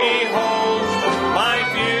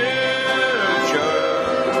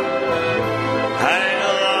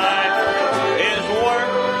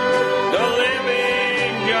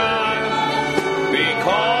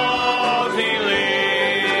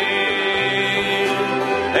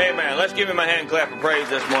let's give him a hand clap of praise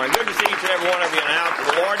this morning. Good to see each and every one of you in the house of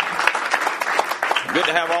the Lord. Good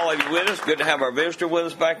to have all of you with us. Good to have our visitor with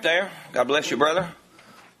us back there. God bless you, brother.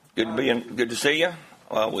 Good to see you.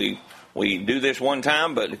 Well, we do this one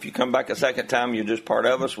time, but if you come back a second time, you're just part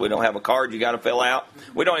of us. We don't have a card you got to fill out.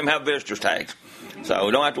 We don't even have visitors tags. So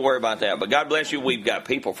we don't have to worry about that. But God bless you. We've got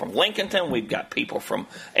people from Lincolnton. We've got people from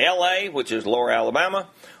L.A., which is Lower Alabama.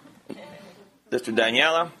 Sister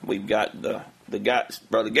Daniela. We've got the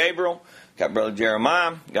Brother Gabriel. Got Brother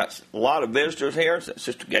Jeremiah. Got a lot of visitors here.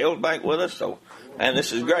 Sister Gail's back with us. So, man,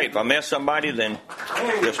 this is great. If I miss somebody, then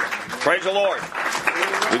just praise the Lord.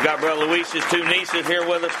 We've got Brother Luis's two nieces here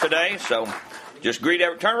with us today. So just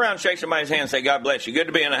turn around and shake somebody's hand and say, God bless you. Good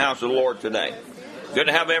to be in the house of the Lord today. Good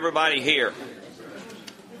to have everybody here.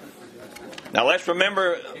 Now, let's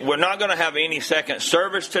remember, we're not going to have any second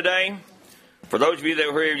service today. For those of you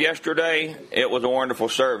that were here yesterday, it was a wonderful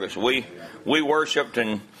service. We worshiped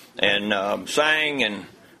and sang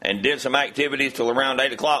and did some activities till around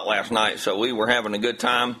 8 o'clock last night. So we were having a good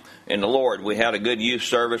time in the Lord. We had a good youth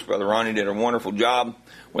service. Brother Ronnie did a wonderful job.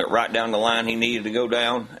 Went right down the line he needed to go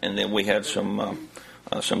down. And then we had some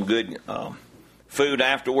good food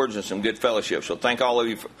afterwards and some good fellowship. So thank all of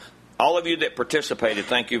you. All of you that participated,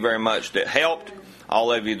 thank you very much. That helped,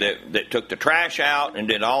 all of you that took the trash out and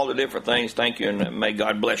did all the different things, thank you, and may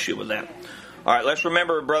God bless you with that. All right, let's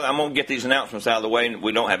remember, brother, I'm going to get these announcements out of the way.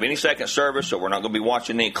 We don't have any second service, so we're not going to be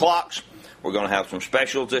watching any clocks. We're going to have some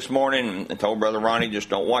specials this morning, and told Brother Ronnie, just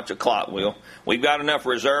don't watch a clock, We've got enough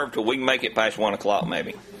reserved till we can make it past 1 o'clock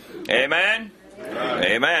maybe. Amen?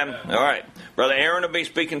 Amen. All right. Brother Aaron will be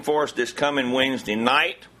speaking for us this coming Wednesday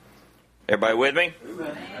night. Everybody with me?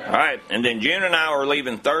 Amen. All right. And then June and I are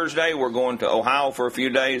leaving Thursday. We're going to Ohio for a few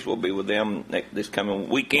days. We'll be with them this coming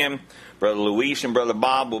weekend. Brother Luis and Brother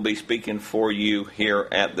Bob will be speaking for you here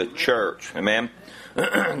at the church. Amen.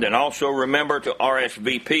 Then also remember to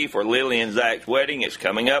RSVP for Lily and Zach's wedding. It's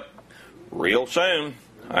coming up real soon.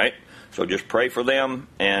 All right. So just pray for them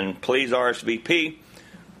and please RSVP.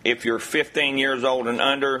 If you're 15 years old and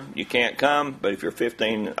under, you can't come. But if you're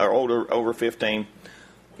 15 or older, over 15,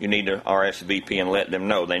 you need to RSVP and let them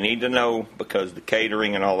know. They need to know because the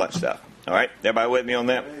catering and all that stuff. All right? Everybody with me on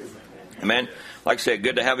that? Amen. Like I said,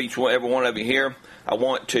 good to have every one of you here. I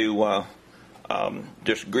want to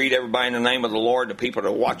just greet everybody in the name of the Lord, the people that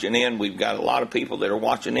are watching in. We've got a lot of people that are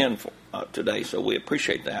watching in today, so we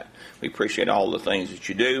appreciate that. We appreciate all the things that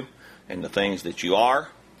you do and the things that you are.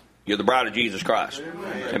 You're the bride of Jesus Christ.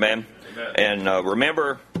 Amen. And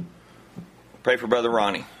remember, pray for Brother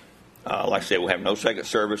Ronnie. Like I said, we'll have no second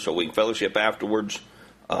service, so we can fellowship afterwards,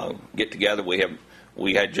 get together.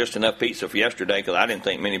 We had just enough pizza for yesterday because I didn't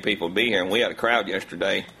think many people would be here, and we had a crowd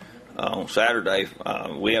yesterday on Saturday.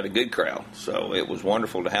 We had a good crowd, so it was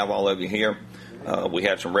wonderful to have all of you here. We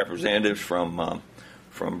had some representatives from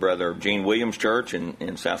Brother Gene Williams' church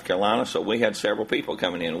in South Carolina, so we had several people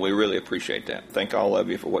coming in, and we really appreciate that. Thank all of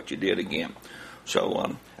you for what you did again.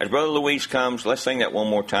 So as Brother Luis comes, let's sing that one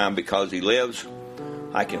more time. Because he lives,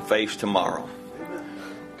 I can face tomorrow.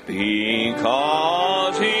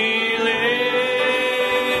 Because he lives,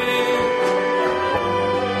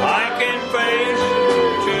 I can face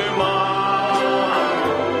tomorrow.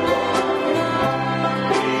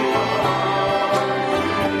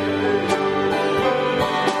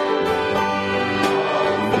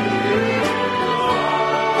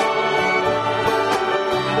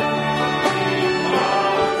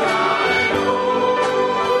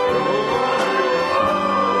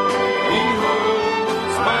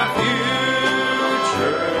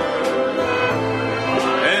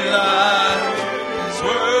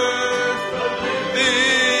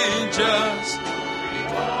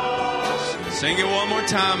 Sing it one more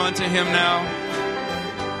time unto him now.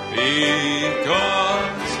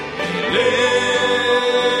 Because he lives,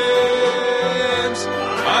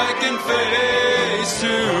 I can face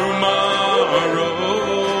tomorrow.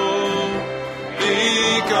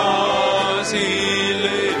 Because he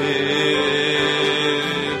lives,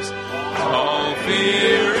 all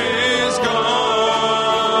fear is gone.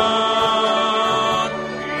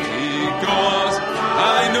 Because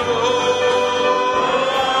I know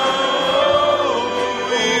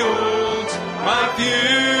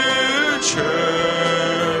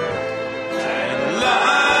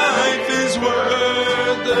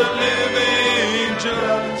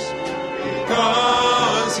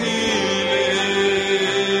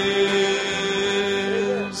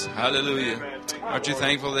hallelujah. Aren't you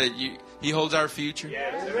thankful that he holds our future?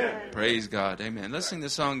 Yes, amen. Praise God. Amen. Let's sing the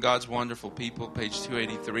song, God's Wonderful People, page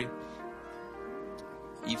 283.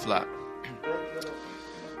 E flat.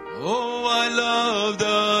 Oh, I love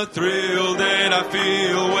the thrill that I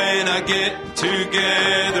feel when I get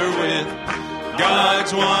together with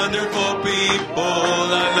God's wonderful people.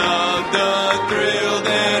 I love the thrill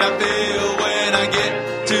that I feel when I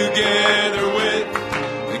get together with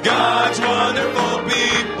God's wonderful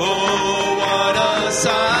people. What a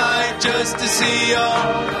sight just to see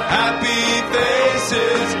all happy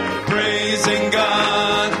faces praising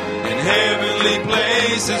God in heavenly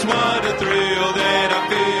places. What a thrill that I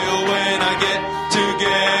feel when I get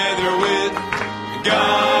together with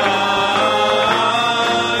God's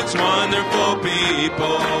wonderful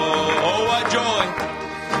people. Oh, what joy!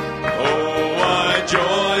 Oh, what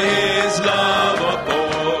joy His love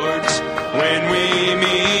affords when we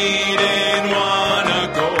meet in one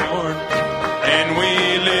accord and we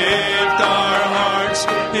lift our hearts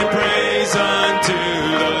in praise unto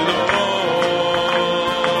the Lord.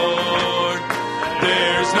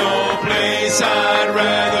 There's no place I'd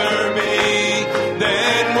rather be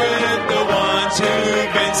than with the ones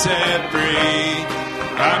who've been set free.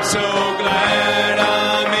 I'm so glad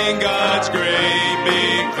I'm in God's great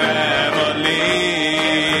big family.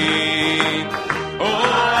 Oh,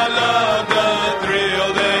 I love the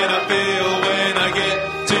thrill that I feel when I get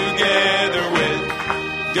together with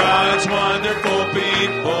God's wonderful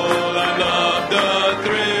people. I love the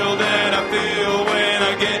thrill that I feel when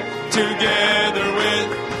I get together with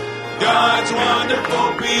God's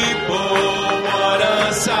wonderful people. What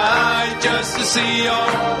a sight just to see all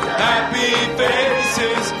happy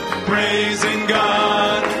faces praising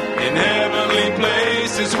God in heavenly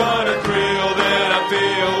places. What a thrill that I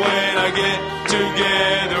feel when I get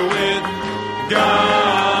together with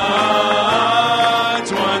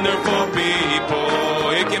God's wonderful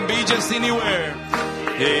people. It can be just anywhere.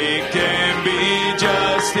 It can be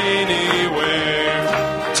just anywhere.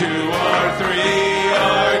 2 or 3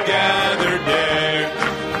 are gathered there,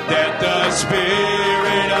 that the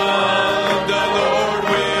Spirit of the Lord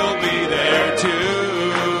will be there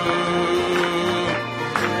too.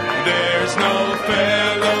 There's no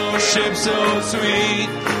fellowship so sweet,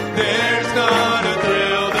 there's not a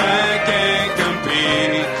thrill that can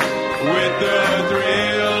compete with the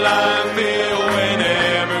thrill I feel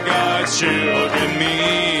whenever God's children meet.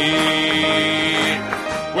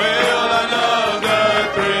 Well, I love the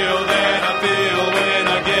thrill that I feel when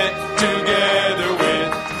I get together with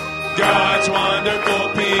God's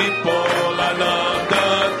wonderful people. I love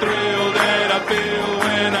the thrill that I feel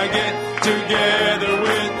when I get together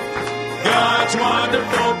with God's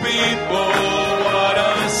wonderful people. What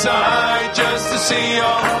a sight just to see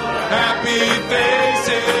all happy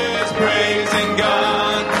faces praising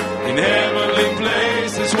God in heavenly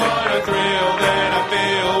places. What a thrill that I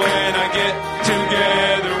feel when I get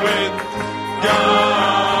together with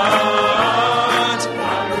God's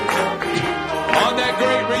wonderful people. On that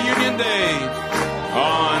great reunion day,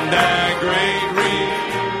 on that great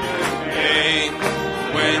reunion day,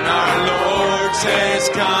 when our Lord says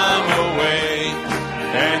come away,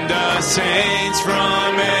 and the saints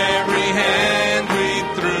from every hand weep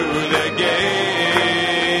through the gates,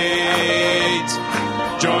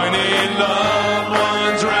 joining loved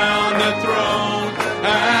ones round the throne,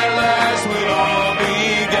 at last we'll all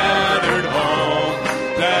be gathered home.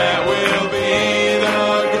 That will be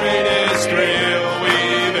the greatest thrill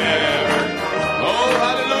we've ever known. Oh,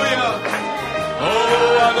 hallelujah!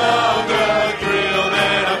 Oh, I love the thrill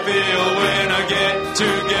that I feel when I get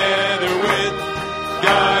together with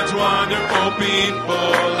God's wonderful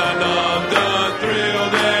people. I love the thrill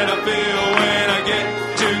that I feel when I get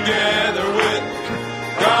together with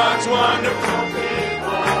God's wonderful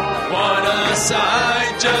people. What a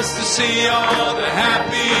sight just to see all the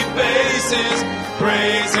happy faces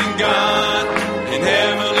praising God in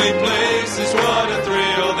heavenly places. What a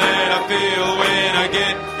thrill that I feel when I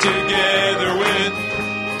get together with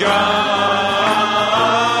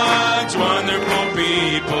God's wonderful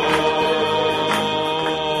people.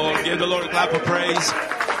 Give the Lord a clap of praise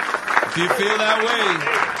if you feel that way.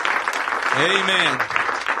 Amen.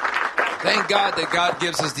 Thank God that God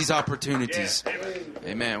gives us these opportunities.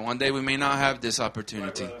 Amen. One day we may not have this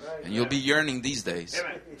opportunity, and you'll be yearning these days.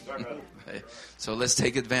 So let's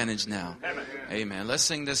take advantage now. Amen. Let's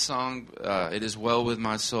sing this song, It Is Well With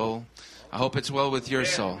My Soul. I hope it's well with your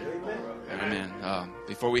soul. Amen.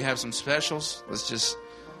 Before we have some specials, let's just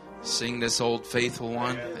sing this old faithful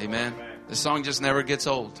one. Amen. This song just never gets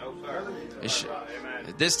old.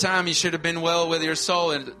 This time you should have been well with your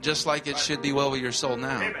soul, and just like it should be well with your soul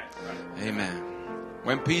now. Amen.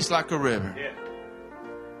 When peace like a river.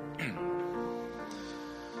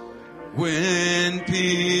 When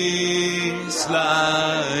peace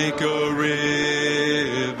like a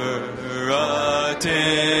river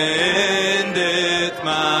attends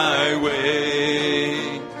my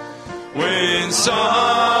way. When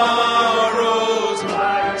sorrows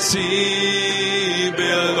like sea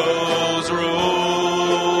billows roll,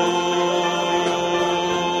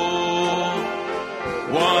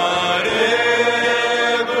 whatever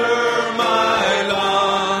my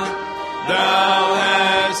lot, thou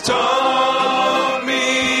hast taught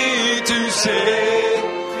me to say,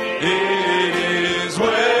 it is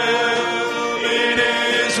well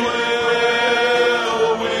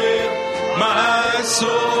with my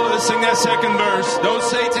soul. Let's sing that second verse. Though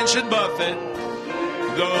Satan should buffet,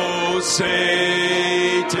 though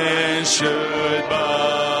Satan should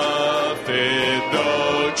buffet,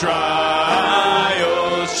 though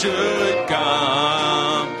trials should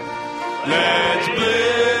come, let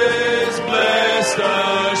blessed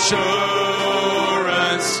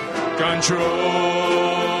assurance control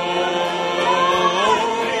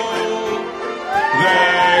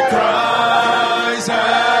that Christ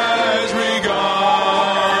has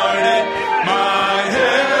regarded my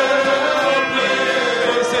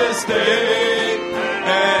helpless estate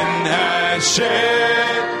and has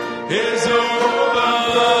shed his own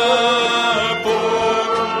blood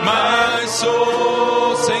for my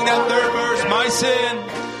soul. Sing that third verse. My sin,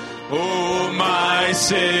 oh my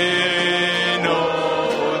sin,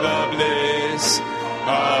 oh the bliss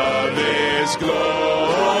of this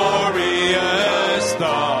glorious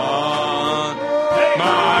thought.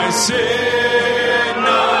 My sin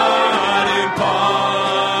not in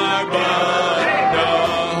part but the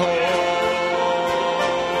whole.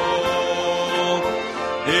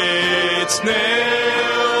 It's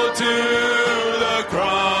nailed to the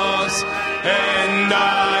cross and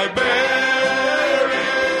I bear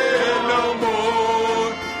it no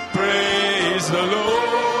more. Praise the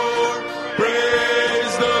Lord,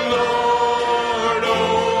 praise the Lord,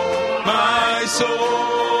 oh my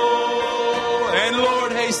soul. And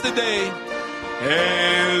Lord, haste the day,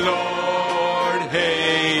 and Lord,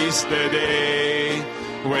 haste the day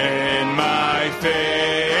when my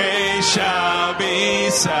face shall be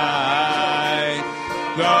sight,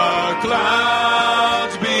 the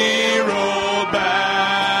clouds be rolled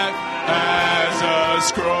back as a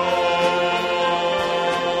scroll.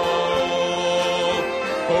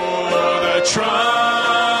 Oh, the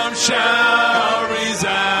trump shall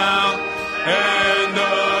resound, and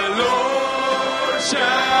the Lord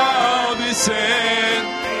shall descend.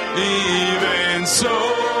 Even so,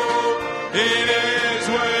 it is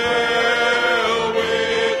well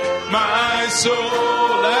with my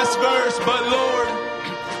soul. Last verse, but Lord,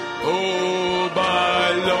 oh,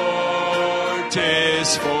 but Lord,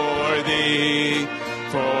 'tis for thee,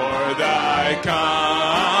 for thy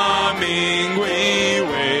coming we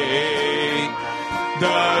wait.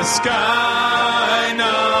 The sky,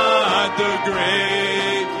 not the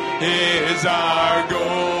grave, is our goal.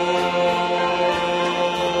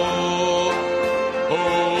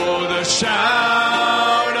 Oh, the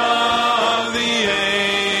shout of the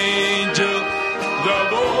angel, the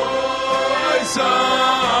voice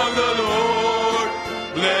of the Lord,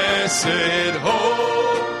 blessed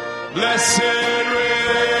hope, blessed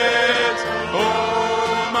rest,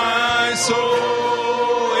 oh my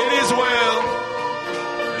soul. It is well,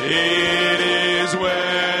 it is well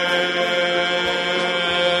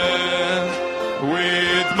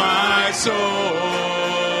with my soul.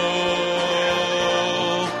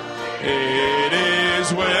 It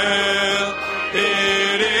is well,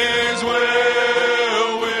 it is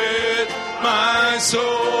well with my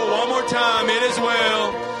soul. One more time, it is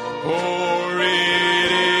well, for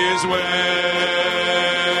it is well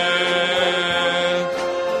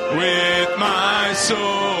with my soul.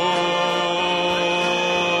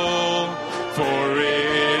 For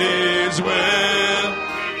it is well,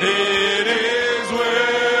 it is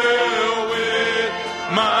well with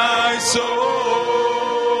my soul.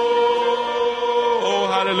 Oh,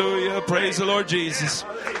 hallelujah. Praise the Lord Jesus.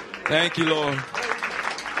 Thank you, Lord.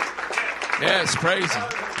 Yes, praise Him.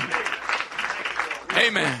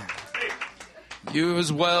 Amen. You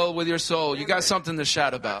as well with your soul. You got something to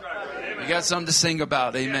shout about. You got something to sing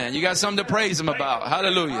about. Amen. You got something to praise Him about.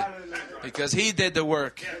 Hallelujah. Because He did the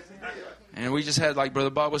work. And we just had, like Brother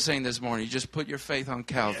Bob was saying this morning, you just put your faith on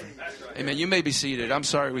Calvary. Amen. You may be seated. I'm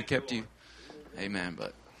sorry we kept you. Amen.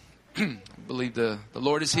 But I believe the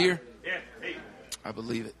Lord is here. I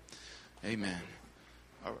believe it. Amen.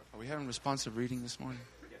 Are we having responsive reading this morning?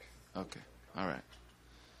 Okay. All right.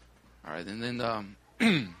 All right. And then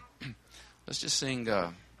let's just sing.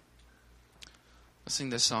 Let's sing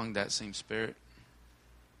this song, That Same Spirit.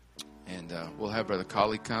 And we'll have Brother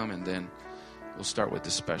Colley come, and then we'll start with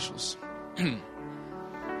the specials. Amen.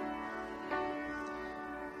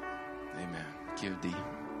 Give D.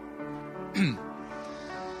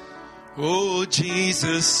 Oh,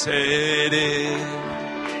 Jesus said it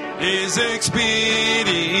is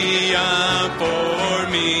expedient for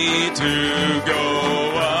me to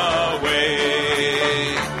go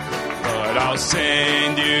away, but I'll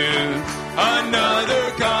send you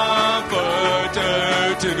another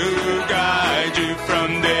comforter to guide you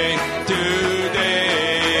from day to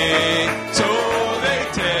day. So they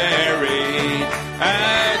tarried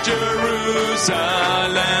at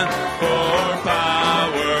Jerusalem for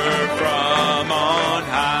power from on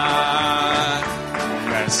high.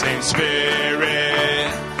 That same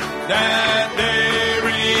Spirit that they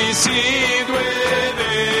received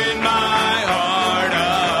within my heart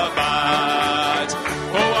abides.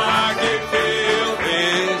 Oh, I can feel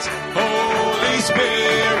His Holy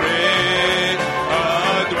Spirit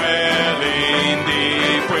dwelling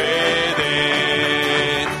deep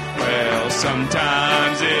within. Well,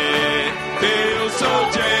 sometimes it feels so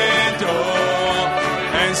gentle,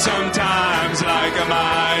 and sometimes like a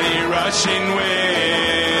mighty rushing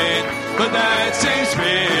wind. But that same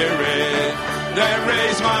Spirit that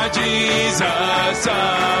raised my Jesus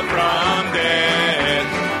up from death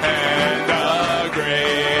and the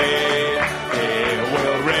grave, it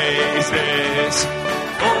will raise this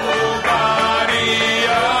old body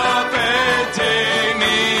up and take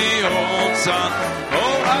me home. Son.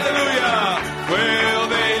 Oh, hallelujah.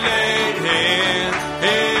 Well, they laid Him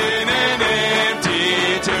in an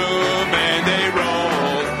empty tomb, and they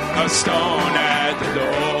rolled a stone at the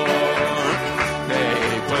door.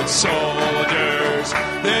 They put soldiers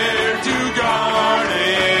there to guard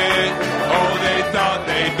it. Oh, they thought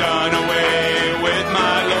they'd done away with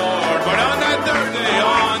my Lord. But on that third day,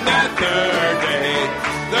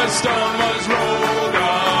 the stone was rolled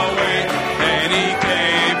away, and He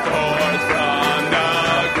came forth from the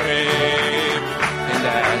grave. And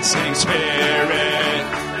that same Spirit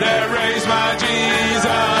that raised my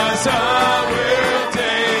Jesus up will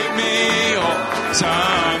take me home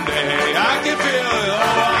someday. I can feel it, oh,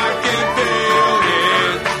 I can feel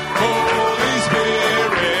it. Holy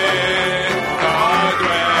Spirit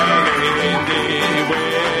dwelling deep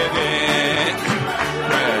within.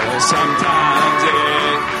 Well, sometimes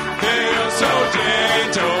it feels so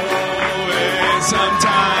gentle, and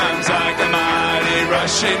sometimes like a mighty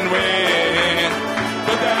rushing wind.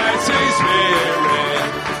 But that same Spirit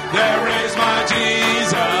that raised my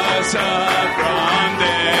Jesus up from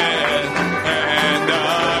death and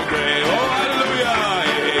the grave. Oh, hallelujah,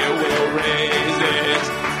 it will raise this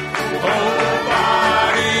whole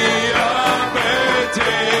body up and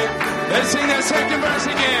take. Let's sing that second verse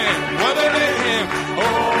again. Well, they laid Him,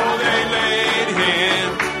 oh, they laid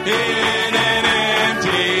Him in an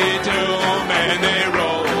empty tomb, and they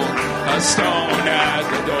rolled a stone at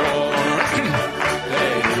the door.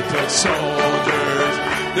 They put soldiers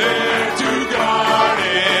there to guard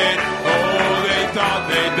it. Oh, they thought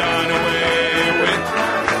they'd done away with.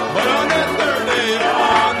 But on that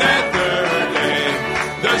third day,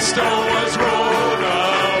 the stone was rolled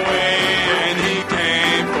away, and He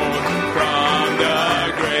came forth from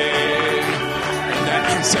the grave. And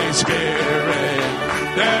that same Spirit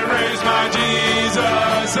that raised my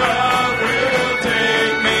Jesus up will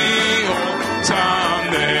take me home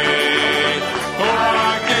someday. Oh,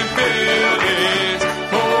 I can feel His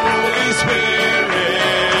Holy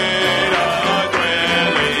Spirit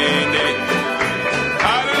dwelling in.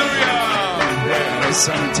 Hallelujah. Well,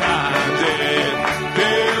 sometimes it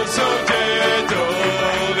feels so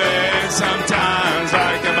gentle, and sometimes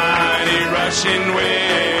like a mighty rushing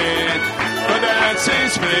wind. But that same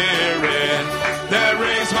Spirit that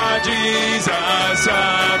raised my Jesus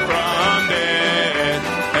up from death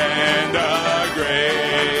and the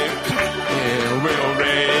grave, it will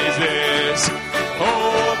raise this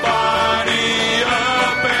whole body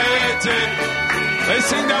up and take.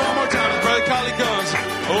 Let's sing that one more time as Brother Collie comes.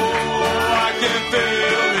 Oh, I can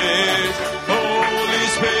feel His Holy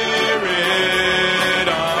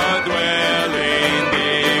Spirit dwelling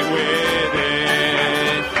deep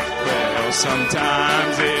within. Well,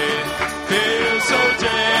 sometimes it feels so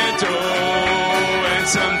gentle, and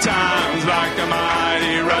sometimes like a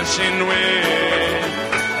mighty rushing wind.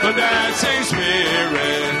 But that same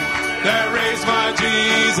Spirit that raised my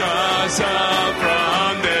Jesus up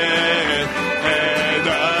from death and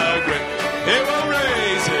the grave, it will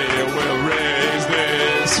raise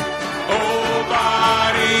this old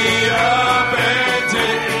body up and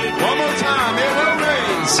take. One more time, it will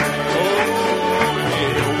raise. Oh,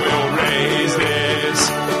 it will raise this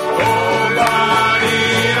old body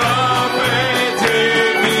up and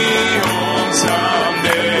take me home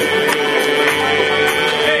someday.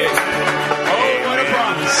 Oh, what a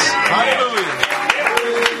promise. Hallelujah.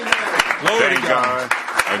 Thank God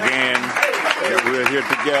again that we're here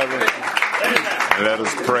together. And let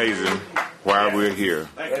us praise Him while we're here.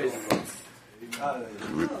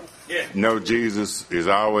 We know Jesus is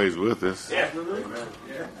always with us.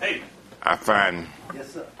 I find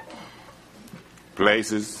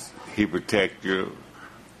places He protects you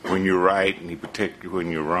when you're right, and He protects you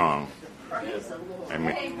when you're wrong. I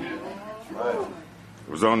mean, I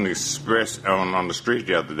was on the express on the street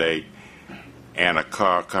the other day, and a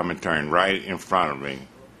car come and turned right in front of me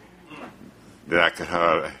that I could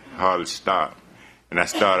hardly stop. And I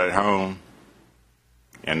started home,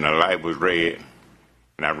 and the light was red,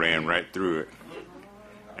 and I ran right through it.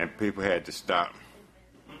 And people had to stop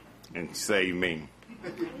and save me.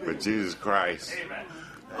 But Jesus Christ,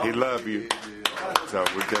 He loved you. So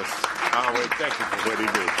we just always thank Him for what He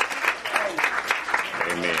did.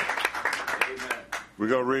 Amen. We're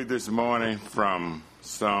going to read this morning from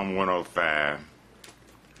Psalm 105,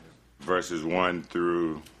 verses 1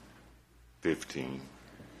 through 15.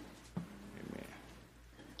 Amen.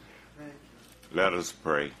 Let us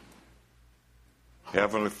pray.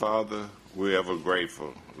 Heavenly Father, we're ever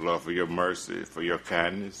grateful, Lord, for your mercy, for your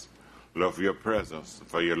kindness, Lord, for your presence,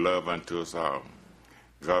 for your love unto us all.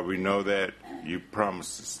 God, we know that you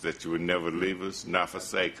promised us that you would never leave us, nor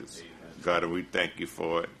forsake us. God, and we thank you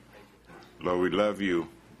for it. Lord, we love you.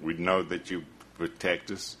 We know that you protect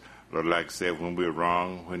us. Lord, like I said, when we're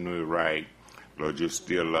wrong, when we're right, Lord, you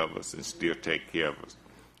still love us and still take care of us.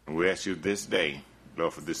 And we ask you this day,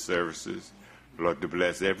 Lord, for these services, Lord, to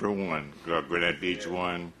bless everyone. Lord, grant each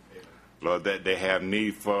one, Lord, that they have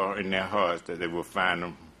need for in their hearts, that they will find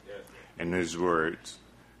them in His words.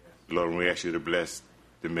 Lord, we ask you to bless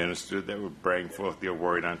the minister that will bring forth your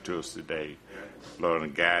word unto us today. Lord,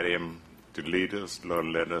 and guide him to lead us. Lord,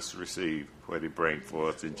 let us receive what He brings for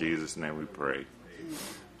us. In Jesus' name we pray.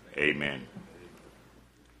 Amen.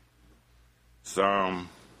 Psalm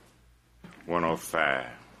 105.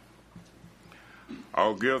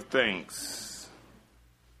 Oh, give thanks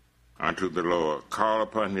unto the Lord. Call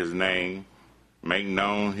upon His name. Make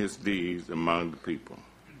known His deeds among the people.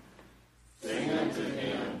 Sing unto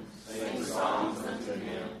Him. Sing songs unto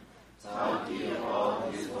Him. Talk ye of all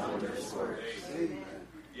His wondrous works.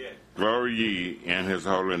 Glory ye in His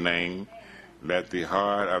holy name. Let the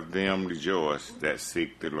heart of them rejoice that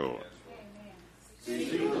seek the Lord.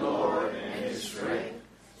 Seek the Lord and His strength.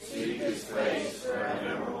 Seek His face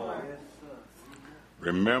forevermore.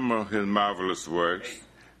 Remember His marvelous works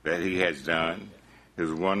that He has done,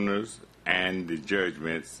 His wonders, and the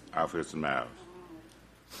judgments of His mouth.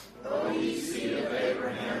 O ye seed of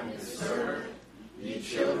Abraham, His servant, ye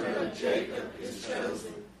children of Jacob, His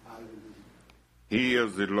chosen. He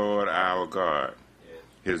is the Lord our God.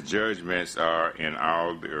 His judgments are in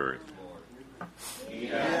all the earth. He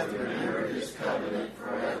hath remembered His covenant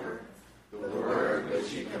forever, the word which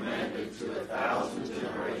He commanded to 1,000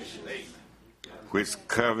 generations. Which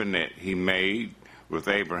covenant He made with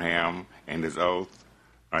Abraham and His oath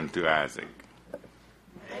unto Isaac.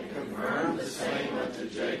 And confirmed the same unto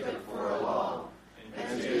Jacob for a law,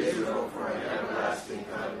 and to Israel for an everlasting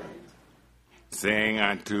covenant. Saying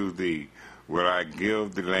unto thee, will I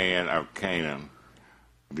give the land of Canaan,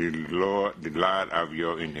 the lot of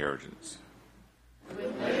your inheritance.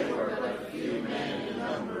 When they were but few men in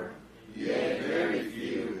number, yea, very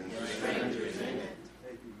few, and strangers in it.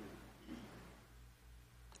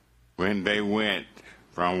 When they went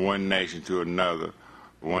from one nation to another,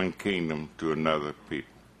 one kingdom to another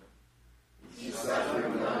people. He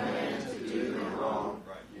suffered no man to do them wrong,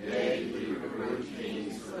 yea, he reproved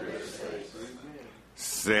kings for their sakes.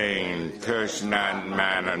 Saying, touch not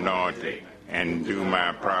mine anointed, and do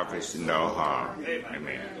my prophets no harm.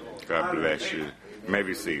 Amen. God bless you. You may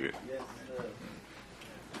be seated.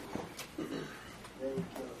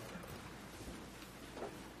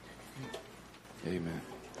 Amen.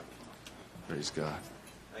 Praise God.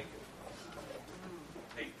 Thank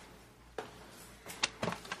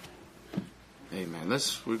you. Amen.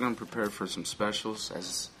 We're going to prepare for some specials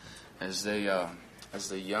as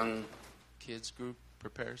the young kids group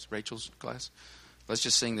prepares. Rachel's class. Let's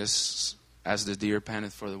just sing this, as the deer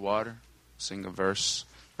panteth for the water. Sing a verse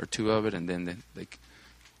or two of it, and then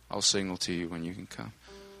I'll signal to you when you can come.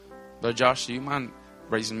 Brother Josh, do you mind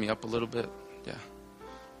raising me up a little bit? Yeah.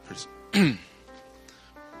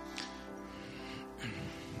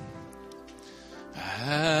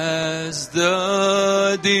 As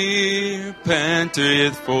the deer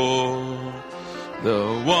panteth for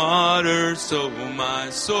the water, so my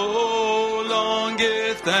soul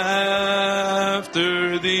longeth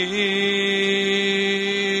after thee.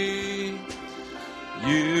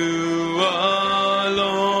 You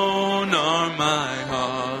alone are my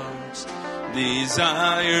heart's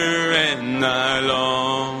desire, and I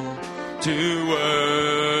long to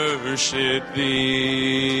worship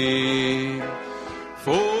thee.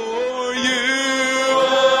 For you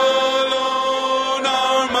alone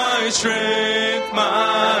are my strength,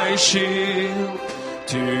 my shield.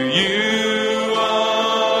 To you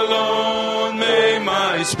alone may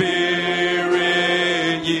my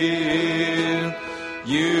spirit yield.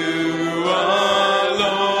 You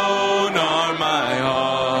alone are my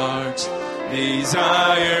heart's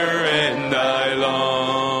desire, and I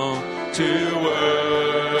long to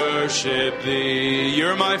worship thee.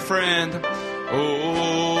 You're my friend.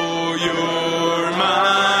 Oh, you're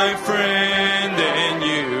my friend, and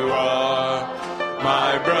you are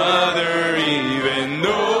my brother, even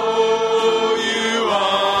though you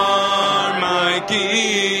are my king.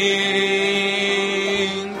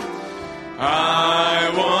 I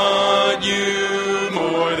want you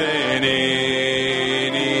more than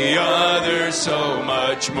any other, so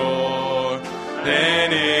much more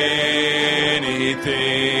than anything.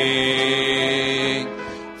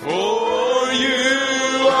 For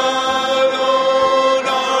you alone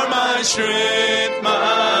are my strength,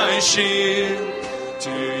 my shield. To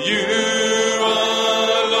you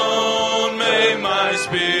alone may my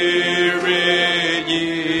spirit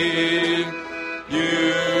yield.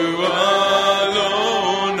 You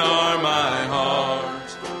alone are my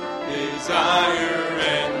heart's desire,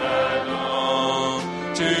 and I long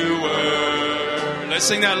to worship. Let's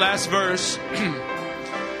sing that last verse.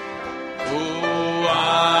 Oh,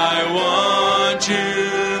 I want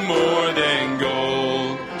you more than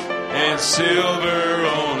gold and silver,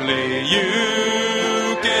 only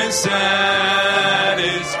you can satisfy.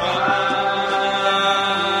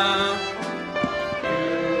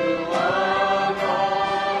 You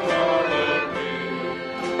alone are the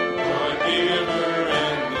good giver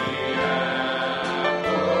and the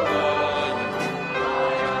apple of my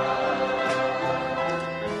eye.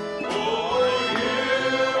 For you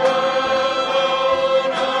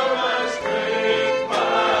alone are my strength,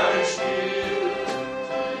 my shield.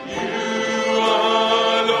 You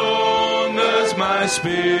alone does my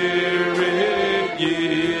spirit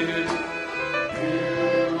yield.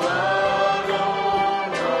 You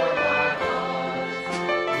alone are my heart's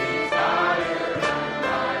desire, and I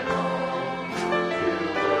long to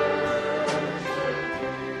worship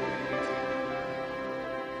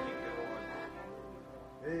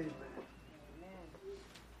thee.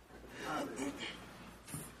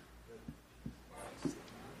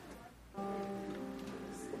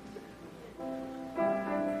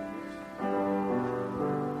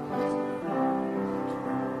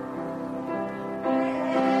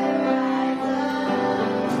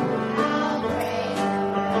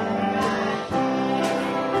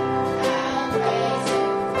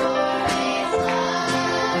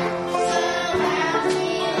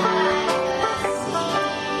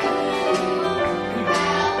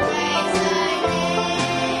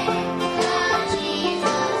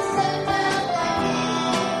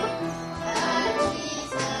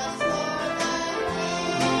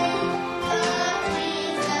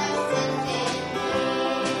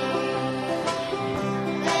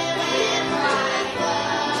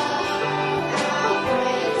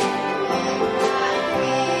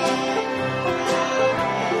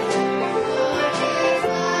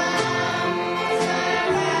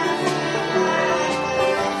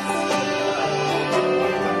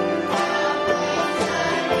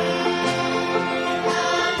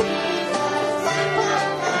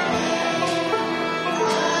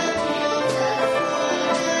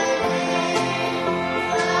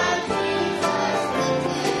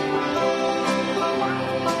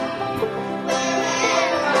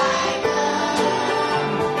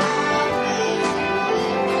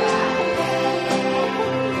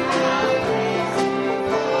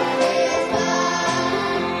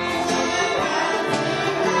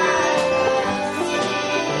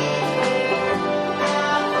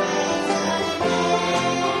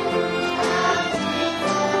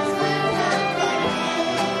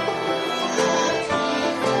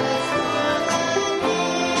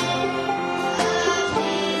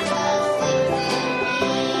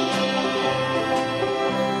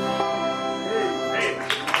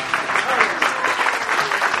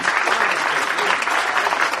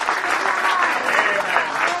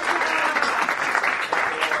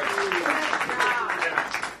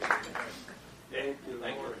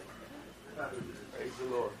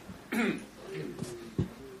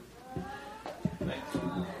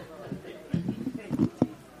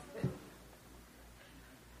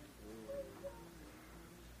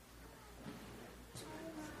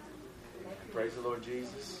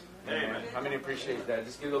 Appreciate that.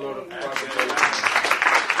 Just give the Lord a applause.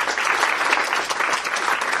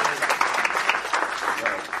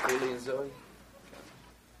 Haley and Zoe.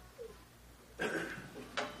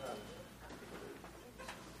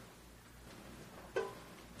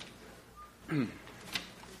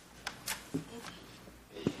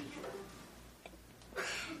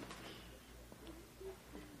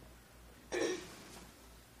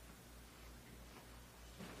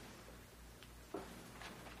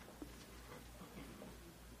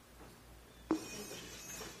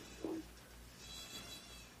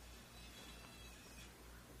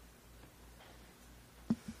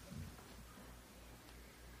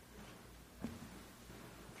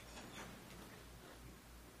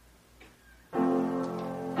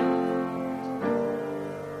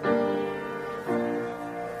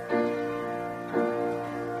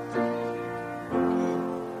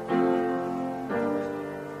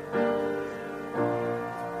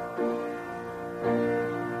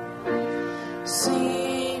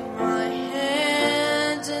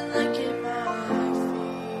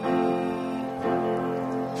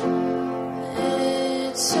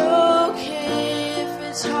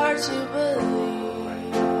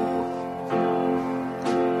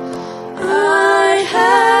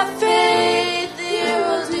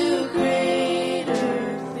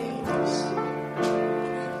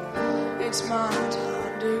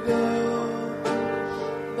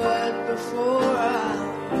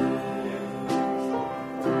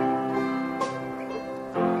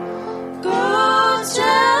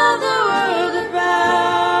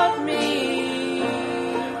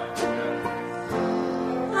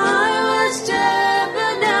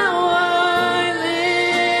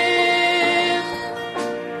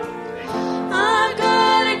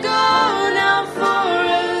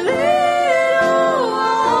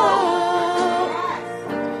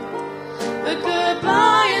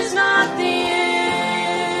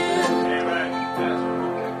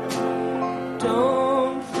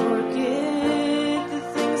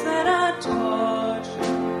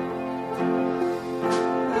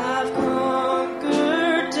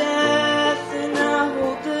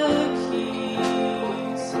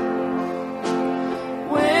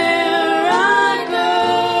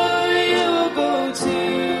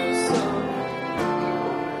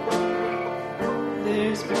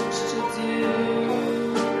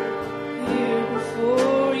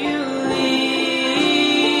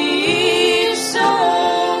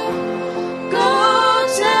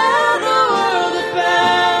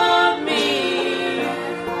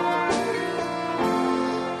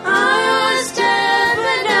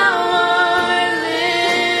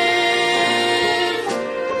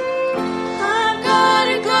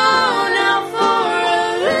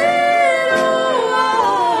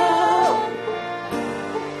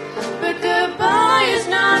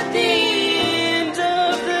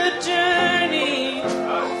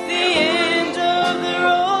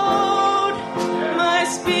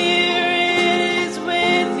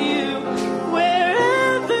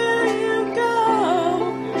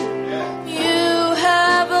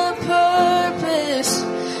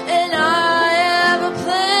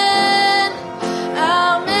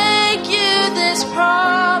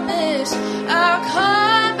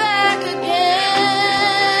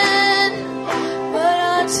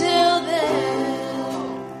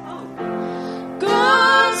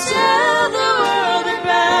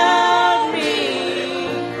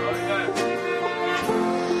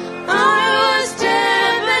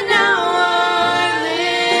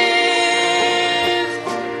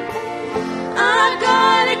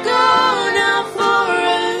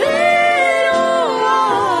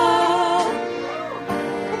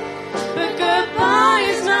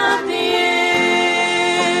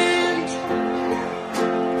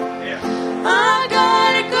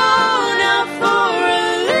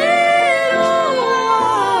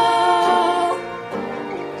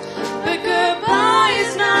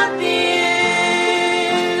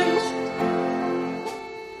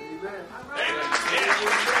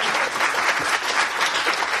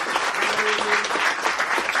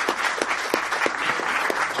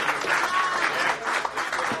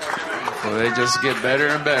 Well, they just get better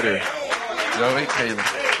and better. Zoe, Caleb.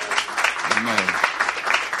 Amen.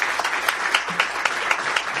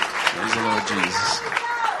 Praise the Lord Jesus.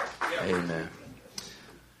 Amen.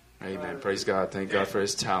 Amen. Praise God. Thank God for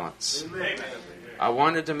His talents. I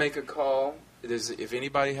wanted to make a call. If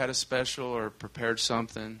anybody had a special or prepared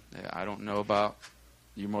something that I don't know about,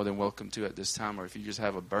 you're more than welcome to at this time. Or if you just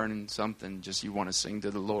have a burning something, just you want to sing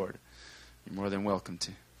to the Lord, you're more than welcome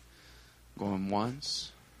to. Going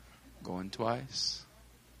once, going twice.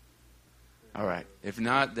 All right. If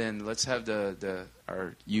not, then let's have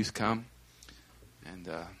our youth come. And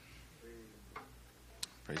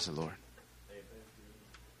praise the Lord.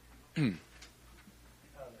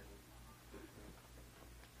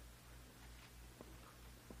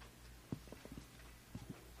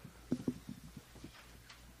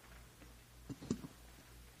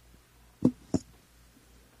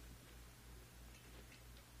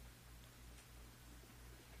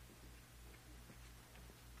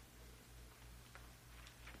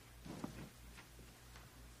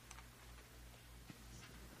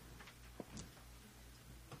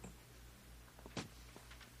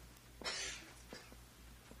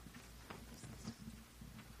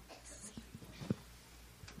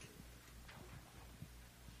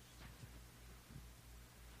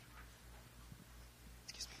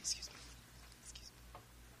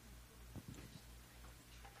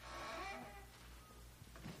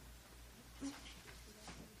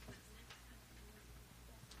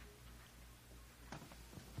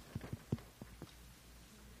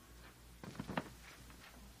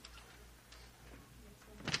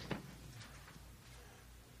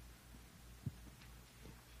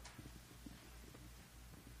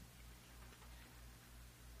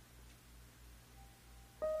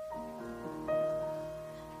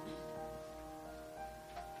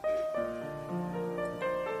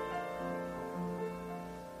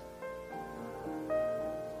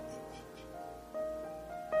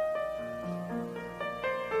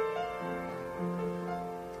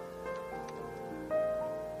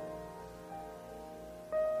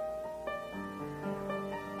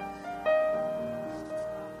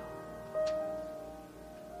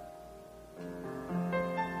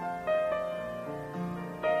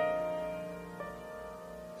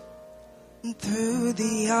 Through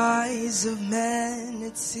the eyes of men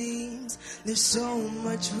it seems there's so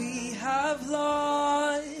much we have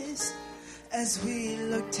lost. As we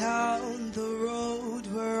look down the road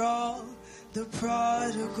where all the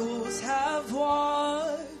prodigals have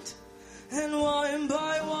walked, and one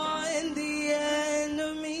by one the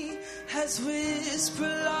enemy has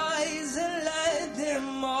whispered lies and led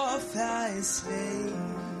them off as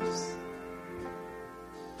slaves.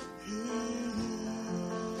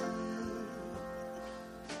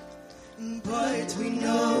 But we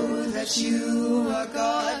know that you are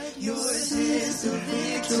God, yours is the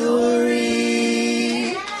victory.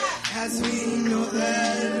 As we know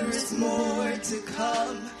there is more to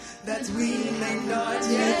come that we may not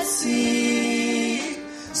yet see.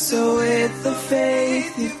 So with the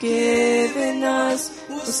faith you've given us,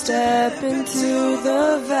 we'll step into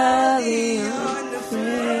the valley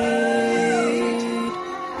unafraid.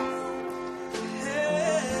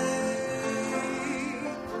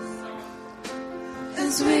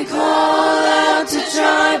 As we call out to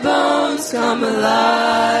dry bones, come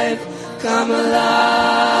alive, come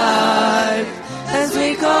alive. As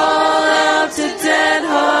we call out to dead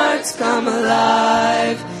hearts, come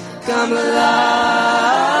alive, come alive.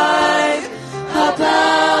 Up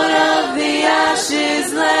out of the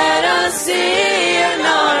ashes, let us see an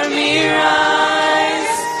army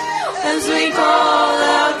rise. As we call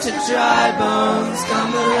out to dry bones,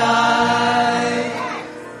 come alive.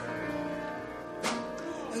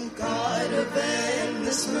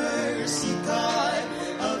 Mercy, God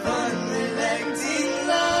of unrelenting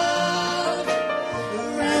love,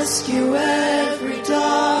 rescue every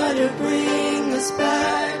daughter, bring us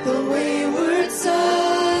back the wayward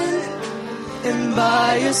son, and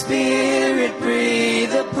by your Spirit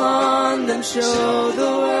breathe upon them, show the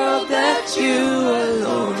world that you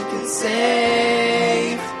alone can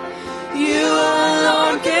save, you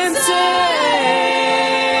alone can save.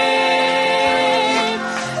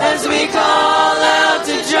 As we call out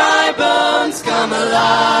to dry bones, come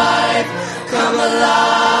alive, come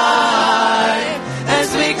alive.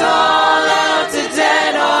 As we call out to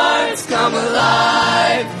dead hearts, come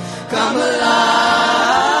alive, come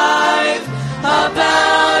alive. Up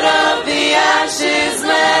out of the ashes,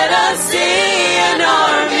 let us see an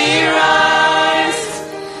army rise.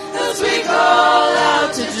 As we call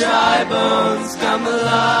out to dry bones, come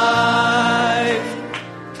alive.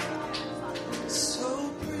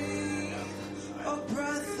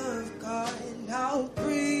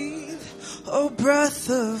 Oh, breath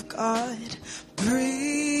of God,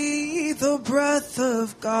 breathe. Oh, breath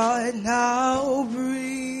of God, now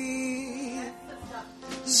breathe.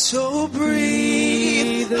 So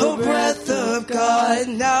breathe. Oh, breath of God,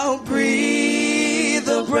 now breathe.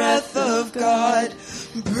 Oh, breath of God,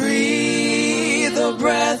 breathe. Oh,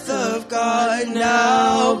 breath of God,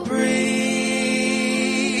 now breathe.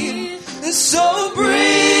 So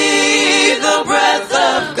breathe. Oh, breath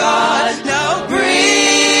of God, now breathe.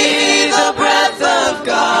 The breath of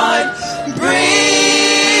God,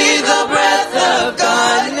 breathe the breath of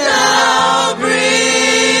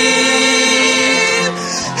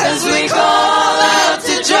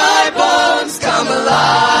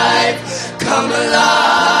come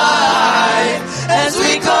alive. As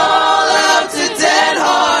we call out to dead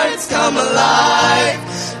hearts, come alive,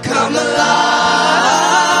 come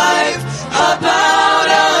alive. Up out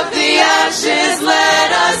of the ashes,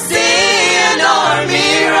 let us see an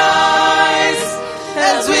army rise.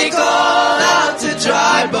 As we call out to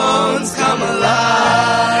dry bones, come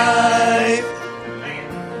alive.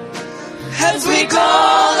 As we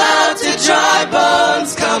call out to dry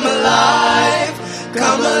bones, come alive,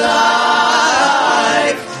 come alive.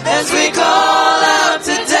 As we call out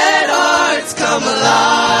to dead hearts, come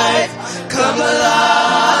alive, come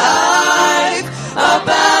alive. Up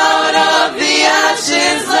out of the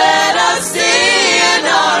ashes, let us see an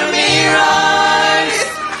army rise.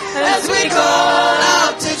 As we call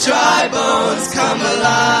out to dry bones, come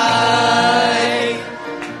alive.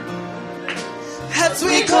 As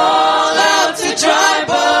we call out to dry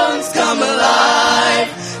bones, come alive,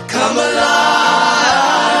 come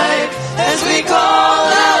alive. As we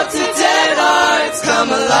call out to dead hearts, come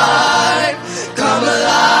alive, come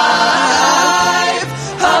alive.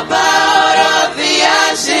 Up out of the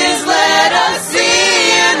ashes, let us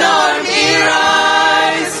see an army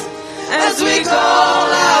rise. As we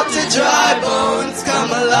call out to dry bones,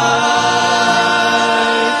 come alive.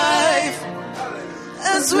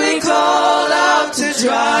 As we call out to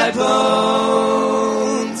dry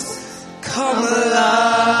bones, come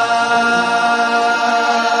alive.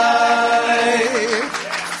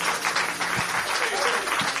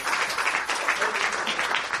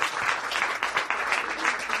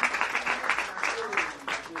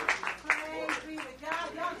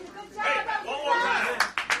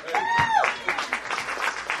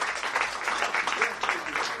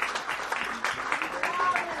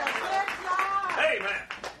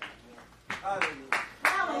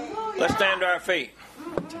 Let's stand to our feet.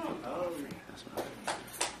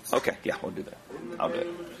 Okay, yeah, we'll do that. I'll do it.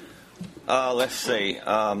 Let's see.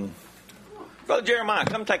 Brother Jeremiah,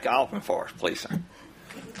 come take the offering for us, please, sir.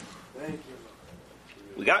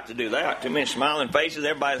 We got to do that. Too many smiling faces.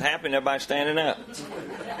 Everybody's happy and everybody's standing up.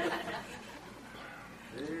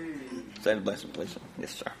 Say the blessing, please, sir.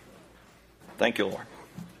 Yes, sir. Thank you, Lord.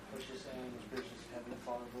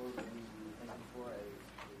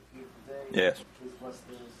 Yes. Please bless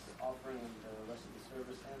this offering and the rest of the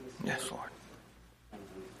service and this. Yes, Lord. We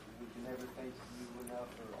can never thank you enough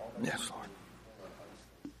for all that. Yes, Lord.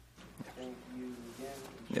 Thank you again.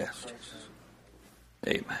 Yes, Jesus.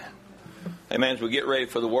 Amen. Amen. As we get ready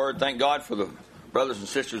for the word, thank God for the brothers and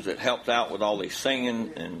sisters that helped out with all these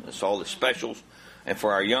singing and all the specials, and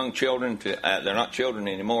for our young children to they're not children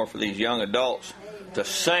anymore, for these young adults to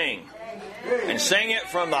sing. And sing it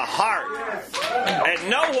from the heart and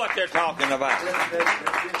know what they're talking about.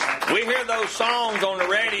 We hear those songs on the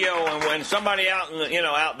radio, and when somebody out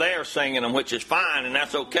out there singing them, which is fine, and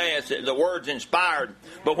that's okay. The word's inspired.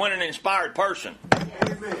 But when an inspired person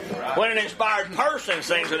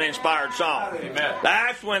sings an inspired song,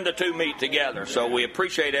 that's when the two meet together. So we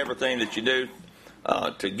appreciate everything that you do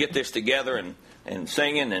to get this together and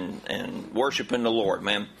singing and worshiping the Lord,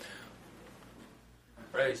 man.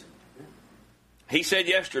 Praise. He said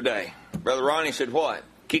yesterday, Brother Ronnie said what?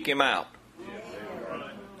 Kick him out.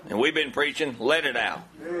 And we've been preaching, let it out.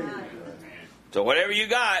 So whatever you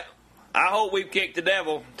got, I hope we've kicked the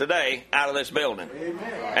devil today out of this building.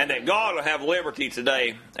 And that God will have liberty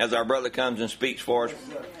today as our brother comes and speaks for us.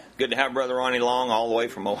 Good to have Brother Ronnie Long all the way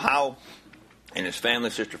from Ohio, and his family,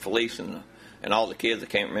 Sister Felice, and all the kids. I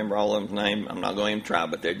can't remember all of them's name. I'm not going to even try,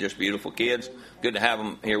 but they're just beautiful kids. Good to have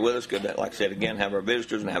them here with us. Good to, like I said again, have our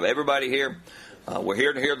visitors and have everybody here. We're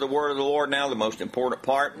here to hear the word of the Lord now, the most important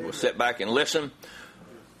part. We'll sit back and listen.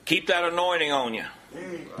 Keep that anointing on you.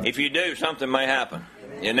 If you do, something may happen.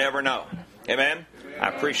 You never know. Amen? I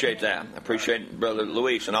appreciate that. I appreciate Brother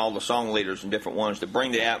Luis and all the song leaders and different ones that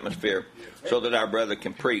bring the atmosphere so that our brother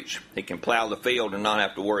can preach. He can plow the field and not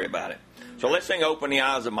have to worry about it. So let's sing Open the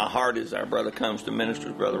Eyes of My Heart as our brother comes to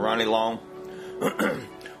minister, Brother Ronnie Long.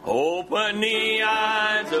 Open the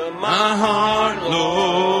eyes of my heart,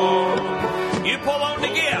 Lord. You pull on the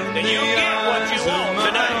gift and you'll get what you want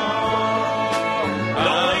today.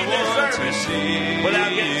 Don't leave this service without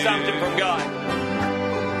getting something from God.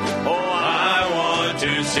 Oh, I want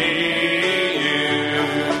to see you.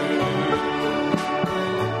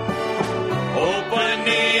 Open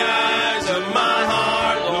the eyes of my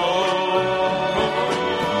heart, Lord.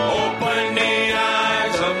 Open the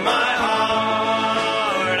eyes of my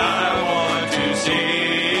heart. I want to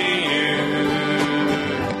see you.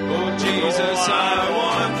 Oh, Jesus, I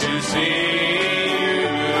want to see you.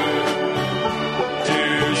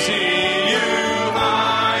 To see you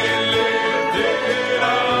high and lifted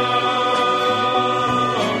up.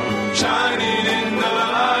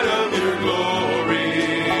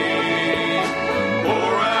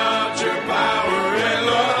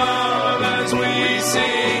 as we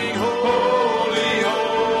sing, holy,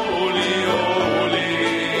 holy, holy.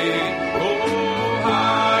 Oh,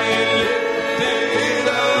 high and lifted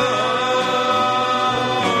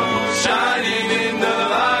up, shining in the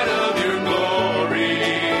light of your glory.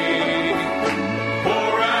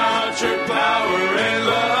 Pour out your power and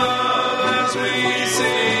love as we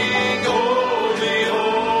sing, holy,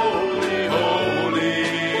 holy, holy.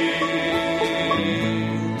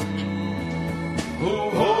 Oh,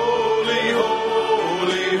 holy,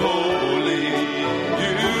 holy, holy.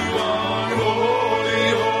 You are holy,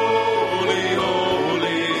 holy,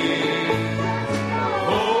 holy.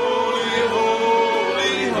 Holy,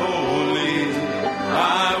 holy, holy.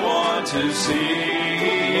 I want to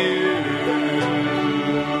see you.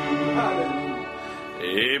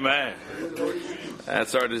 Amen.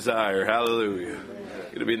 That's our desire. Hallelujah.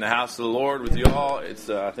 Going to be in the house of the Lord with you all. It's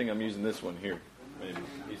I think I'm using this one here. Maybe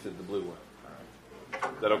he said the blue one.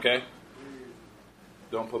 Is that okay?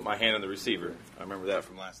 Don't put my hand on the receiver. I remember that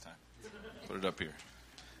from last time. Put it up here.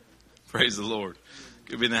 Praise the Lord.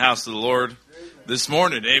 Good to be in the house of the Lord this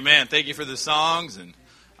morning. Amen. Thank you for the songs and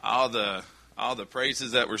all the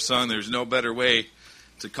praises that were sung. There's no better way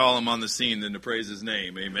to call him on the scene than to praise his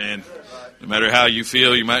name. Amen. No matter how you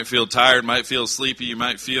feel, you might feel tired, might feel sleepy, you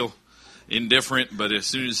might feel indifferent, but as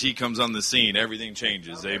soon as he comes on the scene, everything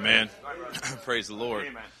changes. Amen. Praise the Lord.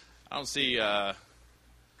 I don't see...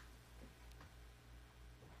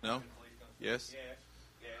 No? Yes?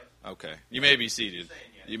 Okay. You may be seated.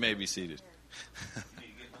 You may be seated.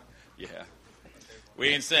 Yeah. We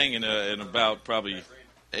ain't sang in about probably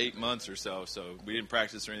 8 months or so we didn't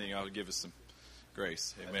practice or anything. I'll give us some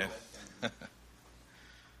grace. Amen.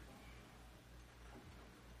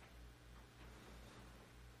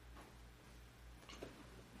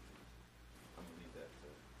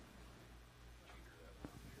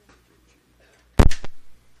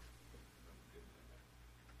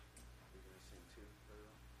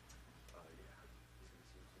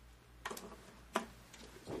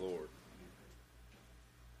 Lord.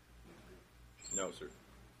 No, sir.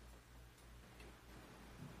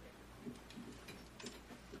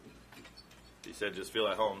 He said just feel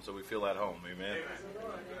at home, so we feel at home. Amen. You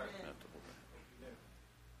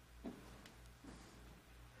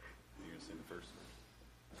going to sing the first?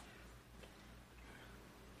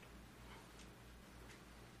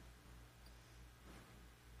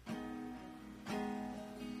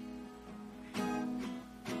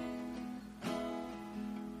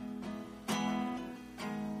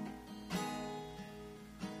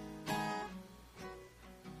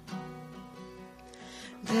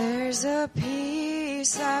 There's a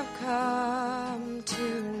peace I've come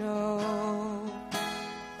to know,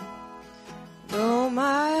 though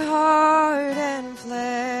my heart and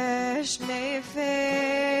flesh may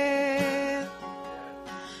fail.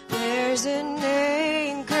 There's an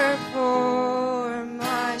anchor for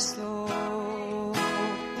my soul.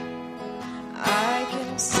 I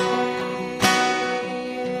can say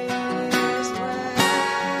is well.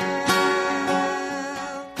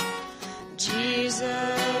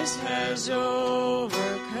 Jesus has overcome,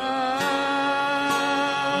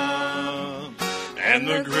 And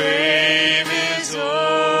the grave is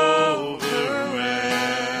overwhelmed.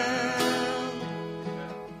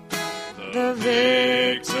 The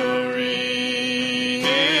victory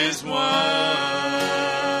is won.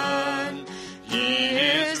 He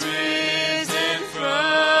is risen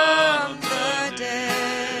from the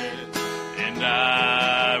dead, and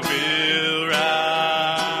I will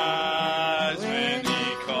rise when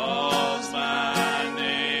he calls my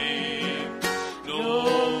name.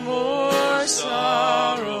 No more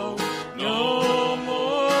sorrow, no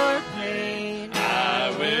more pain.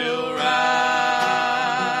 I will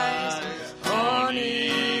rise on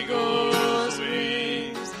eagle's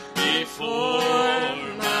wings before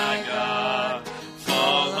my God.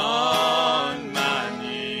 Fall on my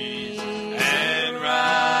knees and rise.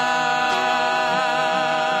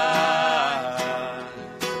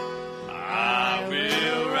 I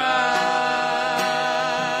will rise.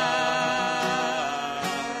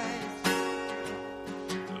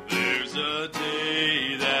 There's a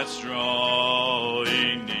day that's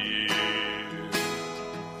drawing near,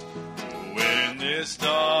 when this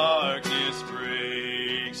darkness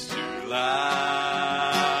breaks to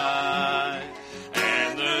light,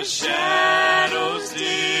 and the shadows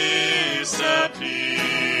disappear,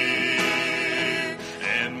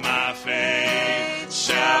 and my faith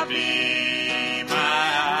shall be my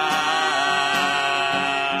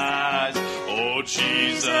eyes. Oh,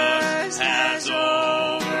 Jesus has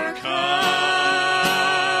overcome,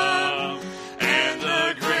 and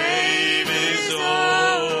the grave is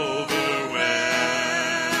overwhelmed.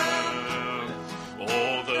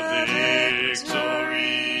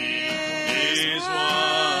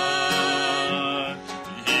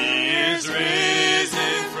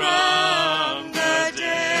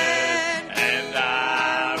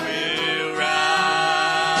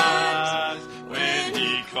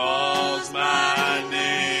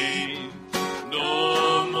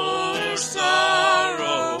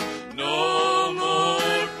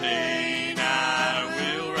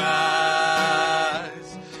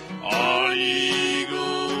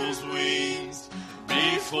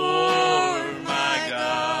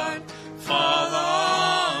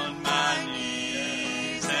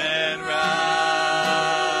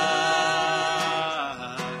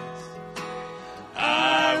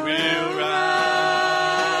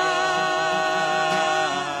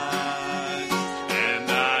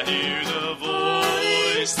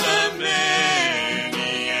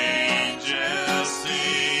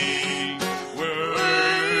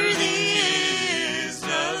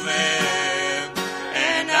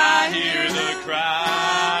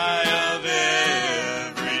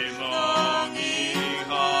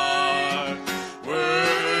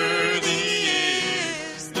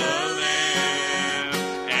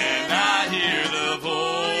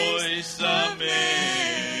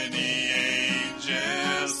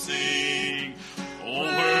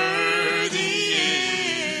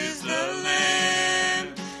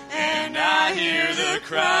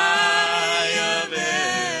 cry of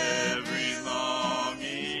every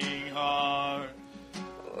longing heart.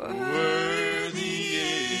 Worthy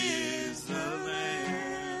is the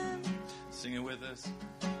Lamb. Sing it with us.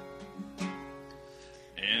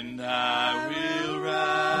 And I will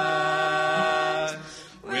rise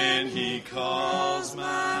when He calls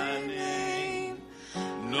my name.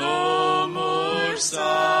 No more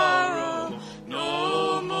sorrow,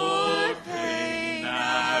 no more pain.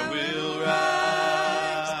 I will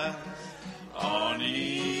rise on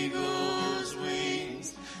eagle's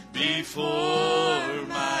wings before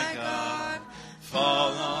my God.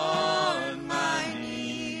 Fall on my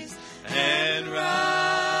knees and rise.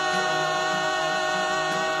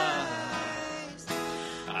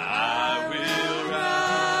 I will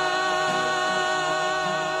rise.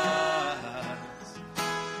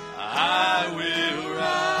 I will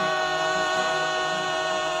rise.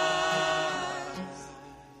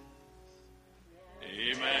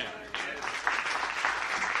 Amen. Praise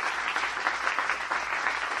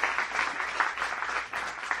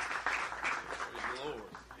the Lord.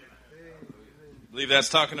 Believe that's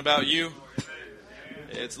talking about you?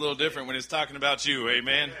 It's a little different when it's talking about you.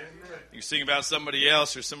 Amen. You sing about somebody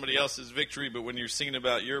else or somebody else's victory, but when you're singing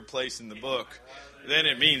about your place in the book, then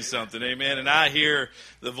it means something. Amen. And I hear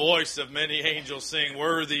the voice of many angels sing,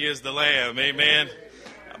 "Worthy is the Lamb." Amen.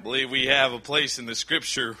 I believe we have a place in the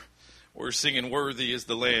Scripture where we're singing, "Worthy is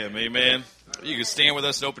the Lamb." Amen. You can stand with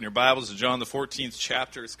us and open your Bibles to John the 14th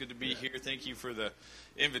chapter. It's good to be here. Thank you for the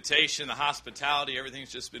invitation, the hospitality.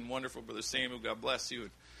 Everything's just been wonderful. Brother Samuel, God bless you.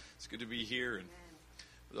 And it's good to be here. And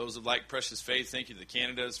for those of like Precious Faith, thank you to the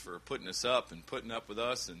Canadas for putting us up and putting up with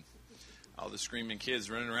us and all the screaming kids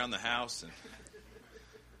running around the house. And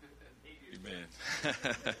amen.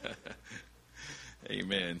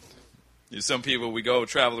 Amen. You know, some people, we go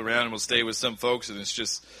travel around and we'll stay with some folks, and it's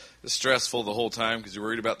just stressful the whole time because you're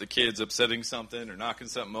worried about the kids upsetting something or knocking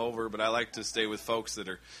something over. But I like to stay with folks that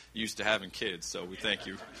are used to having kids. So we thank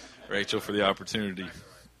you, Rachel, for the opportunity.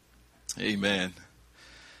 Amen.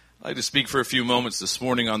 I'd like to speak for a few moments this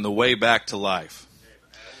morning on the way back to life.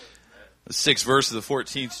 The 6th verse of the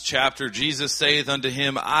 14th chapter, Jesus saith unto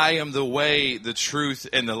him, I am the way, the truth,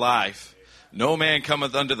 and the life. No man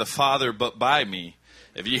cometh unto the Father but by me.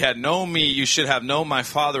 If ye had known me, you should have known my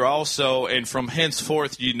Father also, and from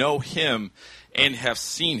henceforth ye know him and have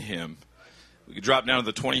seen him. We could drop down to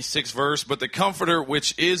the 26th verse. But the Comforter,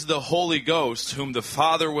 which is the Holy Ghost, whom the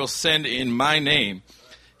Father will send in my name,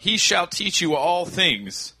 he shall teach you all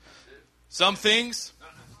things. Some things?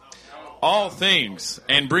 All things.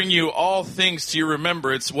 And bring you all things to your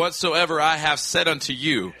remembrance, whatsoever I have said unto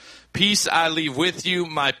you. Peace I leave with you,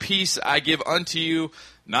 my peace I give unto you.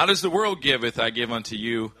 Not as the world giveth, I give unto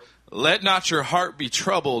you. Let not your heart be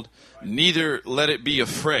troubled, neither let it be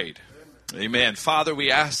afraid. Amen. Father,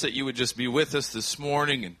 we ask that you would just be with us this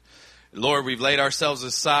morning. And Lord, we've laid ourselves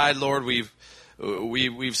aside. Lord, we've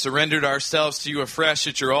surrendered ourselves to you afresh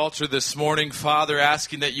at your altar this morning. Father,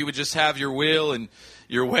 asking that you would just have your will and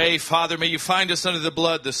your way. Father, may you find us under the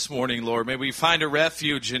blood this morning, Lord. May we find a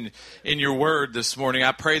refuge in your word this morning.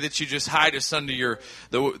 I pray that you just hide us under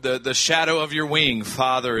the shadow of your wing,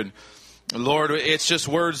 Father. And Lord, it's just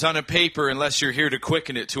words on a paper unless you're here to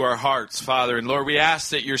quicken it to our hearts, Father. And Lord, we ask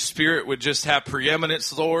that your Spirit would just have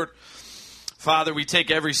preeminence, Lord. Father, we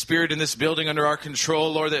take every spirit in this building under our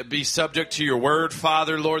control, Lord, that be subject to your word,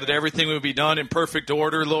 Father, Lord, that everything would be done in perfect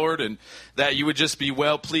order, Lord, and that you would just be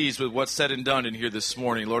well pleased with what's said and done in here this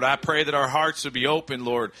morning. Lord, I pray that our hearts would be open,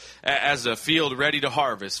 Lord, as a field ready to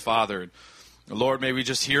harvest, Father. And Lord, may we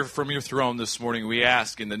just hear from your throne this morning, we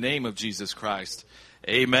ask in the name of Jesus Christ.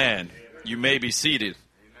 Amen. You may be seated.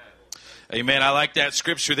 Amen. I like that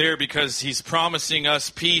scripture there because he's promising us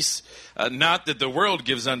peace, not that the world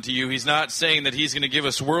gives unto you. He's not saying that he's going to give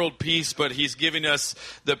us world peace, but he's giving us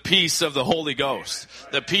the peace of the Holy Ghost.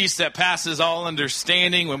 The peace that passes all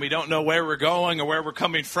understanding. When we don't know where we're going or where we're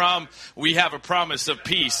coming from, we have a promise of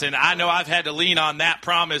peace. And I know I've had to lean on that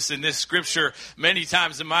promise in this scripture many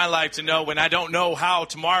times in my life to know when I don't know how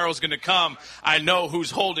tomorrow's going to come, I know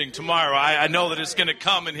who's holding tomorrow. I know that it's going to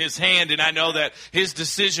come in his hand, and I know that his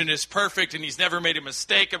decision is perfect. And he's never made a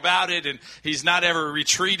mistake about it, and he's not ever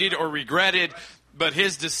retreated or regretted, but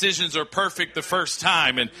his decisions are perfect the first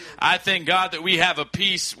time. And I thank God that we have a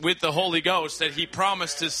peace with the Holy Ghost, that he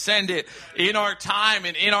promised to send it in our time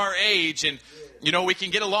and in our age. And We can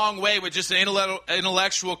get a long way with just an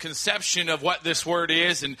intellectual conception of what this word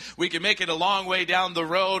is, and we can make it a long way down the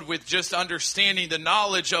road with just understanding the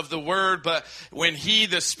knowledge of the word. But when He,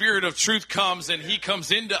 the Spirit of truth, comes, and He comes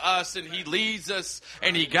into us, and He leads us,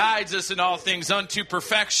 and He guides us in all things unto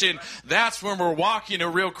perfection, that's when we're walking a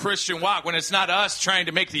real Christian walk, when it's not us trying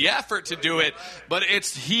to make the effort to do it, but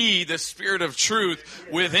it's He, the Spirit of truth,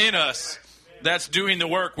 within us that's doing the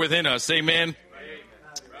work within us. Amen.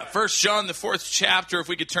 1 John, the 4th chapter, if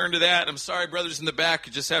we could turn to that. I'm sorry, brothers in the back,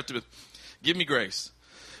 you just have to give me grace.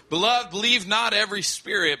 Beloved, believe not every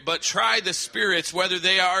spirit, but try the spirits, whether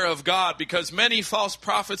they are of God, because many false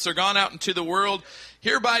prophets are gone out into the world.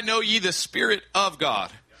 Hereby know ye the Spirit of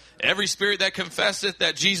God. Every spirit that confesseth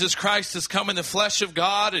that Jesus Christ has come in the flesh of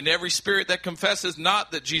God, and every spirit that confesseth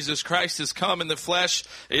not that Jesus Christ has come in the flesh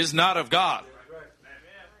is not of God.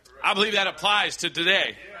 I believe that applies to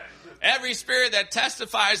today. Every spirit that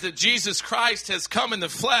testifies that Jesus Christ has come in the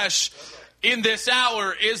flesh in this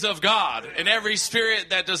hour is of God. And every spirit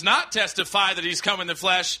that does not testify that He's come in the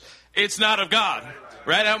flesh, it's not of God.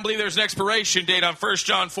 Right? I don't believe there's an expiration date on 1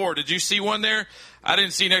 John 4. Did you see one there? I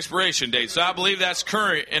didn't see an expiration date. So I believe that's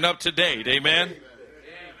current and up to date. Amen?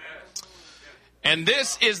 And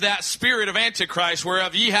this is that spirit of Antichrist,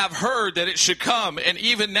 whereof ye have heard that it should come, and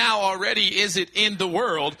even now already is it in the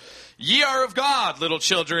world. Ye are of God, little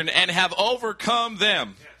children, and have overcome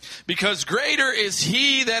them. Because greater is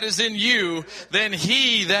He that is in you than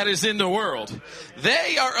he that is in the world.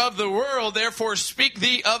 They are of the world, therefore speak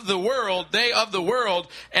thee of the world, they of the world,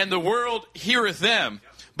 and the world heareth them.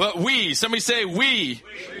 But we, somebody say we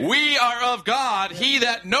are of God. He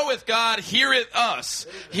that knoweth God heareth us.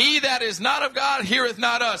 He that is not of God heareth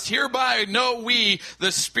not us. Hereby know we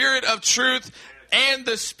the spirit of truth and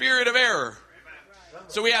the spirit of error.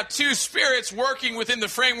 So we have two spirits working within the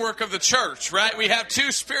framework of the church, right? We have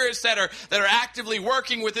two spirits that are actively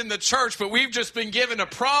working within the church, but we've just been given a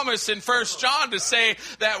promise in 1 John to say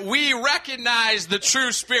that we recognize the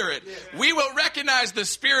true spirit. We will recognize the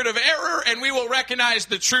spirit of error, and we will recognize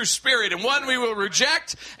the true spirit. And one we will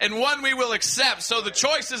reject, and one we will accept. So the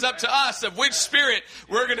choice is up to us of which spirit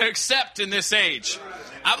we're going to accept in this age.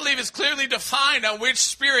 I believe it's clearly defined on which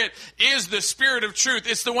spirit is the spirit of truth.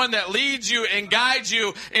 It's the one that leads you and guides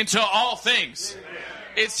you into all things.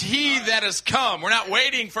 It's He that has come. We're not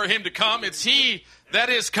waiting for Him to come. It's He that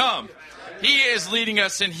is come. He is leading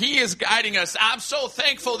us and He is guiding us. I'm so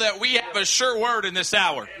thankful that we have a sure word in this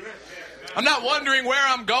hour. I'm not wondering where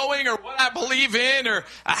I'm going or what I believe in or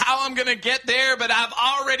how I'm going to get there, but I've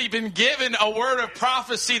already been given a word of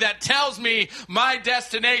prophecy that tells me my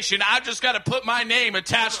destination. I've just got to put my name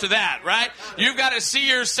attached to that, right? You've got to see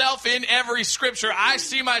yourself in every scripture. I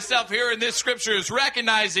see myself here in this scripture as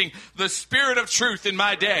recognizing the spirit of truth in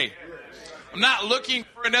my day. I'm not looking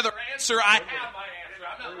for another answer. I have my answer.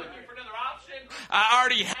 I'm not looking for another option. I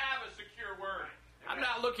already have a secure word. I'm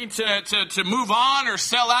not looking to move on or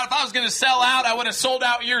sell out. If I was going to sell out, I would have sold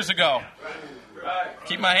out years ago.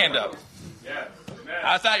 Keep my hand up.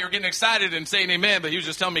 I thought you were getting excited and saying amen, but he was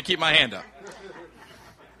just telling me to keep my hand up.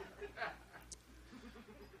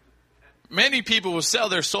 Many people will sell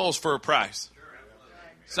their souls for a price.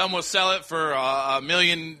 Some will sell it for a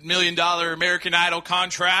 $1 million American Idol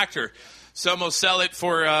contract, or some will sell it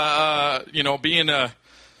for being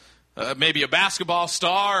maybe a basketball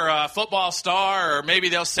star or a football star, or maybe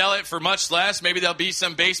they'll sell it for much less. Maybe they'll be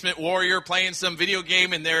some basement warrior playing some video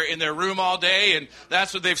game in their room all day, and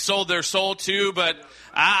that's what they've sold their soul to. But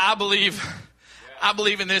I believe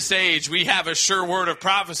in this age we have a sure word of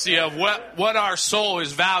prophecy of what our soul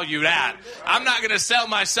is valued at. I'm not going to sell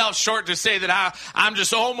myself short to say that I'm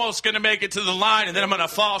just almost going to make it to the line and then I'm going to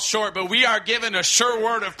fall short. But we are given a sure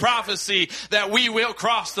word of prophecy that we will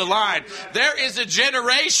cross the line. There is a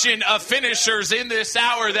generation of finishers in this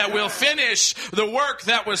hour that will finish the work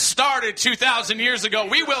that was started 2,000 years ago.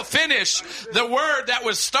 We will finish the word that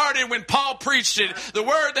was started when Paul preached it, the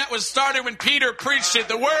word that was started when Peter preached it,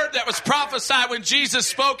 the word that was prophesied when Jesus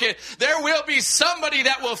spoke it. There will be somebody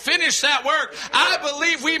that will finish that work. I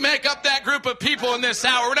believe we make up that group of people in this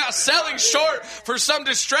hour. We're not selling short for some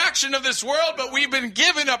distraction of this world, but we've been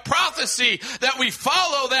given a prophecy that we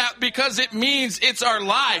follow that because it means it's our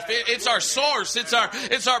life. It's our source. It's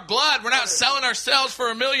our blood. We're not selling ourselves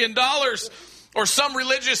for $1 million or some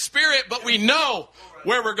religious spirit, but we know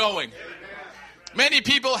where we're going. Many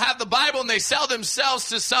people have the Bible and they sell themselves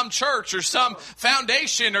to some church or some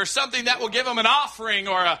foundation or something that will give them an offering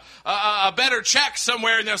or a better check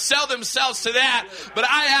somewhere, and they'll sell themselves to that. But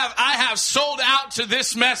I have sold out to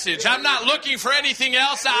this message. I'm not looking for anything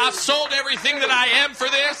else. I've sold everything that I am for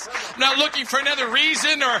this. I'm not looking for another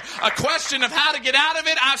reason or a question of how to get out of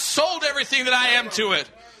it. I've sold everything that I am to it.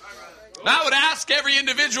 And I would ask every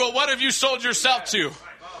individual, what have you sold yourself to?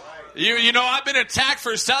 You know, I've been attacked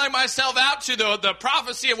for selling myself out to the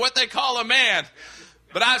prophecy of what they call a man.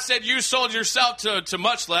 But I said you sold yourself to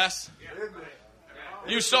much less.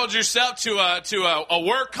 You sold yourself to a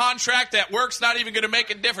work contract. That work's not even going to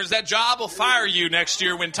make a difference. That job will fire you next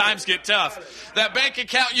year when times get tough. That bank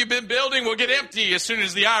account you've been building will get empty as soon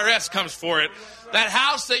as the IRS comes for it. That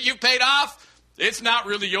house that you paid off, it's not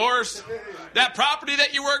really yours. That property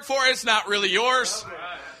that you work for, it's not really yours.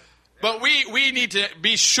 But we need to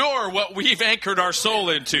be sure what we've anchored our soul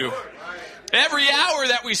into. Every hour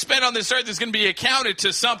that we spend on this earth is going to be accounted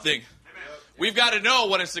to something. We've got to know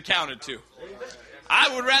what it's accounted to.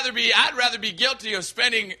 I'd rather be guilty of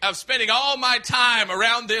spending all my time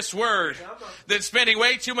around this word than spending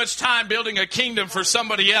way too much time building a kingdom for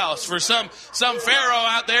somebody else, for some Pharaoh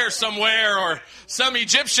out there somewhere, or some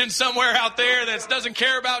Egyptian somewhere out there that doesn't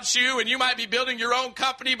care about you, and you might be building your own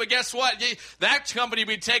company, but guess what? That company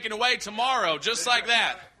will be taken away tomorrow, just like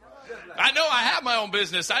that. I know I have my own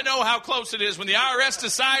business. I know how close it is. When the IRS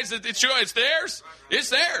decides that it's theirs, it's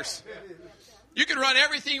theirs. You can run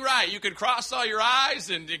everything right. You can cross all your I's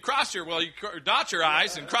and dot your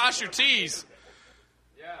I's and cross your T's.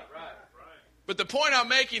 Yeah, right. But the point I'm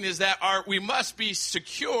making is that we must be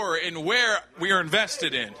secure in where we are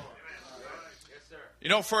invested in. You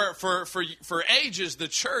know, for ages, the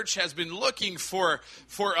church has been looking for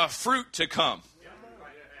a fruit to come.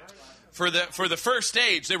 For the first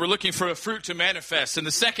stage, they were looking for a fruit to manifest. In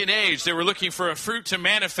the second age, they were looking for a fruit to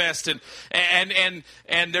manifest, and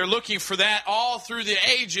they're looking for that all through the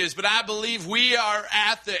ages. But I believe we are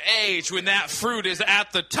at the age when that fruit is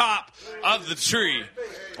at the top of the tree.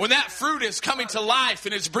 When that fruit is coming to life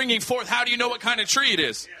and it's bringing forth, how do you know what kind of tree it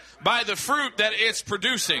is? By the fruit that it's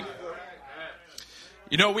producing.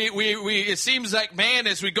 You know, it seems like, man,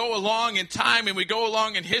 as we go along in time and we go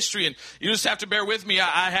along in history, and you just have to bear with me,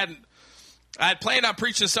 I had planned on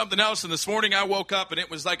preaching something else, and this morning I woke up and it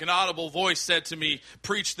was like an audible voice said to me,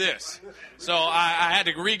 preach this. So I had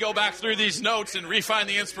to go back through these notes and refine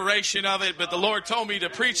the inspiration of it, but the Lord told me to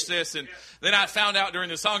preach this, and then I found out during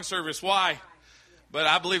the song service why. But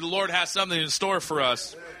I believe the Lord has something in store for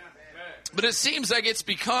us. But it seems like it's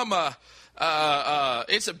become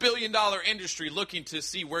it's $1 billion industry looking to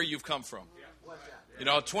see where you've come from. You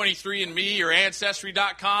know, 23andMe or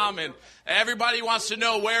Ancestry.com, and everybody wants to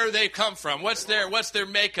know where they've come from. What's their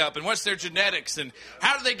makeup and what's their genetics, and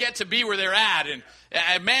how do they get to be where they're at?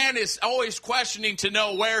 And man is always questioning to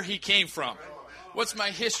know where he came from. What's my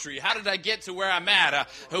history? How did I get to where I'm at?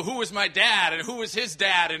 Who was my dad, and who was his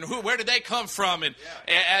dad, and where did they come from? And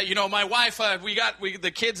you know, my wife,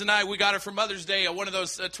 the kids and I, we got her for Mother's Day one of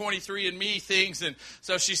those 23andMe things, and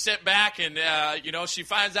so she sat back and you know, she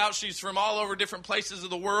finds out she's from all over different places of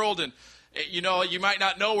the world, and you know, you might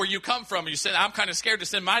not know where you come from. You said, I'm kind of scared to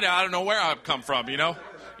send my dad. I don't know where I've come from. You know,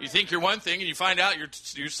 you think you're one thing, and you find out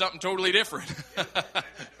you're something totally different.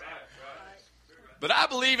 But I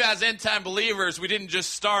believe as end-time believers, we didn't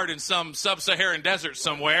just start in some sub-Saharan desert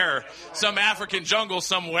somewhere, or some African jungle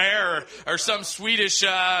somewhere, or some Swedish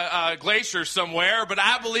glacier somewhere. But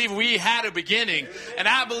I believe we had a beginning. And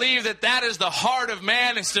I believe that is the heart of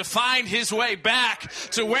man, is to find his way back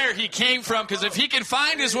to where he came from. Because if he can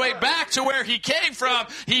find his way back to where he came from,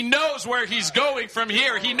 he knows where he's going from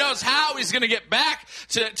here. He knows how he's going to get back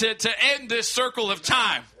to end this circle of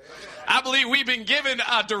time. I believe we've been given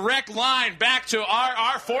a direct line back to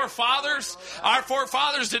our forefathers. Our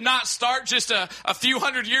forefathers did not start just a few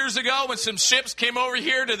hundred years ago when some ships came over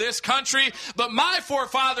here to this country. But my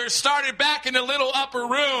forefathers started back in the little upper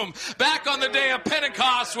room, back on the day of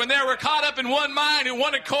Pentecost, when they were caught up in one mind and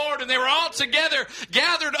one accord, and they were all together,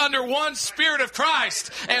 gathered under one Spirit of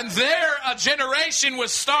Christ. And there a generation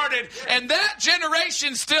was started. And that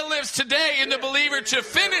generation still lives today in the believer to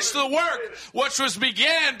finish the work which was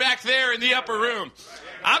began back there in the upper room.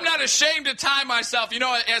 I'm not ashamed to tie myself. You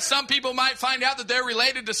know, as some people might find out that they're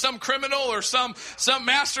related to some criminal or some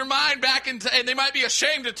mastermind and they might be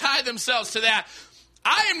ashamed to tie themselves to that.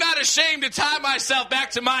 I am not ashamed to tie myself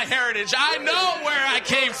back to my heritage. I know where I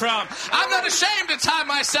came from. I'm not ashamed to tie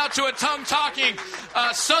myself to a tongue-talking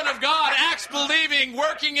Son of God, Acts-believing,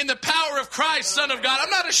 working in the power of Christ, Son of God. I'm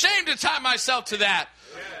not ashamed to tie myself to that.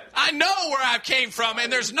 I know where I came from,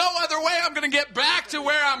 and there's no other way I'm going to get back to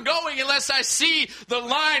where I'm going unless I see the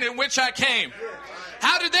line in which I came.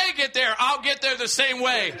 How did they get there? I'll get there the same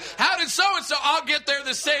way. How did so-and-so? I'll get there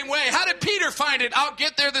the same way. How did Peter find it? I'll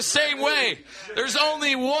get there the same way. There's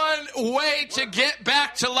only one way to get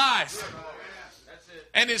back to life.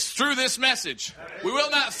 And it's through this message. We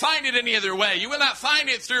will not find it any other way. You will not find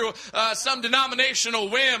it through some denominational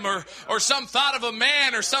whim or some thought of a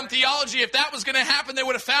man or some theology. If that was going to happen, they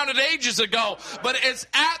would have found it ages ago. But it's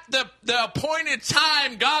at the appointed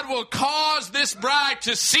time God will cause this bride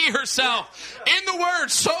to see herself in the Word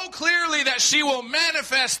so clearly that she will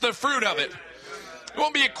manifest the fruit of it. It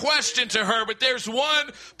won't be a question to her, but there's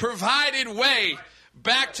one provided way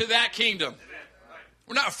back to that kingdom.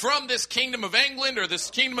 We're not from this kingdom of England or this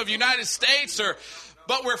kingdom of the United States,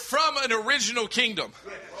 but we're from an original kingdom.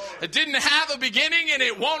 It didn't have a beginning and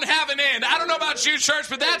it won't have an end. I don't know about you, church,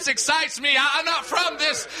 but that excites me. I'm not from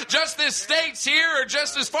this states here or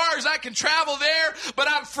just as far as I can travel there, but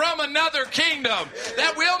I'm from another kingdom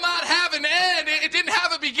that will not have an end. It didn't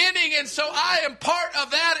have a beginning, and so I am part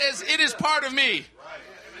of that as it is part of me.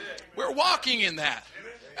 We're walking in that.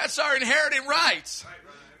 That's our inherited rights.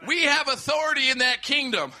 We have authority in that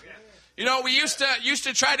kingdom. You know, we used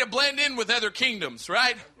to try to blend in with other kingdoms,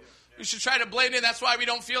 right? We should try to blend in. That's why we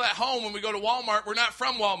don't feel at home when we go to Walmart. We're not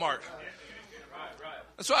from Walmart.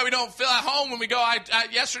 That's why we don't feel at home when we go.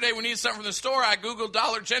 Yesterday, we needed something from the store. I Googled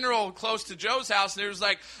Dollar General close to Joe's house, and there was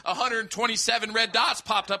like 127 red dots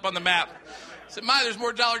popped up on the map. I said, there's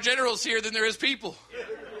more Dollar Generals here than there is people.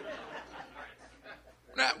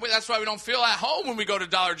 That's why we don't feel at home when we go to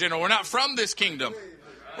Dollar General. We're not from this kingdom.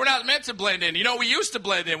 We're not meant to blend in. You know, we used to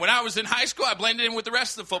blend in. When I was in high school, I blended in with the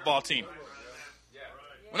rest of the football team.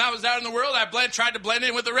 When I was out in the world, I tried to blend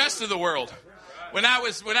in with the rest of the world. When I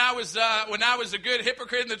was a good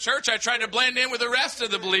hypocrite in the church, I tried to blend in with the rest of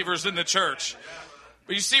the believers in the church.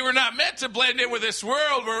 But you see, we're not meant to blend in with this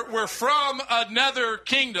world. We're from another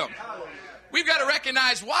kingdom. We've got to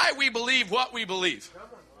recognize why we believe what we believe.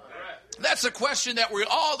 That's a question that we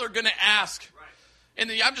all are going to ask. And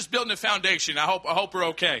I'm just building a foundation. I hope we're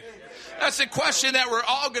okay. That's a question that we're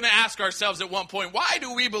all going to ask ourselves at one point. Why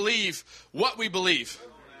do we believe what we believe?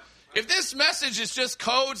 If this message is just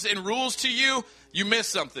codes and rules to you, you miss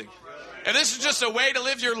something. If this is just a way to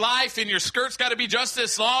live your life and your skirt's got to be just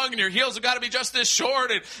this long and your heels have got to be just this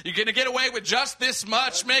short and you're going to get away with just this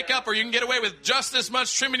much makeup or you can get away with just this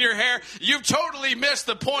much trimming your hair, you've totally missed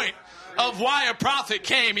the point of why a prophet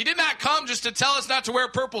came. He did not come just to tell us not to wear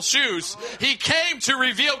purple shoes. He came to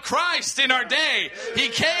reveal Christ in our day. He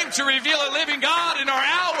came to reveal a living God in our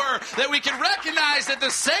hour, that we can recognize that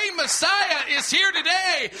the same Messiah is here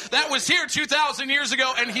today that was here 2,000 years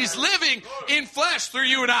ago, and he's living in flesh through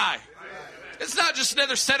you and I. It's not just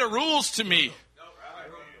another set of rules to me.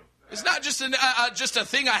 It's not just a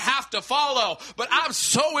thing I have to follow, but I'm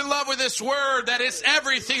so in love with this word that it's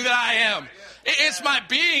everything that I am. It's my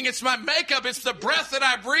being. It's my makeup. It's the breath that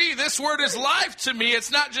I breathe. This word is life to me.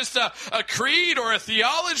 It's not just a creed or a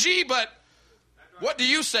theology, but what do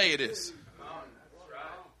you say it is?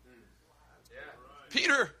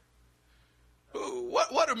 Peter,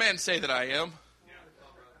 what do men say that I am?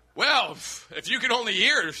 Well, if you could only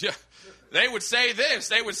hear, they would say this.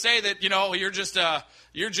 They would say that,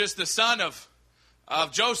 you're just the son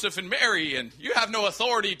of Joseph and Mary, and you have no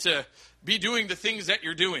authority to be doing the things that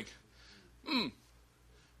you're doing.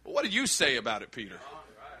 But what do you say about it, Peter?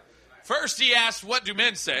 First, he asked, what do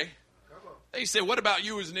men say? Then he said, what about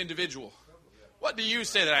you as an individual? What do you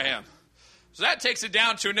say that I am? So that takes it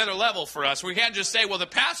down to another level for us. We can't just say, well, the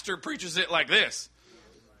pastor preaches it like this.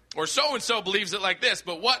 Or so-and-so believes it like this,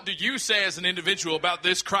 but what do you say as an individual about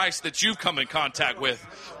this Christ that you've come in contact with?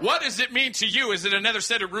 What does it mean to you? Is it another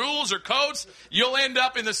set of rules or codes? You'll end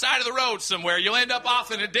up in the side of the road somewhere. You'll end up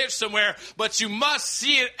off in a ditch somewhere, but you must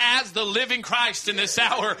see it as the living Christ in this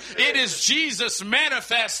hour. It is Jesus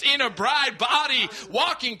manifest in a bride body,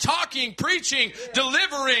 walking, talking, preaching,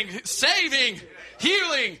 delivering, saving,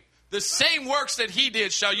 healing. The same works that he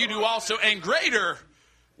did shall you do also, and greater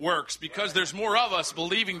works, because there's more of us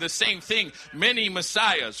believing the same thing. Many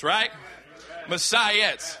messiahs, right?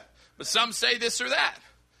 Messiahs. But some say this or that.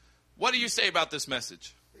 What do you say about this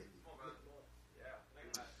message?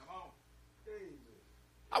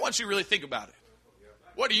 I want you to really think about it.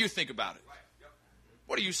 What do you think about it?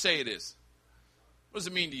 What do you say it is? What does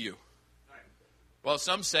it mean to you? Well,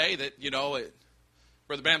 some say that,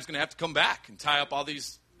 Brother Bam's going to have to come back and tie up all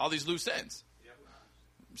these loose ends.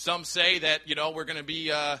 Some say that, we're going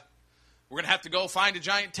to have to go find a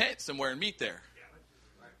giant tent somewhere and meet there.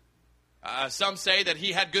 Some say that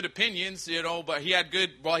he had good opinions, but he had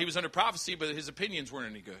good while he was under prophecy, but his opinions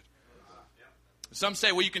weren't any good. Some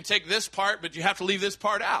say, well, you can take this part, but you have to leave this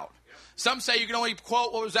part out. Some say you can only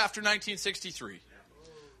quote what was after 1963.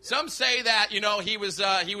 Some say that, he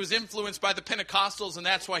was influenced by the Pentecostals, and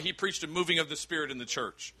that's why he preached a moving of the Spirit in the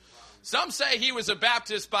church. Some say he was a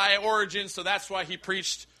Baptist by origin, so that's why he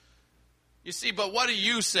preached. You see, but what do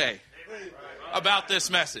you say about this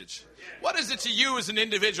message? What is it to you as an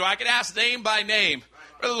individual? I could ask name by name.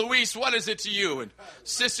 Brother Luis, what is it to you? And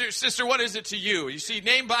sister, what is it to you? You see,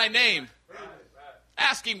 name by name.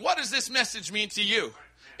 Asking, what does this message mean to you?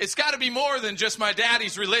 It's got to be more than just my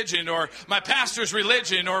daddy's religion or my pastor's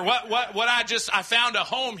religion or I found a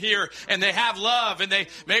home here and they have love and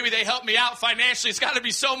maybe they help me out financially. It's got to be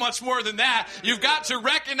so much more than that. You've got to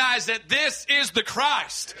recognize that this is the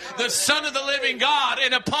Christ, the Son of the living God,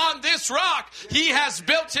 and upon this rock he has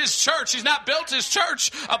built his church. He's not built his church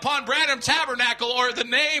upon Branham Tabernacle or the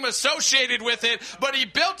name associated with it, but he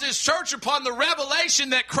built his church upon the revelation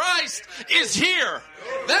that Christ is here.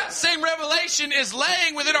 That same revelation is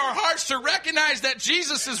laying within our hearts to recognize that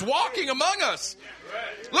Jesus is walking among us.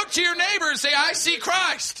 Look to your neighbor and say, I see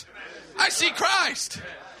Christ. I see Christ.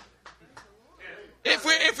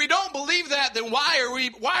 If we don't believe that, then why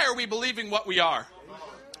are we believing what we are?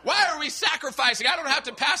 Why are we sacrificing? I don't have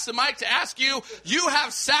to pass the mic to ask you. You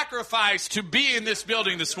have sacrificed to be in this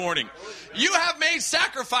building this morning. You have made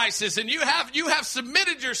sacrifices, and you have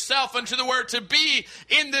submitted yourself unto the word to be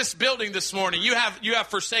in this building this morning. You have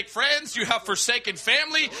forsaken friends. You have forsaken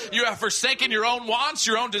family. You have forsaken your own wants,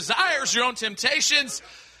 your own desires, your own temptations.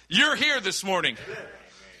 You're here this morning.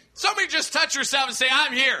 Somebody just touch yourself and say,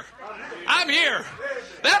 I'm here. I'm here.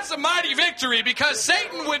 That's a mighty victory because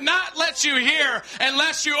Satan would not let you hear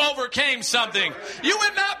unless you overcame something. You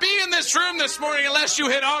would not be in this room this morning unless you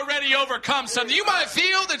had already overcome something. You might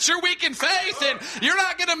feel that you're weak in faith and you're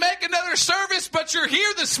not going to make another service, but you're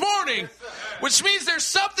here this morning, which means there's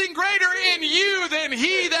something greater in you than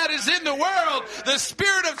he that is in the world. The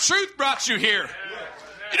Spirit of truth brought you here.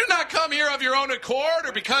 You do not come here of your own accord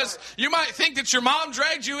or because you might think that your mom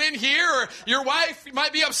dragged you in here or your wife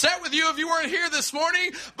might be upset with you if you weren't here this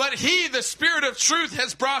morning, but he, the Spirit of truth,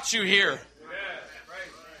 has brought you here.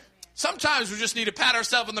 Sometimes we just need to pat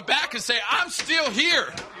ourselves on the back and say, I'm still here.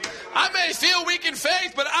 I may feel weak in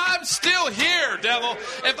faith, but I'm still here, devil.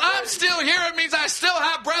 If I'm still here, it means I still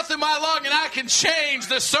have breath in my lung and I can change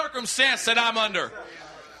the circumstance that I'm under.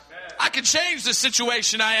 I can change the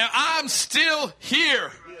situation I am. I'm still here.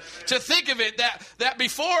 To think of it, that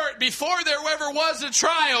before there ever was a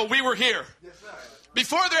trial, we were here.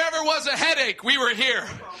 Before there ever was a headache, we were here.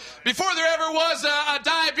 Before there ever was a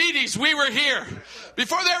diabetes, we were here.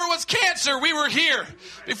 Before there ever was cancer, we were here.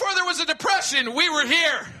 Before there was a depression, we were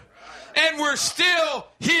here. And we're still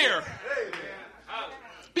here.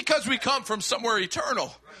 Because we come from somewhere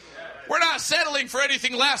eternal. We're not settling for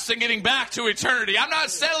anything less than getting back to eternity. I'm not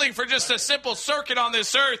settling for just a simple circuit on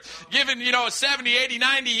this earth, given, 70, 80,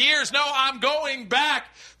 90 years. No, I'm going back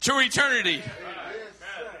to eternity.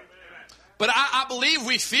 But I believe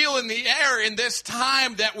we feel in the air in this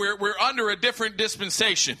time that we're under a different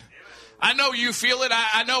dispensation. I know you feel it.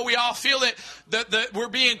 I know we all feel it. That we're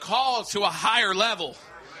being called to a higher level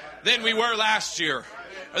than we were last year.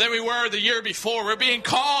 Or than we were the year before. We're being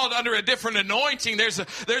called under a different anointing. There's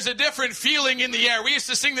a different feeling in the air. We used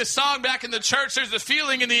to sing this song back in the church. There's a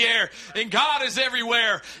feeling in the air. And God is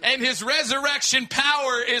everywhere. And his resurrection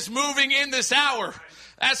power is moving in this hour.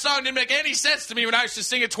 That song didn't make any sense to me when I used to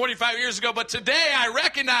sing it 25 years ago. But today I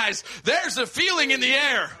recognize there's a feeling in the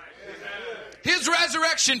air. His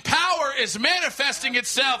resurrection power is manifesting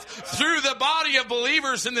itself through the body of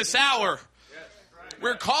believers in this hour.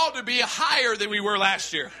 We're called to be higher than we were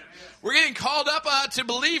last year. We're getting called up to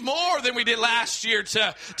believe more than we did last year,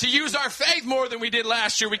 to use our faith more than we did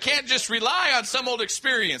last year. We can't just rely on some old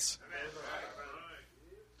experience.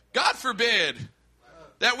 God forbid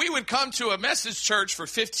that we would come to a message church for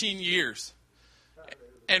 15 years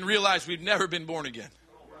and realize we've never been born again.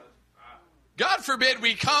 God forbid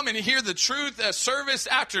we come and hear the truth service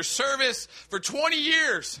after service for 20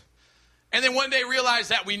 years and then one day realize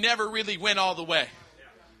that we never really went all the way.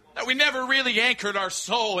 That we never really anchored our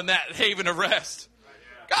soul in that haven of rest.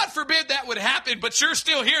 God forbid that would happen, but you're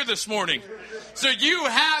still here this morning. So you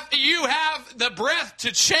have the breath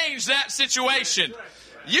to change that situation.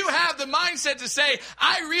 You have the mindset to say,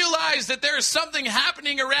 I realize that there is something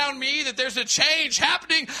happening around me, that there's a change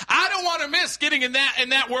happening. I don't want to miss getting in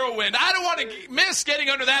that whirlwind. I don't want to miss getting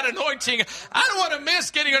under that anointing. I don't want to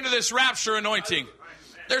miss getting under this rapture anointing.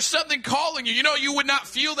 There's something calling you. You would not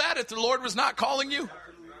feel that if the Lord was not calling you.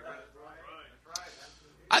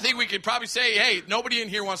 I think we could probably say, hey, nobody in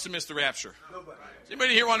here wants to miss the rapture. Does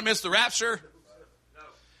anybody here want to miss the rapture?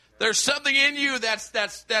 There's something in you that's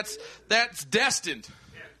destined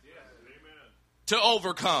to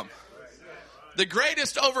overcome. The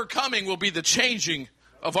greatest overcoming will be the changing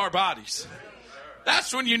of our bodies.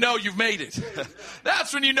 That's when you know you've made it.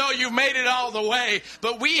 That's when you know you've made it all the way.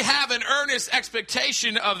 But we have an earnest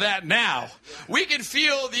expectation of that now. We can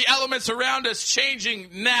feel the elements around us changing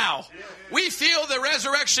now. We feel the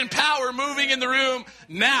resurrection power moving in the room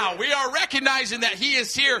now. We are recognizing that He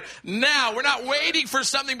is here now. We're not waiting for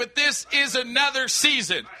something, but this is another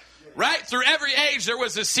season. Right? Through every age there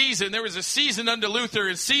was a season. There was a season unto Luther,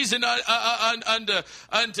 and season unto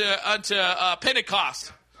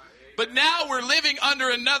Pentecost. But now we're living under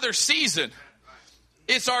another season.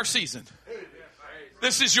 It's our season.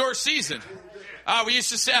 This is your season. We used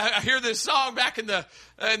to say, I hear this song back in the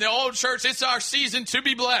old church. It's our season to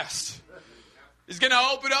be blessed. He's going to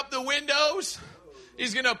open up the windows.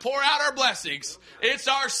 He's going to pour out our blessings. It's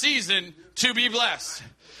our season to be blessed.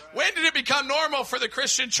 When did it become normal for the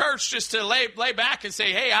Christian church just to lay back and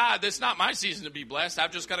say, hey, this is not my season to be blessed.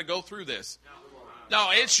 I've just got to go through this. No,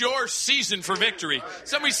 it's your season for victory.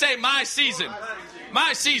 Somebody say, my season.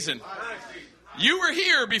 My season. You were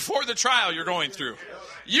here before the trial you're going through.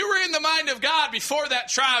 You were in the mind of God before that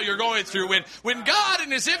trial you're going through. When God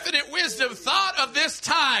in His infinite wisdom thought of this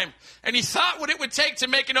time, and He thought what it would take to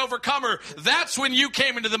make an overcomer, that's when you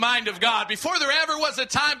came into the mind of God. Before there ever was a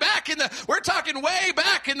time we're talking way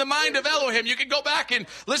back in the mind of Elohim. You can go back and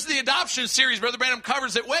listen to the adoption series. Brother Branham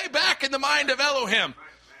covers it way back in the mind of Elohim.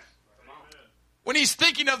 When He's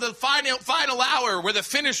thinking of the final hour where the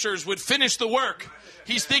finishers would finish the work,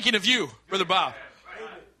 He's thinking of you, Brother Bob.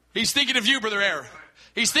 He's thinking of you, Brother Aaron.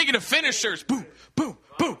 He's thinking of finishers. Boom, boom,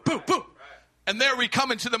 boom, boom, boom. And there we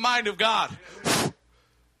come into the mind of God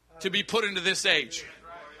to be put into this age.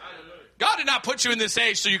 God did not put you in this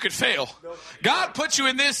age so you could fail. God put you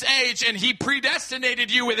in this age, and He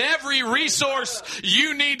predestinated you with every resource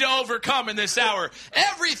you need to overcome in this hour.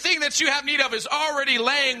 Everything that you have need of is already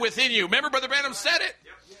laying within you. Remember Brother Branham said it?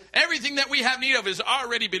 Everything that we have need of has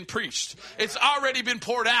already been preached. It's already been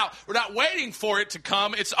poured out. We're not waiting for it to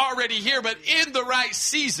come. It's already here, but in the right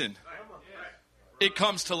season, it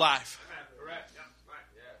comes to life.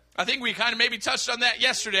 I think we kind of maybe touched on that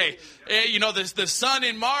yesterday. The sun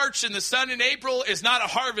in March and the sun in April is not a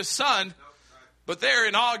harvest sun, but they're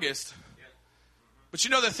in August. But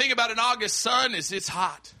the thing about an August sun is it's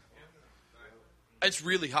hot. It's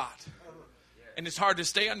really hot. And it's hard to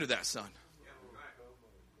stay under that sun.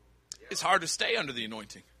 It's hard to stay under the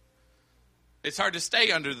anointing. It's hard to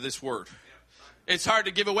stay under this word. It's hard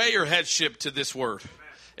to give away your headship to this word.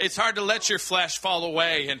 It's hard to let your flesh fall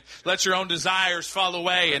away and let your own desires fall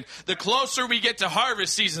away. And the closer we get to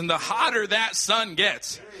harvest season, the hotter that sun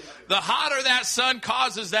gets. The hotter that sun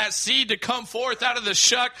causes that seed to come forth out of the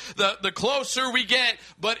shuck, the closer we get,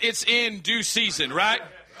 but it's in due season, right?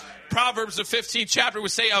 Proverbs, the 15th chapter,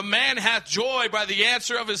 would say, a man hath joy by the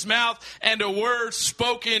answer of his mouth, and a word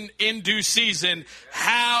spoken in due season.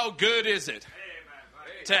 How good is it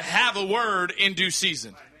to have a word in due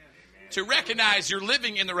season? To recognize you're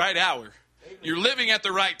living in the right hour. You're living at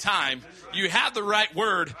the right time. You have the right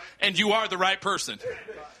word, and you are the right person.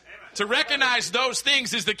 To recognize those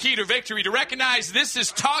things is the key to victory. To recognize this is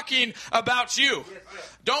talking about you.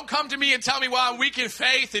 Don't come to me and tell me, well, I'm weak in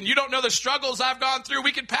faith and you don't know the struggles I've gone through.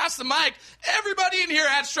 We can pass the mic. Everybody in here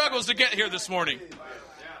had struggles to get here this morning.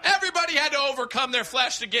 Everybody had to overcome their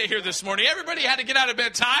flesh to get here this morning. Everybody had to get out of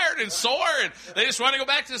bed tired and sore and they just want to go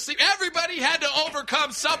back to sleep. Everybody had to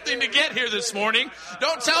overcome something to get here this morning.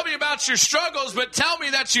 Don't tell me about your struggles, but tell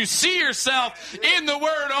me that you see yourself in the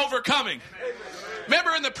word overcoming.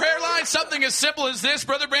 Remember in the prayer line, something as simple as this,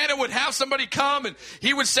 Brother Brandon would have somebody come and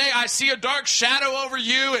he would say, I see a dark shadow over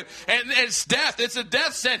you, and it's death. It's a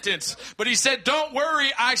death sentence. But he said, don't worry,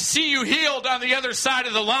 I see you healed on the other side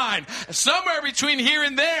of the line. Somewhere between here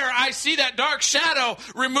and there, I see that dark shadow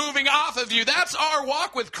removing off of you. That's our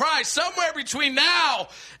walk with Christ. Somewhere between now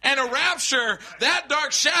and a rapture, that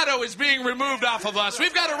dark shadow is being removed off of us.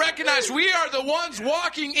 We've got to recognize we are the ones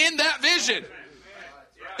walking in that vision.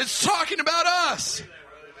 It's talking about us.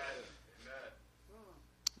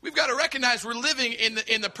 We've got to recognize we're living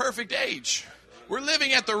in the perfect age. We're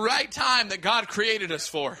living at the right time that God created us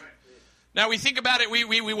for. Now we think about it,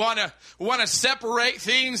 we want to separate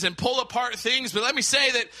things and pull apart things, but let me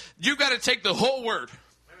say that you've got to take the whole word.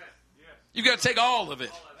 You've got to take all of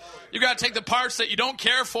it. You've got to take the parts that you don't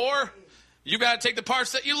care for. You've got to take the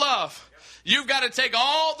parts that you love. You've got to take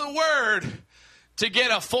all the word to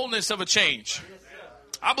get a fullness of a change.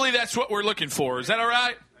 I believe that's what we're looking for. Is that all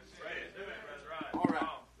right? All right.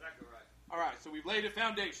 right, so we've laid a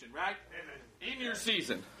foundation, right? In your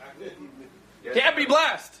season. Can't be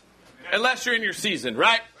blessed unless you're in your season,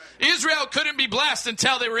 right? Israel couldn't be blessed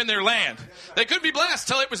until they were in their land. They couldn't be blessed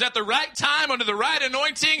until it was at the right time, under the right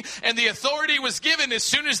anointing, and the authority was given as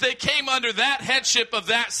soon as they came under that headship of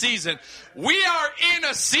that season. We are in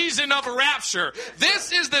a season of rapture.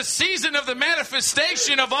 This is the season of the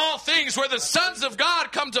manifestation of all things, where the sons of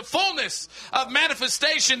God come to fullness of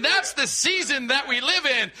manifestation. That's the season that we live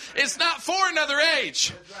in. It's not for another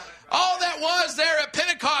age. All that was there at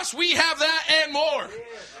Pentecost, we have that and more.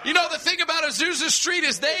 You know, the thing about Azusa Street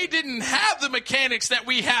is they didn't have the mechanics that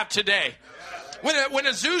we have today. When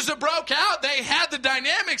Azusa broke out, they had the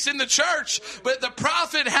dynamics in the church, but the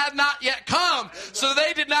prophet had not yet come, so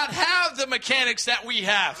they did not have the mechanics that we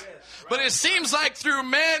have. But it seems like through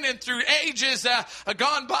men and through ages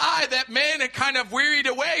gone by, that men had kind of wearied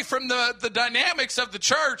away from the dynamics of the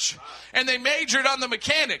church, and they majored on the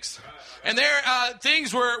mechanics. And their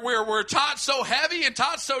things were taught so heavy and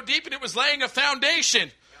taught so deep, and it was laying a foundation.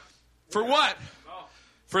 For what?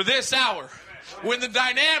 For this hour. When the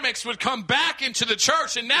dynamics would come back into the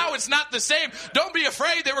church, and now it's not the same. Don't be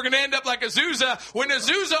afraid that we're going to end up like Azusa. When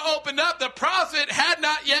Azusa opened up, the prophet had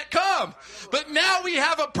not yet come. But now we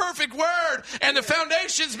have a perfect word, and the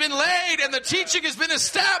foundation's been laid, and the teaching has been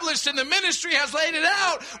established, and the ministry has laid it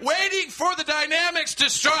out, waiting for the dynamics to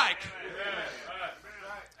strike.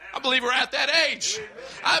 I believe we're at that age.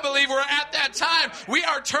 I believe we're at that time. We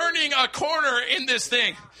are turning a corner in this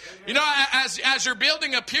thing. You know, as you're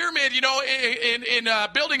building a pyramid, you know, in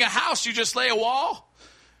building a house, you just lay a wall,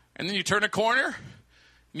 and then you turn a corner, and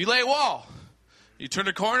you lay a wall. You turn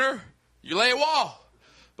a corner, you lay a wall.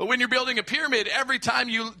 But when you're building a pyramid, every time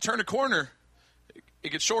you turn a corner,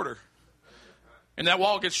 it gets shorter. And that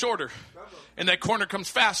wall gets shorter. And that corner comes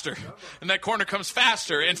faster. And that corner comes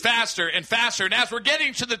faster and faster and faster. And as we're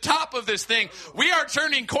getting to the top of this thing, we are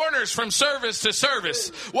turning corners from service to service.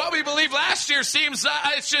 What we believed last year seems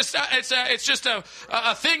it's just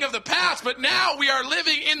a thing of the past. But now we are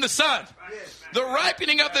living in the sun. The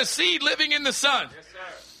ripening of the seed living in the sun.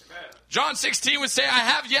 John 16 would say, I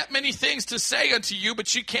have yet many things to say unto you,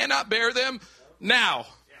 but you cannot bear them now.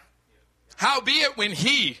 Howbeit, when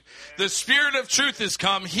he, the Spirit of truth, is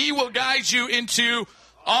come, he will guide you into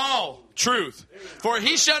all truth. For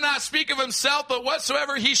he shall not speak of himself, but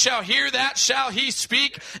whatsoever he shall hear, that shall he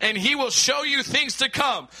speak, and he will show you things to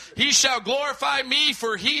come. He shall glorify me,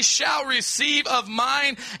 for he shall receive of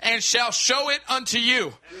mine, and shall show it unto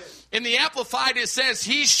you. In the Amplified, it says,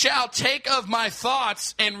 he shall take of my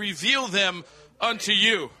thoughts and reveal them unto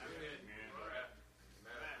you.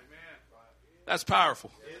 That's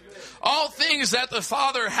powerful. All things that the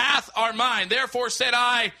Father hath are mine. Therefore said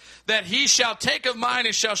I, that he shall take of mine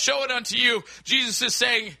and shall show it unto you. Jesus is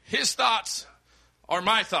saying, his thoughts are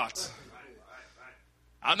my thoughts.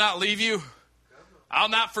 I'll not leave you. I'll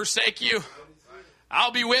not forsake you.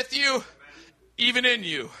 I'll be with you, even in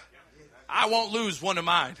you. I won't lose one of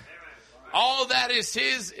mine. All that is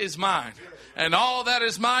his is mine. And all that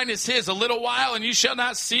is mine is his. A little while, and you shall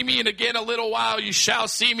not see me. And again, a little while, you shall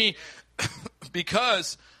see me,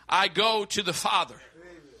 because I go to the Father.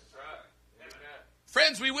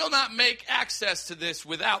 Friends, we will not make access to this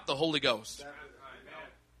without the Holy Ghost.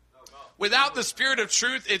 Without the Spirit of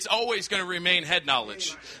truth, it's always going to remain head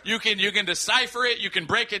knowledge. You can decipher it. You can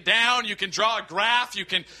break it down. You can draw a graph. You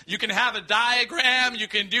can have a diagram. You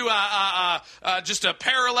can do just a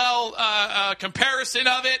parallel comparison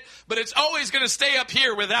of it. But it's always going to stay up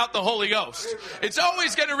here without the Holy Ghost. It's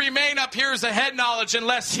always going to remain up here as a head knowledge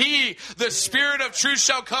unless he, the Spirit of truth,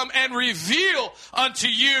 shall come and reveal unto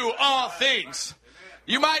you all things.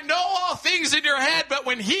 You might know all things in your head, but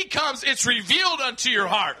when he comes, it's revealed unto your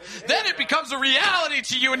heart. Then it becomes a reality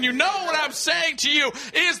to you, and you know what I'm saying to you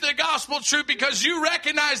is the gospel truth, because you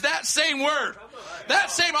recognize that same word. That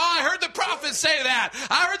same, I heard the prophet say that.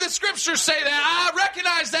 I heard the scriptures say that. I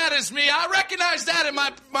recognize that as me. I recognize that in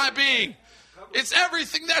my being. It's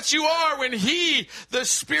everything that you are when he, the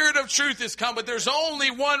Spirit of truth, has come. But there's only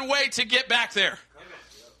one way to get back there.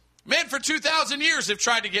 Men for 2,000 years have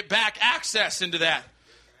tried to get back access into that.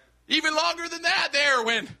 Even longer than that there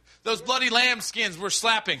when those bloody lamb skins were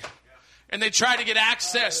slapping. And they try to get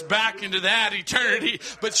access back into that eternity.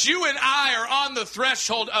 But you and I are on the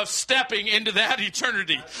threshold of stepping into that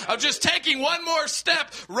eternity. Of just taking one more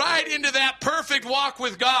step right into that perfect walk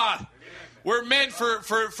with God. We're meant for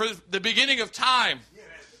the beginning of time.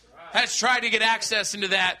 Has tried to get access into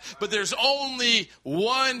that. But there's only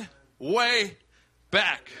one way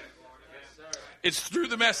back. It's through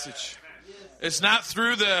the message. It's not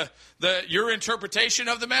through your interpretation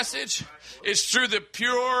of the message. It's through the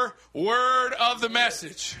pure word of the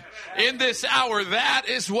message. In this hour, that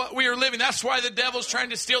is what we are living. That's why the devil's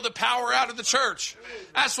trying to steal the power out of the church.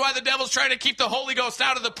 That's why the devil's trying to keep the Holy Ghost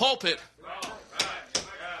out of the pulpit.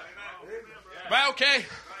 Well, okay.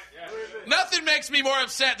 Nothing makes me more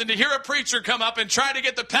upset than to hear a preacher come up and try to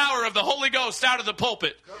get the power of the Holy Ghost out of the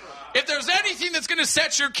pulpit. If there's anything that's going to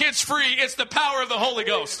set your kids free, it's the power of the Holy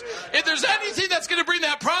Ghost. If there's anything that's going to bring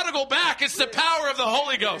that prodigal back, it's the power of the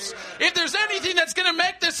Holy Ghost. If there's anything that's going to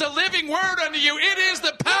make this a living word unto you, it is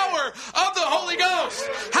the power of the Holy Ghost.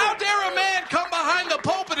 How dare a man come behind the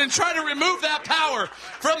pulpit and try to remove that power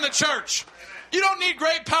from the church? You don't need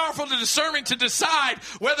great, powerful discernment to decide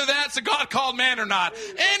whether that's a God-called man or not.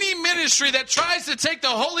 Any ministry that tries to take the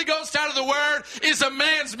Holy Ghost out of the Word is a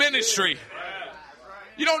man's ministry.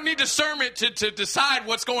 You don't need discernment to decide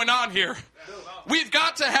what's going on here. We've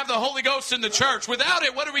got to have the Holy Ghost in the church. Without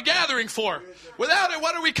it, what are we gathering for? Without it,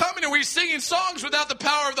 what are we coming? Are we singing songs without the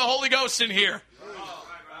power of the Holy Ghost in here?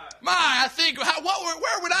 I think,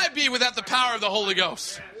 where would I be without the power of the Holy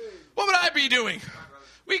Ghost? What would I be doing?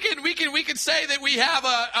 We can say that we have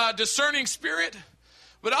a discerning spirit,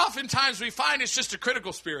 but oftentimes we find it's just a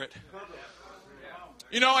critical spirit.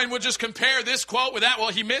 And we'll just compare this quote with that. Well,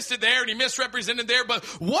 he missed it there and he misrepresented there, but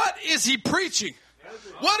what is he preaching?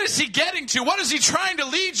 What is he getting to? What is he trying to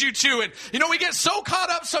lead you to? And, we get so caught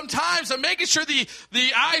up sometimes on making sure the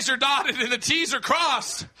I's are dotted and the T's are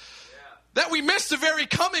crossed that we miss the very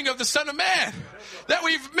coming of the Son of Man. That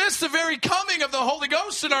we've missed the very coming of the Holy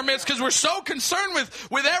Ghost in our midst because we're so concerned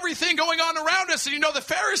with everything going on around us. And the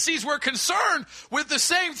Pharisees were concerned with the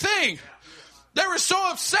same thing. They were so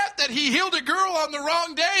upset that he healed a girl on the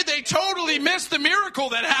wrong day, they totally missed the miracle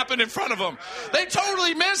that happened in front of them. They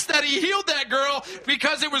totally missed that he healed that girl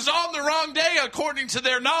because it was on the wrong day according to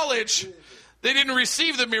their knowledge. They didn't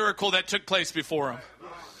receive the miracle that took place before them.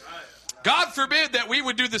 God forbid that we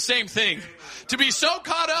would do the same thing. To be so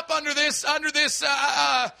caught up under this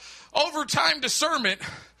overtime discernment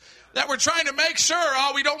that we're trying to make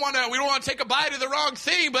sure, we don't want to take a bite of the wrong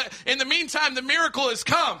thing, but in the meantime the miracle has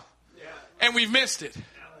come. And we've missed it.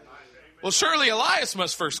 Well, surely Elias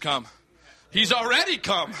must first come. He's already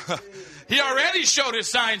come. He already showed his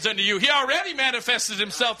signs unto you. He already manifested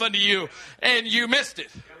himself unto you. And you missed it.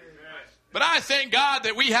 But I thank God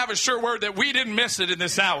that we have a sure word that we didn't miss it in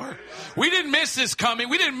this hour. We didn't miss this coming.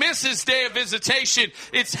 We didn't miss this day of visitation.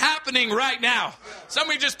 It's happening right now.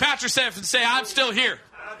 Somebody just pat yourself and say, I'm still here.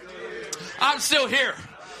 I'm still here.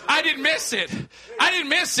 I didn't miss it. I didn't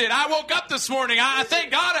miss it. I woke up this morning. I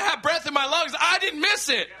thank God I have breath in my lungs. I didn't miss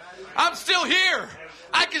it. I'm still here.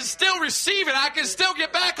 I can still receive it. I can still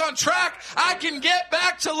get back on track. I can get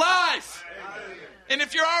back to life. And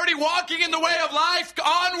if you're already walking in the way of life,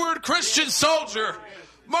 onward, Christian soldier,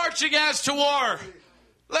 marching as to war.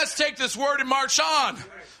 Let's take this word and march on.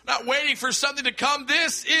 Not waiting for something to come.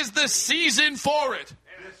 This is the season for it.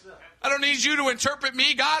 I don't need you to interpret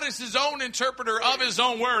me. God is his own interpreter of his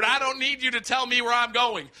own word. I don't need you to tell me where I'm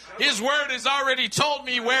going. His word has already told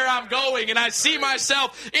me where I'm going, and I see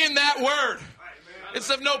myself in that word. It's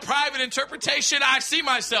of no private interpretation. I see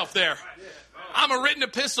myself there. I'm a written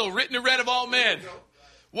epistle, written and read of all men,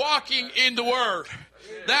 walking in the word.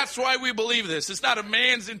 That's why we believe this. It's not a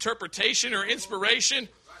man's interpretation or inspiration.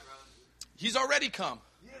 He's already come.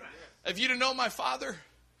 If you to know my Father,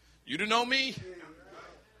 you to know me.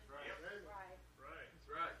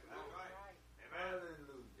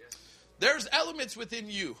 There's elements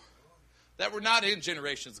within you that were not in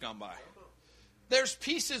generations gone by. There's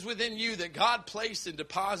pieces within you that God placed and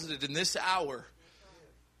deposited in this hour,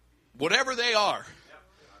 whatever they are,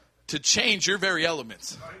 to change your very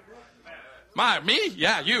elements. Me?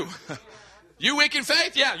 Yeah, you. You weak in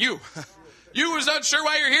faith? Yeah, you. You was unsure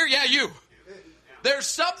why you're here? Yeah, you. There's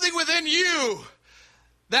something within you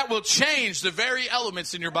that will change the very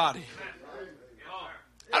elements in your body.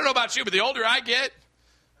 I don't know about you, but the older I get,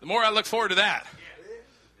 the more I look forward to that.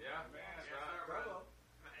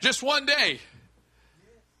 Just one day,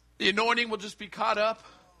 the anointing will just be caught up.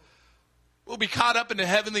 We'll be caught up into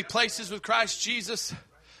heavenly places with Christ Jesus.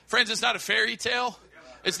 Friends, it's not a fairy tale.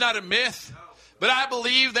 It's not a myth. But I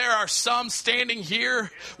believe there are some standing here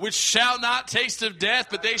which shall not taste of death,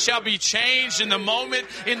 but they shall be changed in the moment,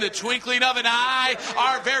 in the twinkling of an eye.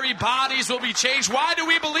 Our very bodies will be changed. Why do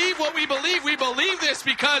we believe what we believe? We believe this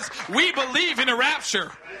because we believe in a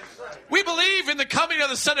rapture. We believe in the coming of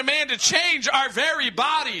the Son of Man to change our very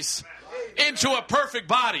bodies into a perfect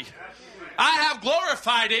body. I have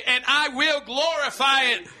glorified it, and I will glorify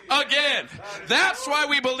it again. That's why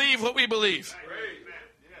we believe what we believe.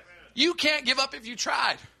 You can't give up if you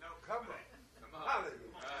tried.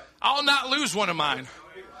 I'll not lose one of mine.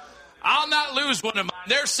 I'll not lose one of mine.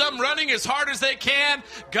 There's some running as hard as they can.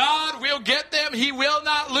 God will get them. He will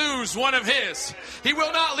not lose one of his. He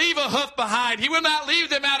will not leave a hoof behind. He will not leave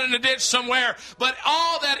them out in a ditch somewhere. But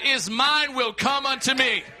all that is mine will come unto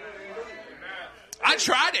me. I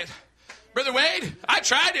tried it. Brother Wade, I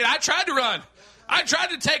tried it. I tried to run. I tried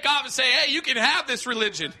to take off and say, hey, you can have this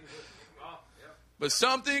religion. But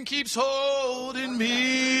something keeps holding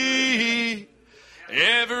me.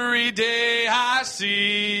 Every day I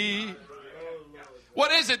see.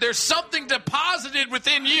 What is it? There's something deposited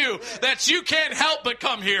within you that you can't help but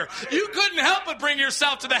come here. You couldn't help but bring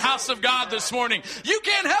yourself to the house of God this morning. You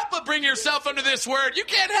can't help but bring yourself under this word. You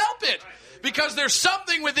can't help it. Because there's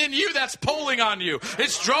something within you that's pulling on you.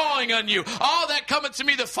 It's drawing on you. All that cometh to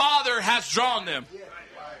me, the Father has drawn them.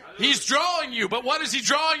 He's drawing you, but what is he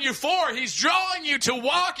drawing you for? He's drawing you to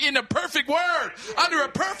walk in a perfect word, under a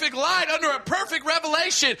perfect light, under a perfect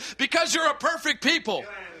revelation, because you're a perfect people.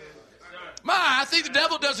 I think the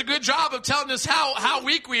devil does a good job of telling us how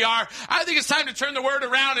weak we are. I think it's time to turn the word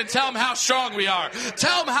around and tell him how strong we are.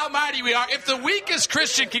 Tell him how mighty we are. If the weakest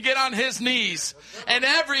Christian can get on his knees and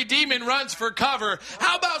every demon runs for cover,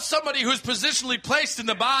 how about somebody who's positionally placed in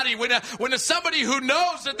the body when somebody who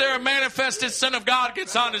knows that they're a manifested son of God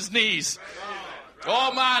gets on his knees?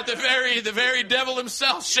 Oh my, the very devil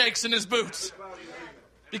himself shakes in his boots.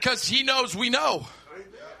 Because he knows we know.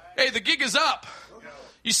 Hey, the gig is up.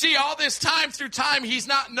 You see, all this time through time, he's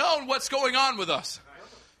not known what's going on with us.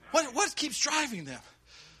 What keeps driving them?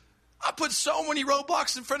 I put so many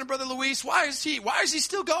roadblocks in front of Brother Luis. Why is he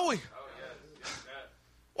still going?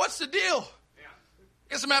 What's the deal?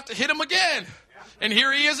 Guess I'm going to have to hit him again. And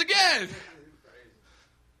here he is again.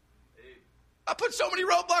 I put so many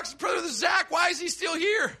roadblocks in front of Zach. Why is he still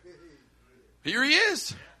here? Here he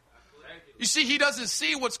is. You see, he doesn't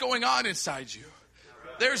see what's going on inside you.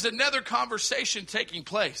 There's another conversation taking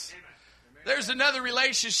place. There's another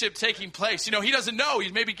relationship taking place. You know, he doesn't know.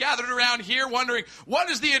 He's maybe gathered around here wondering, what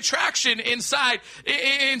is the attraction inside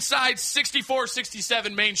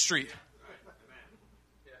 6467 Main Street?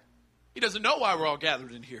 He doesn't know why we're all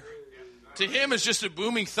gathered in here. To him, it's just a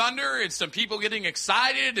booming thunder and some people getting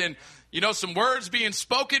excited and, you know, some words being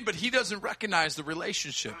spoken, but he doesn't recognize the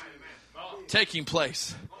relationship taking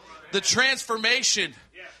place. The transformation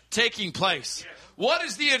taking place. What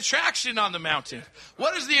is the attraction on the mountain?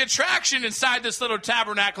 What is the attraction inside this little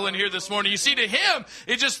tabernacle in here this morning? You see, to him,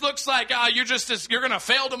 it just looks like you're going to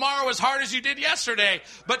fail tomorrow as hard as you did yesterday.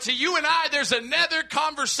 But to you and I, there's another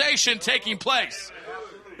conversation taking place.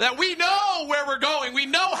 That we know where we're going. We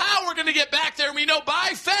know how we're going to get back there. And we know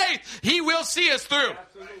by faith, he will see us through.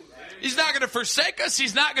 He's not going to forsake us.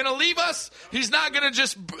 He's not going to leave us. He's not going to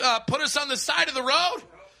just put us on the side of the road.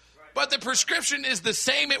 But the prescription is the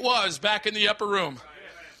same it was back in the upper room.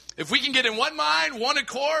 If we can get in one mind, one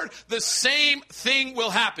accord, the same thing will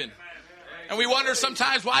happen. And we wonder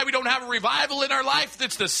sometimes why we don't have a revival in our life.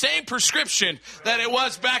 It's the same prescription that it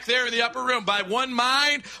was back there in the upper room. By one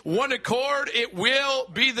mind, one accord, it will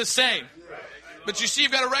be the same. But you see,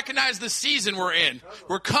 you've got to recognize the season we're in.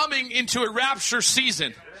 We're coming into a rapture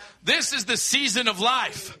season. This is the season of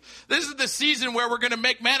life. This is the season where we're going to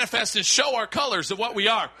make manifest and show our colors of what we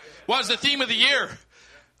are. What is the theme of the year?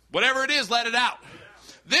 Whatever it is, let it out.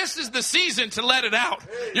 This is the season to let it out.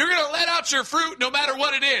 You're going to let out your fruit no matter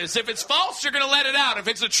what it is. If it's false, you're going to let it out. If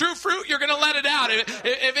it's a true fruit, you're going to let it out.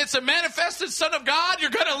 If it's a manifested son of God,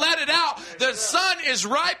 you're going to let it out. The sun is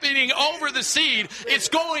ripening over the seed. It's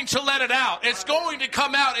going to let it out. It's going to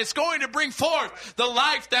come out. It's going to bring forth the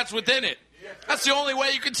life that's within it. That's the only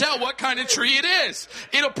way you can tell what kind of tree it is.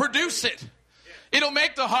 It'll produce it. It'll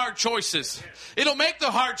make the hard choices. It'll make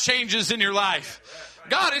the hard changes in your life.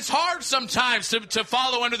 God, it's hard sometimes to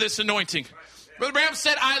follow under this anointing. Brother Branham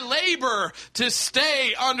said, I labor to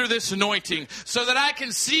stay under this anointing so that I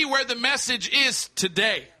can see where the message is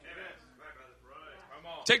today.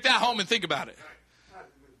 Take that home and think about it.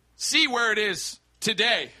 See where it is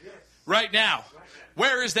today, right now.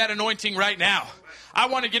 Where is that anointing right now? I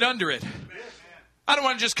want to get under it. I don't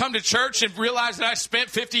want to just come to church and realize that I spent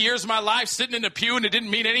 50 years of my life sitting in a pew and it didn't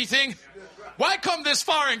mean anything. Why come this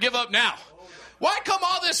far and give up now? Why come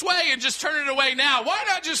all this way and just turn it away now? Why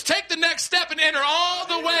not just take the next step and enter all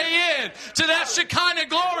the way in to that Shekinah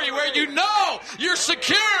glory where you know you're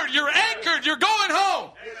secured, you're anchored, you're going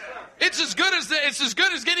home. It's as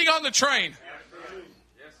good as getting on the train.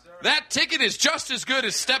 That ticket is just as good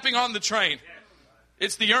as stepping on the train.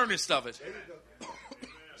 It's the earnest of it.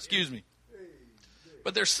 Excuse me.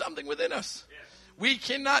 But there's something within us. We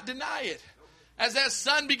cannot deny it. As that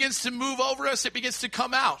sun begins to move over us, it begins to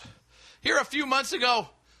come out. Here a few months ago,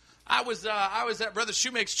 I was at Brother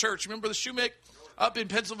Shoemake's church. Remember Brother Shoemake up in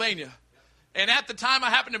Pennsylvania? And at the time I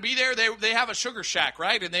happened to be there, they have a sugar shack,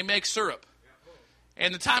 right? And they make syrup.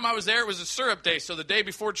 And the time I was there, it was a syrup day. So the day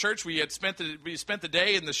before church, we spent the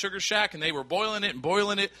day in the sugar shack, and they were boiling it. And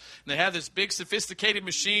they have this big sophisticated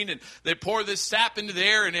machine, and they pour this sap into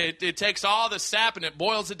there, and it takes all the sap, and it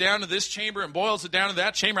boils it down to this chamber and boils it down to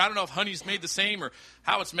that chamber. I don't know if honey's made the same or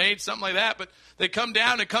how it's made, something like that. But they come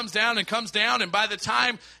down, it comes down, and comes down, and by the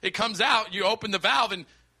time it comes out, you open the valve, and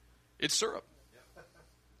it's syrup.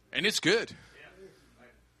 And it's good.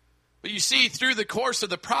 But you see, through the course of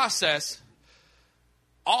the process,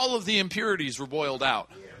 all of the impurities were boiled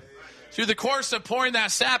out. Through the course of pouring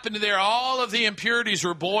that sap into there, all of the impurities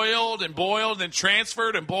were boiled and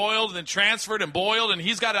transferred and boiled and then transferred and boiled. And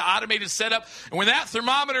he's got an automated setup. And when that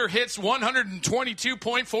thermometer hits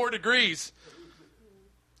 122.4 degrees,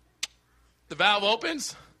 the valve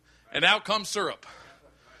opens and out comes syrup.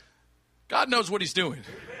 God knows what he's doing.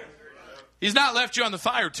 He's not left you on the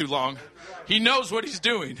fire too long. He knows what he's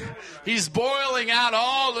doing. He's boiling out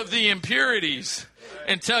all of the impurities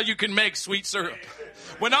until you can make sweet syrup.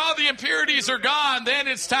 When all the impurities are gone, then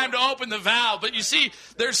it's time to open the valve. But you see,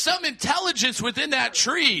 there's some intelligence within that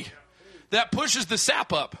tree that pushes the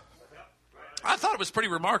sap up. I thought it was pretty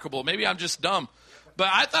remarkable. Maybe I'm just dumb, but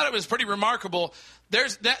I thought it was pretty remarkable.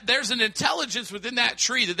 There's an intelligence within that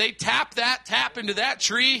tree that they tap into that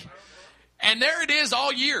tree, and there it is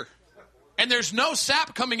all year. And there's no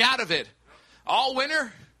sap coming out of it. All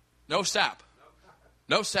winter, no sap.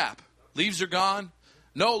 No sap. Leaves are gone.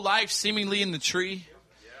 No life seemingly in the tree.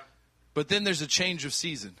 But then there's a change of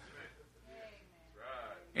season.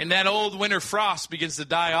 And that old winter frost begins to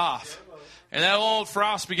die off. And that old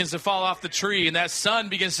frost begins to fall off the tree. And that sun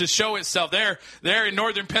begins to show itself. There in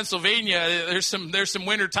northern Pennsylvania, there's some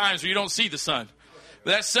winter times where you don't see the sun.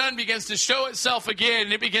 But that sun begins to show itself again,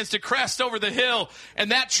 and it begins to crest over the hill. And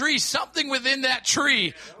that tree, something within that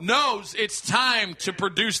tree knows it's time to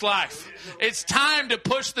produce life. It's time to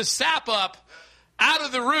push the sap up out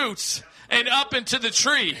of the roots and up into the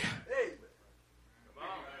tree.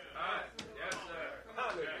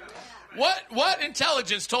 What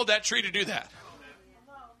intelligence told that tree to do that?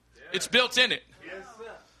 It's built in it.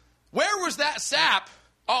 Where was that sap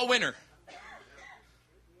all winter?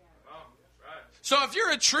 So if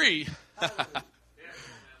you're a tree,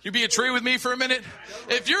 you be a tree with me for a minute?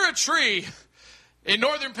 If you're a tree in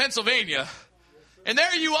northern Pennsylvania, and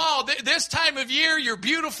there you all, this time of year, you're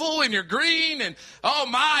beautiful and you're green, and oh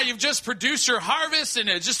my, you've just produced your harvest, and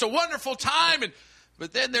it's just a wonderful time.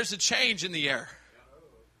 But then there's a change in the air.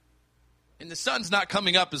 And the sun's not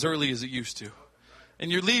coming up as early as it used to.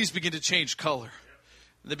 And your leaves begin to change color.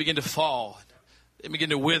 They begin to fall. They begin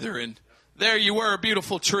to wither. And there you were, a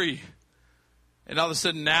beautiful tree. And all of a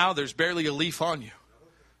sudden now there's barely a leaf on you.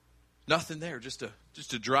 Nothing there, just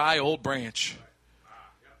a dry old branch.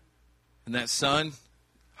 And that sun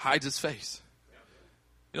hides its face.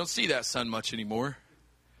 You don't see that sun much anymore.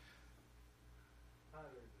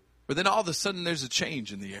 But then all of a sudden there's a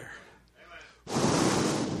change in the air.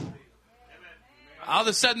 All of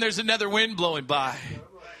a sudden there's another wind blowing by.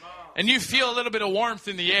 And you feel a little bit of warmth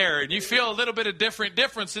in the air. And you feel a little bit of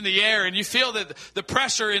difference in the air. And you feel that the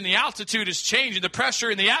pressure in the altitude is changing. The pressure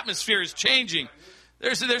in the atmosphere is changing.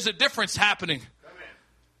 There's a difference happening.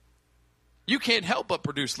 You can't help but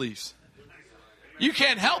produce leaves. You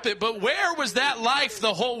can't help it. But where was that life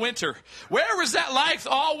the whole winter? Where was that life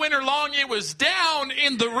all winter long? It was down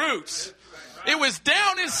in the roots. It was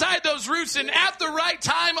down inside those roots, and at the right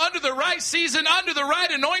time, under the right season, under the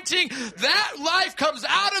right anointing, that life comes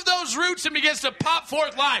out of those roots and begins to pop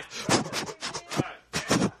forth life.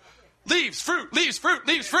 Leaves, fruit, leaves, fruit,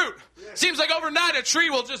 leaves, fruit. Seems like overnight a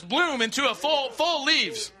tree will just bloom into a full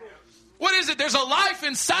leaves. What is it? There's a life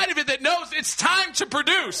inside of it that knows it's time to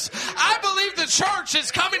produce. I believe the church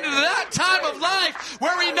is coming to that time of life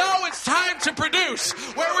where we know it's time to produce.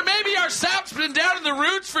 Where maybe our sap's been down in the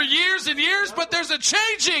roots for years and years, but there's a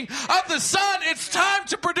changing of the sun. It's time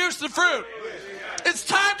to produce the fruit. It's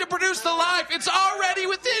time to produce the life. It's already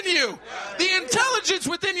within you. The intelligence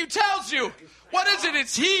within you tells you. What is it?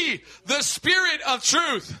 It's He, the Spirit of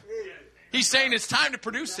truth. He's saying it's time to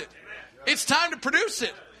produce it. It's time to produce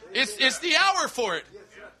it. It's the hour for it.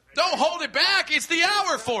 Don't hold it back. It's the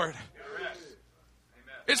hour for it.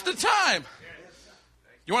 It's the time.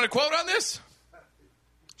 You want a quote on this?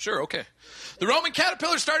 Sure, okay. The Roman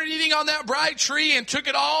caterpillar started eating on that bride tree and took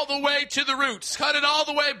it all the way to the roots. Cut it all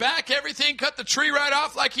the way back, everything. Cut the tree right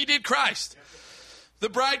off like he did Christ. The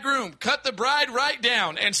bridegroom cut the bride right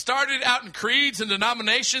down and started out in creeds and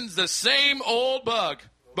denominations, the same old bug.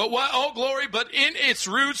 But what, oh glory, but in its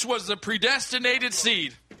roots was the predestinated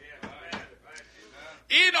seed.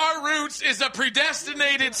 in our roots is a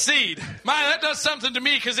predestinated seed. That does something to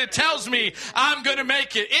me because it tells me I'm going to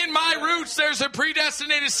make it. In my roots, there's a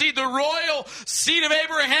predestinated seed. The royal seed of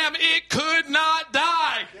Abraham, it could not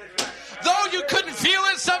die. Though you couldn't feel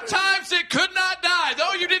it sometimes, it could not die.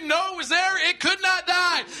 Though you didn't know it was there, it could not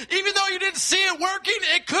die. Even though you didn't see it working,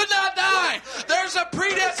 it could not die. There's a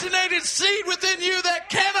predestinated seed within you that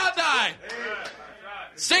cannot die.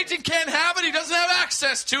 Satan can't have it. He doesn't have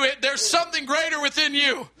access to it. There's something greater within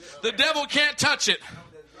you. The devil can't touch it.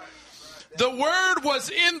 The word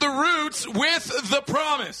was in the roots with the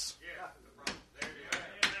promise.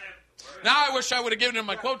 Now I wish I would have given him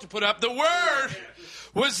my quote to put up. The word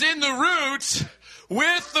was in the roots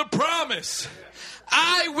with the promise.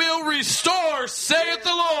 I will restore, saith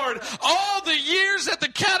the Lord, all the years that the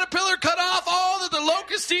caterpillar cut off, all that the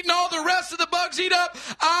locust eat, and all the rest of the bugs eat up.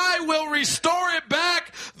 I will restore it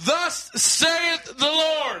back. Thus saith the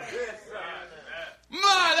Lord.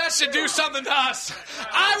 That should do something to us.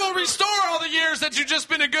 I will restore all the years that you've just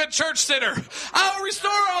been a good church sitter. I will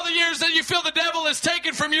restore all the years that you feel the devil has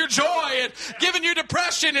taken from your joy and given you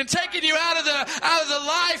depression and taken you out of the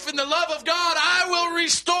life and the love of God. I will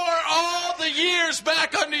restore all the years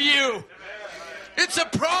back unto you. It's a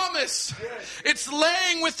promise. It's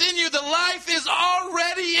laying within you. The life is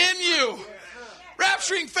already in you.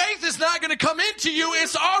 Rapturing faith is not going to come into you.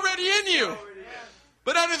 It's already in you.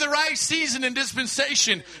 But under the right season and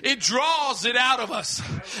dispensation, it draws it out of us.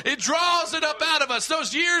 It draws it up out of us.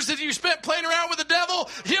 Those years that you spent playing around with the devil,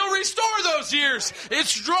 he'll restore those years.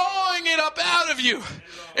 It's drawing it up out of you.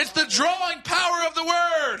 It's the drawing power of the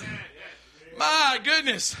word. My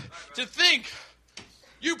goodness. To think,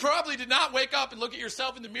 you probably did not wake up and look at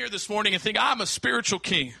yourself in the mirror this morning and think, I'm a spiritual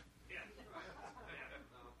king.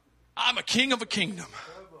 I'm a king of a kingdom.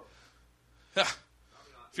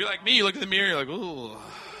 If you're like me, you look in the mirror, you're like, ooh.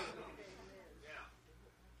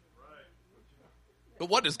 But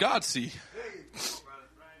what does God see?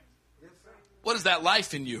 What does that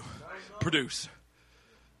life in you produce?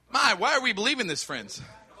 Why are we believing this, friends?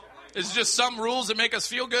 Is it just some rules that make us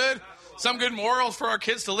feel good? Some good morals for our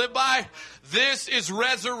kids to live by? This is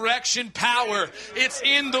resurrection power. It's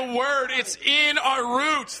in the Word. It's in our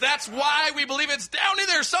roots. That's why we believe it's down in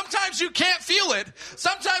there. Sometimes you can't feel it.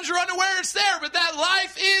 Sometimes you're unaware it's there, but that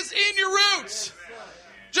life is in your roots.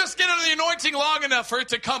 Just get under the anointing long enough for it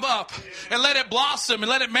to come up and let it blossom and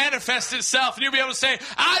let it manifest itself. And you'll be able to say,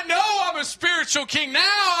 I know I'm a spiritual king.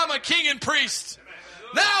 Now I'm a king and priest.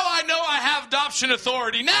 Now I know I have adoption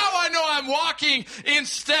authority. Now I know I'm walking in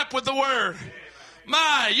step with the Word.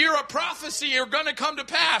 You're a prophecy. You're going to come to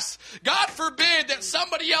pass. God forbid that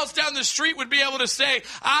somebody else down the street would be able to say,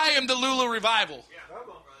 I am the Lula revival.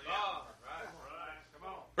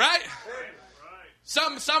 Right?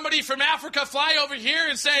 Somebody from Africa fly over here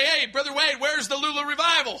and say, hey, Brother Wade, where's the Lula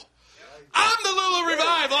revival? I'm the Lula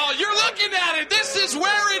revival. You're looking at it. This is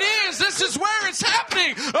where it is. This is where it's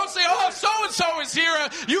happening. Don't say, oh, so-and-so is here.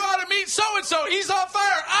 You ought to meet so-and-so. He's on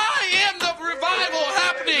fire. I am the revival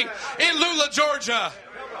happening in Lula, Georgia.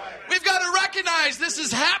 We've got to recognize this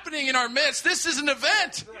is happening in our midst. This is an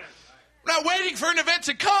event. We're not waiting for an event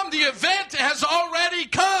to come. The event has already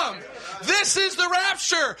come. This is the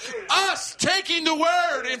rapture. Us taking the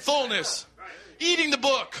Word in fullness. Eating the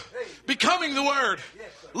book. Becoming the Word.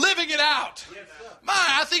 Living it out.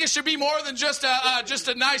 I think it should be more than just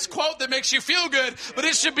a nice quote that makes you feel good, but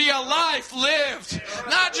it should be a life lived.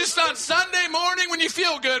 Not just on Sunday morning when you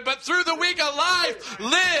feel good, but through the week, a life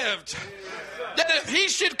lived. That if He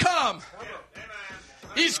should come,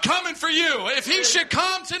 He's coming for you. If He should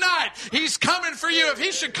come tonight, He's coming for you. If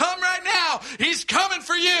He should come right now, He's coming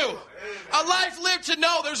for you. A life lived to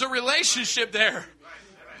know there's a relationship there.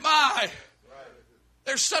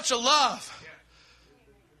 There's such a love.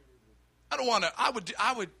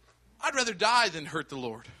 I'd rather die than hurt the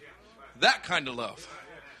Lord. That kind of love.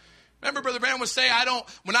 Remember Brother Branham would say,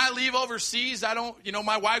 when I leave overseas,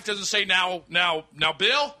 my wife doesn't say, now,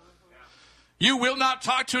 Bill, you will not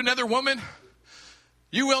talk to another woman.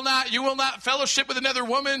 You will not fellowship with another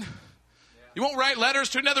woman. You won't write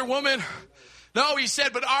letters to another woman. No, he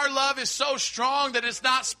said, but our love is so strong that it's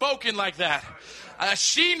not spoken like that.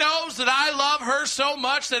 She knows that I love her so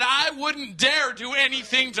much that I wouldn't dare do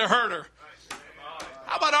anything to hurt her.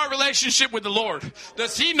 How about our relationship with the Lord?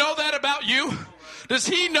 Does He know that about you? Does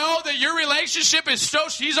He know that your relationship is so...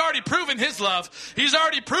 He's already proven His love. He's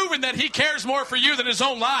already proven that He cares more for you than His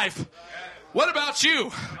own life. What about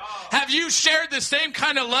you? Have you shared the same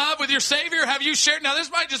kind of love with your Savior? Have you shared... Now,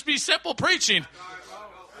 this might just be simple preaching.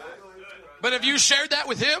 But have you shared that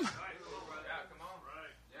with Him?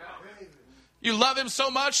 You love Him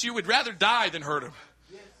so much, you would rather die than hurt Him.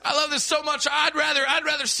 I love this so much. I'd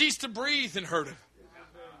rather cease to breathe than hurt him.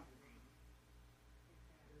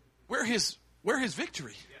 We're his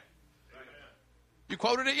victory. You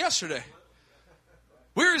quoted it yesterday.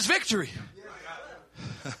 We're his victory.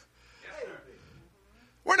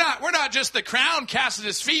 We're not just the crown cast at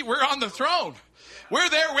his feet. We're on the throne. We're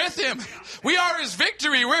there with him. We are his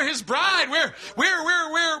victory. We're his bride.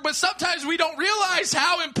 But sometimes we don't realize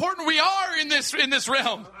how important we are in this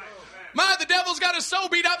realm. The devil's got us so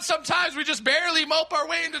beat up sometimes we just barely mope our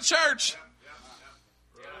way into church.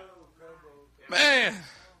 Man.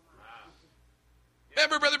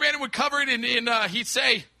 Remember, Brother Brandon would cover it he'd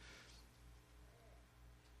say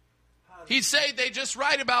they just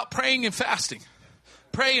write about praying and fasting.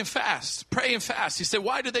 Pray and fast. Pray and fast. He said,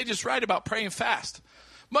 why did they just write about pray and fast?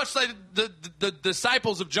 Much like the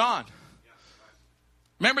disciples of John.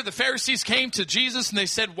 Remember, the Pharisees came to Jesus and they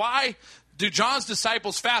said, why do John's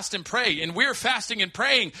disciples fast and pray? And we're fasting and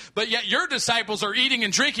praying, but yet your disciples are eating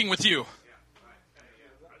and drinking with you.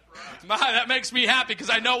 That makes me happy because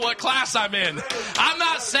I know what class I'm in. I'm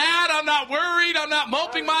not sad. I'm not worried. I'm not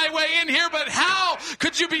moping my way in here. But how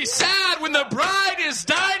could you be sad when the bride is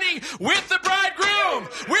dining with the bridegroom?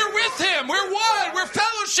 We're with him. We're one. We're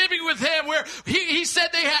fellowshipping with him. He said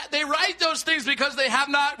they write those things because they have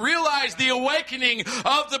not realized the awakening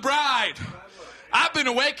of the bride. I've been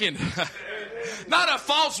awakened. Not a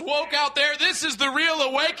false woke out there. This is the real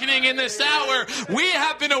awakening in this hour. We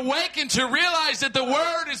have been awakened to realize that the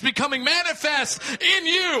word is becoming manifest in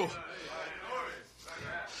you.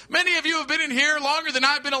 Many of you have been in here longer than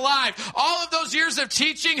I've been alive. All of those years of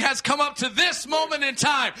teaching has come up to this moment in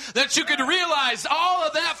time that you could realize all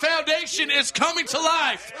of that foundation is coming to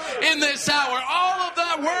life in this hour. All of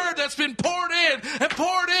that word that's been poured in and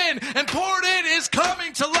poured in and poured in is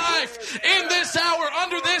coming to life in this hour.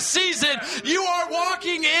 Under this season, you are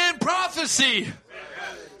walking in prophecy.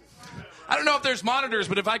 I don't know if there's monitors,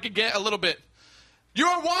 but if I could get a little bit.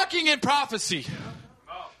 You're walking in prophecy.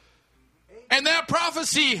 And that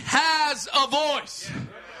prophecy has a voice,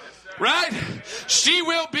 right? She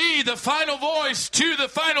will be the final voice to the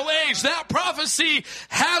final age. That prophecy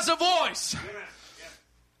has a voice.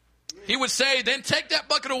 He would say, then take that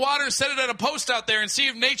bucket of water and set it at a post out there and see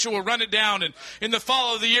if nature will run it down in the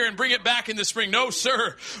fall of the year and bring it back in the spring. No,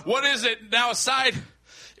 sir. What is it? Now aside,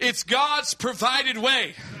 it's God's provided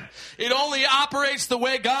way. It only operates the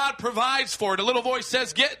way God provides for it. A little voice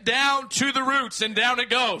says, get down to the roots, and down it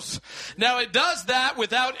goes. Now, it does that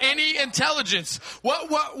without any intelligence.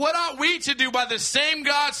 What ought we to do by the same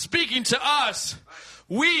God speaking to us?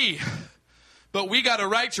 But we got a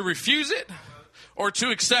right to refuse it or to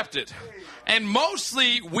accept it. And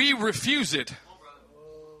mostly, we refuse it.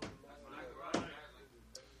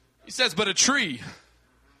 He says, but a tree.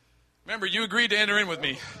 Remember, you agreed to enter in with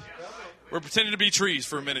me. We're pretending to be trees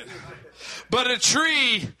for a minute. But a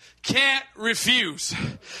tree can't refuse.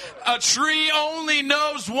 A tree only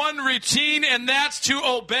knows one routine, and that's to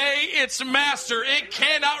obey its master. It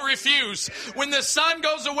cannot refuse. When the sun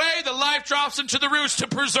goes away, the life drops into the roots to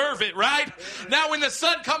preserve it, right? Now, when the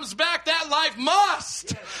sun comes back, that life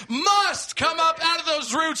must come up out of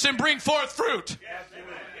those roots and bring forth fruit.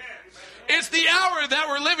 It's the hour that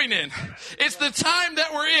we're living in. It's the time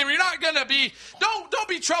that we're in. You're not going to be, don't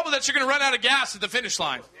be troubled that you're going to run out of gas at the finish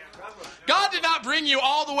line. God did not bring you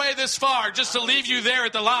all the way this far just to leave you there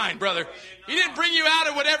at the line, brother. He didn't bring you out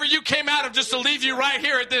of whatever you came out of just to leave you right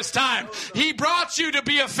here at this time. He brought you to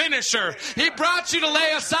be a finisher. He brought you to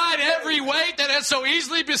lay aside every weight that has so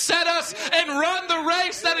easily beset us and run the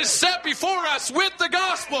race that is set before us with the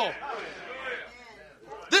gospel.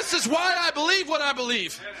 This is why I believe what I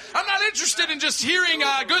believe. I'm not interested in just hearing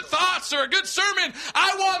good thoughts or a good sermon.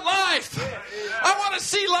 I want life. I want to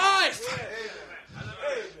see life.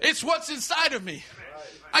 It's what's inside of me.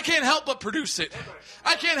 I can't help but produce it.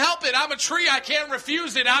 I can't help it. I'm a tree. I can't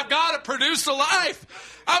refuse it. I've got to produce a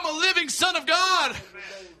life. I'm a living son of God.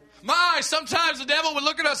 Sometimes the devil would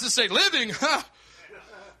look at us and say, living? Huh?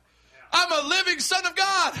 I'm a living son of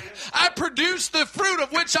God. I produce the fruit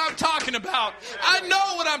of which I'm talking about. I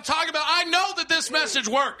know what I'm talking about. I know that this message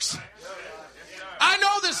works. I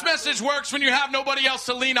know this message works when you have nobody else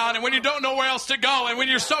to lean on and when you don't know where else to go and when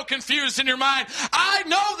you're so confused in your mind. I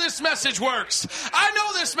know this message works. I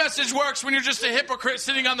know this message works when you're just a hypocrite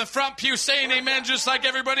sitting on the front pew saying amen just like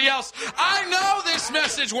everybody else. I know this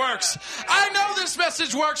message works. I know this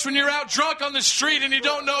message works when you're out drunk on the street and you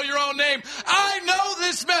don't know your own name. I know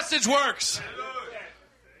this message works.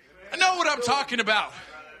 I know what I'm talking about.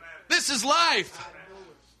 This is life.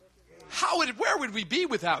 Where would we be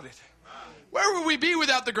without it? Where would we be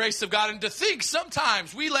without the grace of God? And to think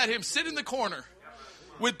sometimes we let him sit in the corner.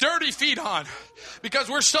 with dirty feet on because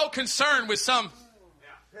we're so concerned with some.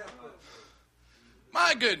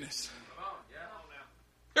 My goodness.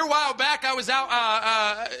 Here a while back, I was out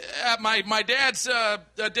at my dad's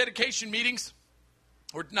dedication meetings.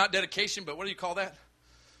 Or not dedication, but what do you call that?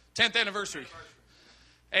 10th anniversary.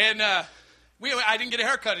 And I didn't get a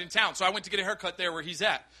haircut in town, so I went to get a haircut there where he's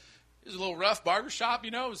at. It was a little rough barbershop,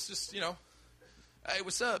 you know. It was just, you know, hey,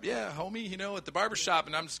 what's up? Yeah, homie, you know, at the barbershop,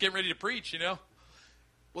 and I'm just getting ready to preach, you know.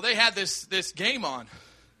 Well, they had this game on,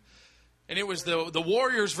 and it was the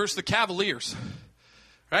Warriors versus the Cavaliers,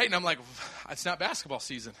 right? And I'm like, it's not basketball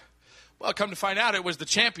season. Well, come to find out, it was the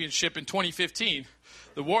championship in 2015,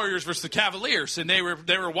 the Warriors versus the Cavaliers, and they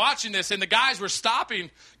were watching this, and the guys were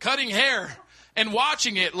stopping, cutting hair, and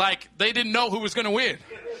watching it like they didn't know who was going to win.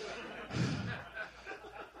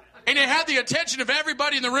 And it had the attention of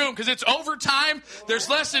everybody in the room because it's overtime. There's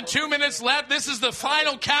less than 2 minutes left. This is the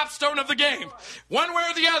final capstone of the game. One way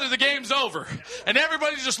or the other, the game's over. And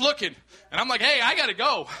everybody's just looking. And I'm like, hey, I got to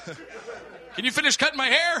go. Can you finish cutting my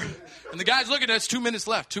hair? And the guy's looking, that's 2 minutes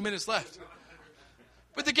left, 2 minutes left.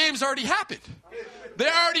 But the game's already happened. They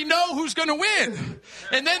already know who's going to win.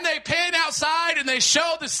 And then they pan outside and they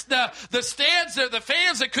show the stands, the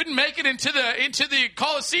fans that couldn't make it into the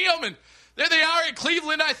Coliseum. And there they are in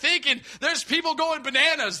Cleveland, I think, and there's people going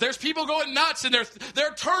bananas. There's people going nuts, and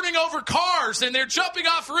they're turning over cars, and they're jumping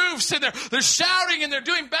off roofs, and they're shouting, and they're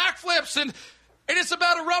doing backflips, and it's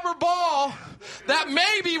about a rubber ball that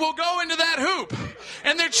maybe will go into that hoop.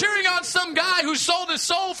 And they're cheering on some guy who sold his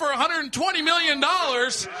soul for $120 million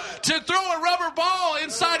to throw a rubber ball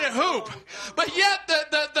inside a hoop. But yet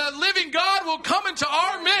the living God will come into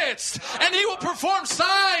our midst, and he will perform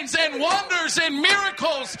signs and wonders and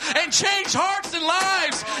miracles and change hearts and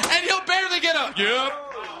lives. And he'll barely get a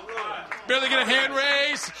hand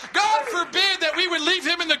raised. God forbid that we would leave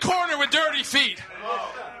him in the corner with dirty feet.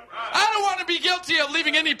 I don't want to be guilty of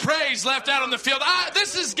leaving any praise left out on the field.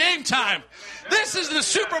 This is game time. This is the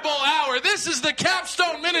Super Bowl hour. This is the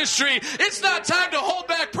capstone ministry. It's not time to hold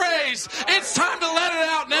back praise. It's time to let it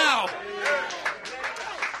out now.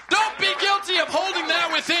 Don't be guilty of holding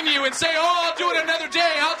that within you and say, oh, I'll do it another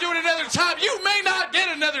day. I'll do it another time. You may not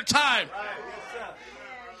get another time.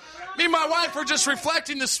 Me and my wife were just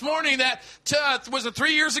reflecting this morning that, was it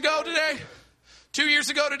 3 years ago today? 2 years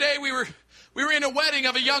ago today, we were in a wedding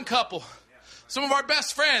of a young couple, some of our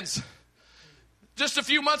best friends. Just a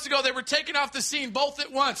few months ago, they were taken off the scene both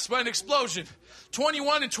at once by an explosion.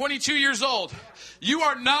 21 and 22 years old. You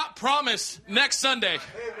are not promised next Sunday.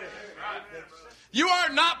 You are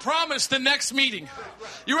not promised the next meeting.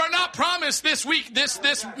 You are not promised this week, this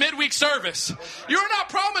midweek service. You are not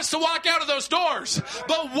promised to walk out of those doors.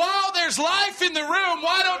 But while there's life in the room,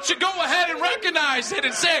 why don't you go ahead and recognize it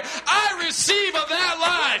and say, I receive of that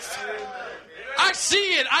life. I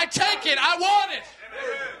see it. I take it. I want it.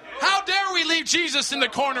 How dare we leave Jesus in the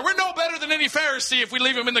corner? We're no better than any Pharisee if we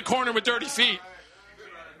leave him in the corner with dirty feet.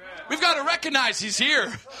 We've got to recognize he's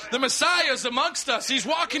here. The Messiah is amongst us. He's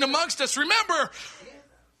walking amongst us. Remember,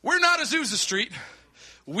 we're not Azusa Street.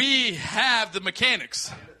 We have the mechanics.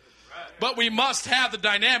 But we must have the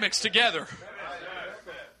dynamics together.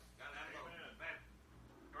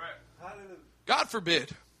 God forbid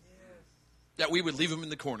that we would leave him in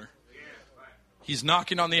the corner. He's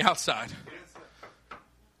knocking on the outside.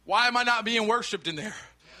 Why am I not being worshiped in there?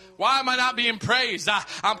 Why am I not being praised?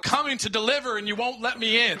 I'm coming to deliver and you won't let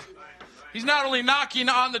me in. He's not only knocking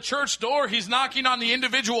on the church door, he's knocking on the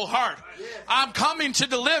individual heart. I'm coming to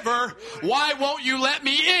deliver. Why won't you let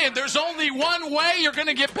me in? There's only one way you're going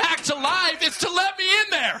to get back to life. It's to let me in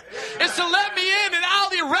there. It's to let me in and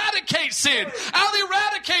I'll eradicate sin. I'll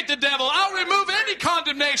eradicate the devil. I'll remove any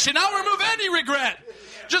condemnation. I'll remove any regret.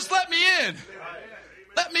 Just let me in.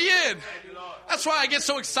 Let me in. That's why I get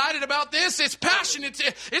so excited about this. It's passion.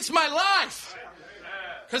 It's my life.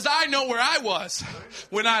 Because I know where I was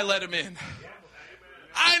when I let him in.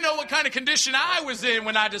 I know what kind of condition I was in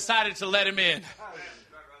when I decided to let him in.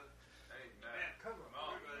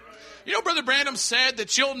 You know, Brother Branham said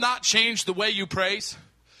that you'll not change the way you praise.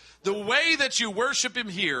 The way that you worship him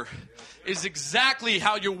here is exactly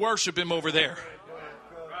how you worship him over there.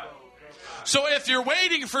 So if you're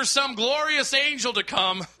waiting for some glorious angel to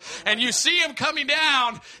come and you see him coming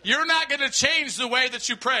down, you're not going to change the way that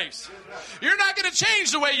you praise. You're not going to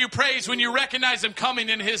change the way you praise when you recognize him coming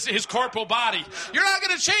in his corporal body. You're not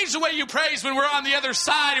going to change the way you praise when we're on the other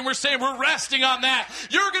side and we're saying we're resting on that.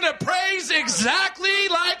 You're going to praise exactly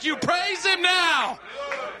like you praise him now.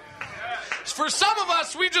 For some of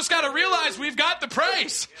us, we just got to realize we've got the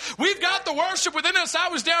praise. We've got the worship within us. I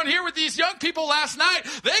was down here with these young people last night.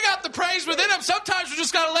 They got the praise within them. Sometimes we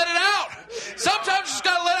just got to let it out. Sometimes you just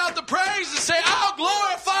got to let out the praise and say, I'll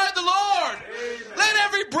glorify the Lord. Let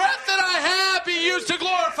every breath that I have be used to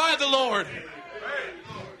glorify the Lord.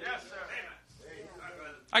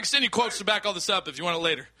 I can send you quotes to back all this up if you want it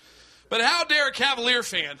later. But how dare a Cavalier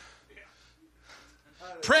fan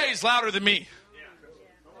praise louder than me?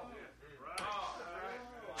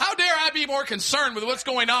 How dare I be more concerned with what's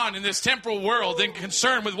going on in this temporal world than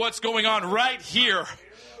concerned with what's going on right here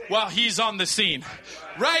while he's on the scene?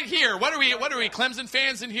 Right here. What are we, Clemson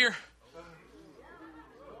fans in here?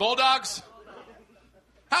 Bulldogs?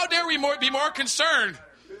 How dare we be more concerned?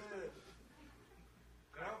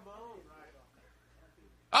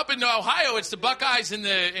 Up in Ohio, it's the Buckeyes and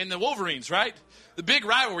the Wolverines, right? The big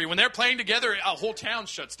rivalry. When they're playing together, a whole town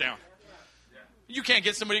shuts down. You can't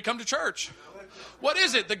get somebody to come to church. What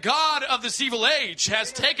is it? The God of this evil age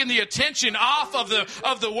has taken the attention off of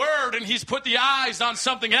the word, and he's put the eyes on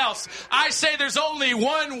something else. I say there's only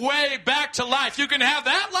one way back to life. You can have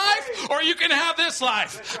that life, or you can have this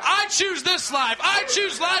life. I choose this life. I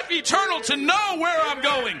choose life eternal to know where I'm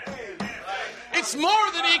going. It's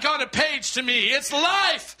more than ink on a page to me. It's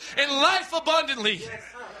life, and life abundantly.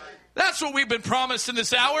 That's what we've been promised in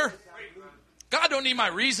this hour. God don't need my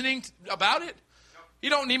reasoning about it. He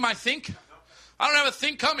don't need my think. I don't have a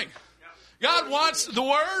think coming. God wants the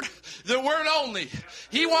word only.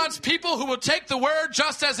 He wants people who will take the word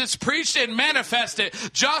just as it's preached and manifest it,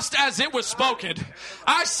 just as it was spoken.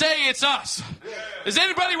 I say it's us. Is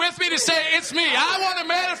anybody with me to say it's me? I want to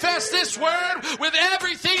manifest this word with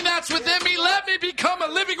everything that's within me. Let me become a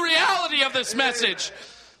living reality of this message.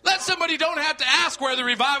 Let somebody don't have to ask where the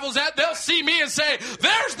revival's at. They'll see me and say,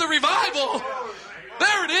 there's the revival.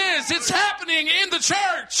 There it is. It's happening in the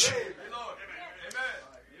church.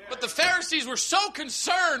 But the Pharisees were so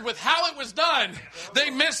concerned with how it was done, they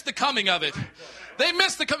missed the coming of it. They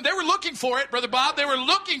missed the coming. They were looking for it, Brother Bob. They were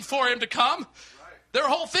looking for him to come. Their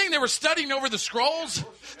whole thing, they were studying over the scrolls.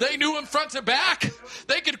 They knew him front to back.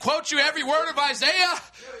 They could quote you every word of Isaiah.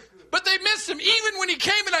 But they missed him. Even when he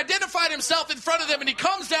came and identified himself in front of them, and he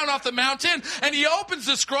comes down off the mountain, and he opens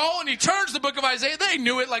the scroll, and he turns the book of Isaiah, they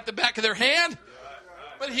knew it like the back of their hand.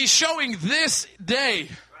 But he's showing this day.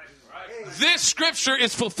 This scripture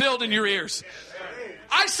is fulfilled in your ears.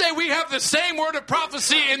 I say we have the same word of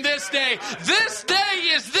prophecy in this day. This day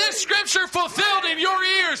is this scripture fulfilled in your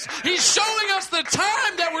ears. He's showing us the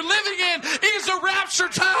time that we're living in is a rapture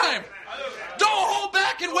time. Don't hold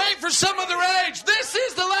back and wait for some other age. This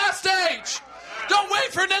is the last age. Don't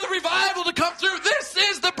wait for another revival to come through. This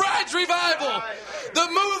is the bride's revival. The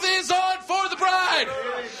move is on for the bride.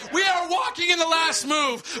 We are walking in the last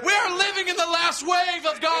move. We are living in the last wave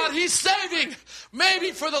of God. He's saving,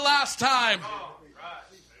 maybe for the last time.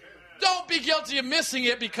 Don't be guilty of missing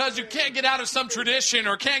it because you can't get out of some tradition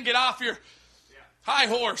or can't get off your high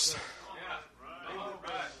horse.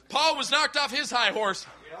 Paul was knocked off his high horse.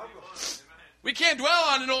 We can't dwell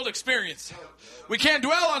on an old experience. We can't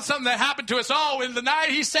dwell on something that happened to us. Oh, in the night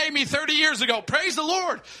he saved me 30 years ago. Praise the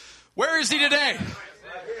Lord. Where is he today?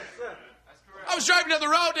 I was driving down the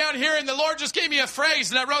road down here, and the Lord just gave me a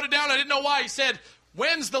phrase, and I wrote it down. I didn't know why. He said,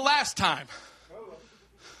 when's the last time?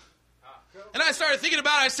 And I started thinking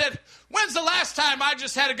about it. I said, when's the last time I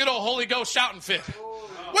just had a good old Holy Ghost shouting fit?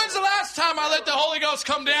 When's the last time I let the Holy Ghost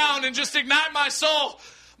come down and just ignite my soul?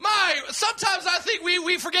 Sometimes I think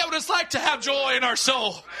we forget what it's like to have joy in our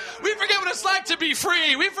soul. We forget what it's like to be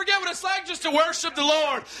free. We forget what it's like just to worship the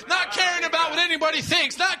Lord. Not caring about what anybody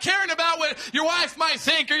thinks. Not caring about what your wife might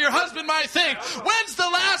think or your husband might think. When's the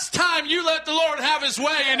last time you let the Lord have his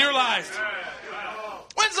way in your life?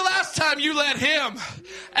 When's the last time you let him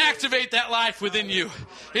activate that life within you?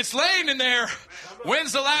 It's laying in there.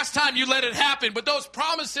 When's the last time you let it happen? But those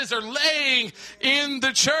promises are laying in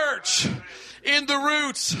the church. In the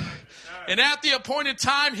roots. And at the appointed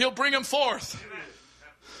time, he'll bring them forth.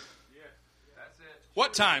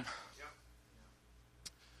 What time?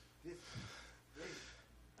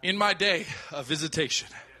 In my day of visitation.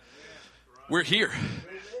 We're here.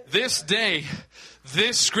 This day,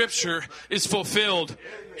 this scripture is fulfilled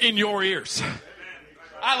in your ears.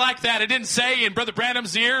 I like that. It didn't say in Brother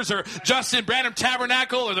Branham's ears or Justin Branham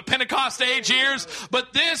Tabernacle or the Pentecost age ears.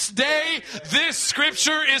 But this day, this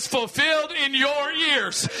scripture is fulfilled in your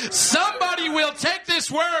ears. Somebody will take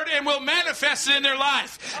this word and will manifest it in their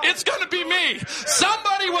life. It's going to be me.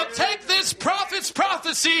 Somebody will take this prophet's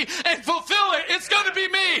prophecy and fulfill it. It's going to be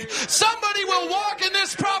me. Somebody will walk in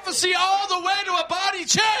this prophecy all the way to a body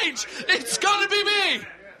change. It's going to be me.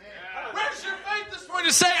 Where's your faith this morning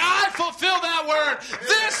to say, I fulfill that word?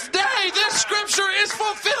 This day, this scripture is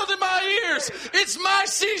fulfilled in my ears. It's my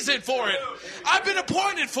season for it. I've been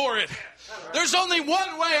appointed for it. There's only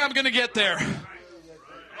one way I'm going to get there.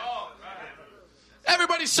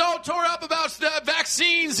 Everybody's so tore up about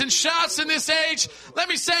vaccines and shots in this age. Let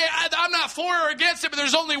me say, I'm not for or against it, but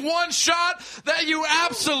there's only one shot that you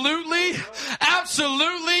absolutely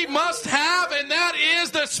must have, and that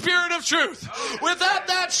is the Spirit of truth. Without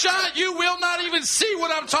that shot, you will not even see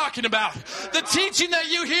what I'm talking about. The teaching that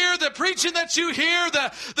you hear, the preaching that you hear,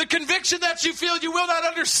 the conviction that you feel, you will not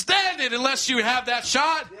understand it unless you have that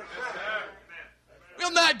shot.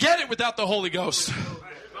 We'll not get it without the Holy Ghost.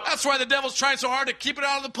 That's why the devil's trying so hard to keep it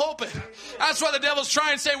out of the pulpit. That's why the devil's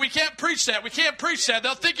trying to say, we can't preach that. We can't preach that.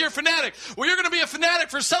 They'll think you're a fanatic. Well, you're going to be a fanatic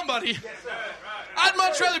for somebody. I'd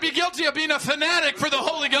much rather be guilty of being a fanatic for the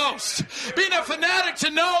Holy Ghost. Being a fanatic to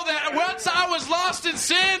know that once I was lost in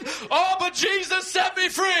sin, oh, but Jesus set me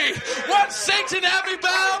free. Once Satan had me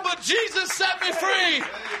bound, but Jesus set me free.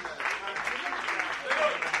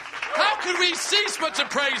 How could we cease but to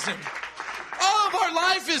praise Him? All of our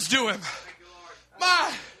life is due Him.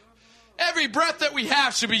 Every breath that we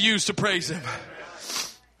have should be used to praise Him.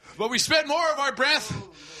 But we spend more of our breath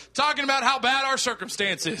talking about how bad our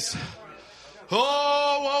circumstance is.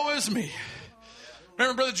 Oh, woe is me.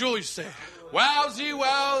 Remember Brother Julie used to say, wowsy,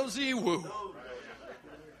 wowsy, woo.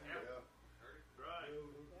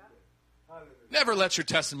 Never let your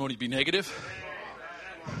testimony be negative.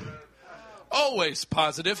 Always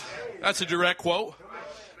positive. That's a direct quote.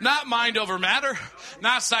 Not mind over matter,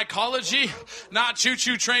 not psychology, not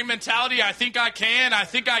choo-choo train mentality. I think I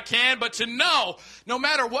can, but to know, no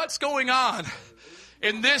matter what's going on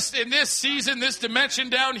in this season, this dimension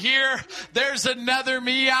down here, there's another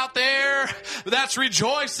me out there that's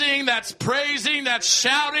rejoicing, that's praising, that's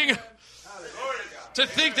shouting. To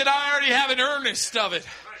think that I already have an earnest of it.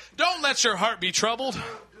 Don't let your heart be troubled.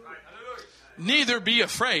 Neither be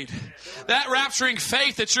afraid. That rapturing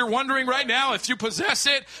faith that you're wondering right now, if you possess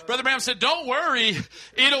it, Brother Branham said, don't worry,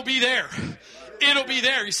 it'll be there. It'll be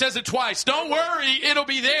there. He says it twice. Don't worry, it'll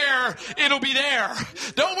be there. It'll be there.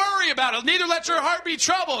 Don't worry about it. Neither let your heart be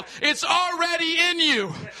troubled. It's already in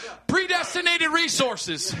you. Predestinated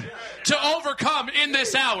resources to overcome in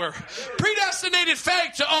this hour. Predestinated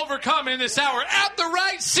faith to overcome in this hour. At the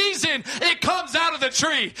right season, it comes out of the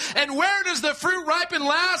tree. And where does the fruit ripen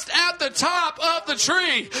last? At the top of the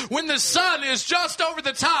tree. When the sun is just over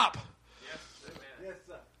the top.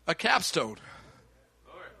 A capstone.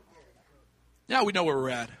 Now we know where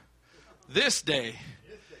we're at. This day,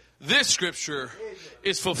 this scripture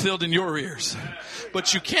is fulfilled in your ears.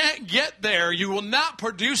 But you can't get there. You will not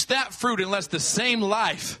produce that fruit unless the same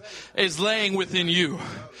life is laying within you.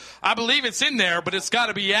 I believe it's in there, but it's got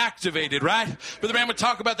to be activated, right? Brother Man would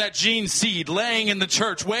talk about that gene seed laying in the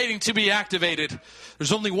church, waiting to be activated.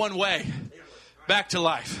 There's only one way back to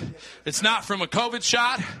life. It's not from a COVID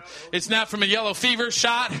shot. It's not from a yellow fever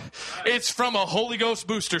shot. It's from a Holy Ghost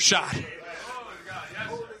booster shot.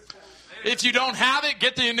 If you don't have it,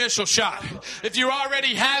 get the initial shot. If you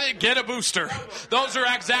already have it, get a booster. Those are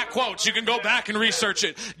exact quotes. You can go back and research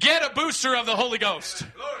it. Get a booster of the Holy Ghost.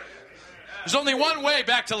 There's only one way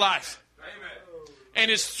back to life.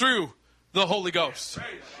 And it's through the Holy Ghost.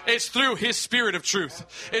 It's through His Spirit of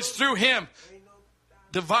truth. It's through Him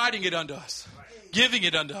dividing it unto us. Giving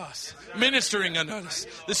it unto us. Ministering unto us.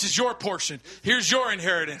 This is your portion. Here's your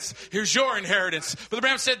inheritance. Here's your inheritance. Brother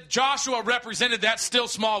Branham said Joshua represented that still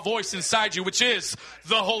small voice inside you, which is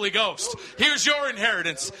the Holy Ghost. Here's your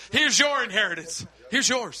inheritance. Here's your inheritance. Here's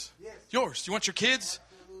yours. Yours. You want your kids?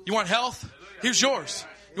 You want health? Here's yours.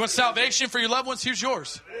 You want salvation for your loved ones? Here's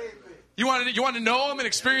yours. You want to know Him and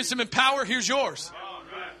experience Him in power? Here's yours.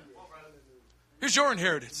 Here's your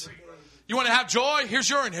inheritance. You want to have joy? Here's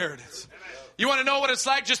your inheritance. You want to know what it's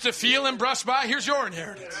like just to feel Him brush by? Here's your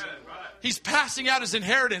inheritance. He's passing out His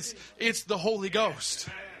inheritance. It's the Holy Ghost.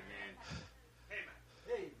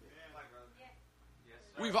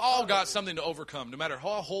 We've all got something to overcome. No matter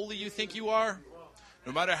how holy you think you are,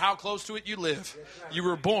 no matter how close to it you live, you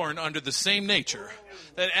were born under the same nature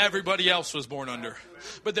that everybody else was born under.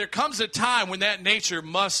 But there comes a time when that nature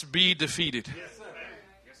must be defeated.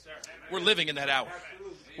 We're living in that hour.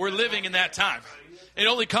 We're living in that time. It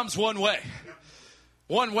only comes one way.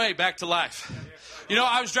 One way back to life. You know,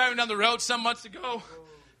 I was driving down the road some months ago,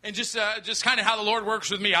 and just kind of how the Lord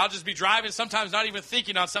works with me. I'll just be driving, sometimes not even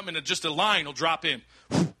thinking on something, and just a line will drop in.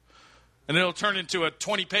 And it'll turn into a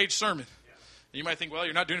 20-page sermon. And you might think, well,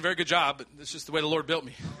 you're not doing a very good job, but it's just the way the Lord built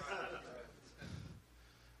me.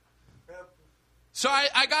 So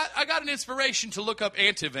I got an inspiration to look up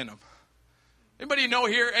antivenom. Anybody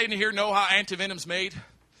in here know how antivenom's made?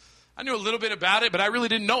 I knew a little bit about it, but I really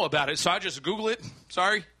didn't know about it, so I just Google it.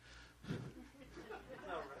 Sorry.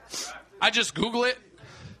 I just Google it.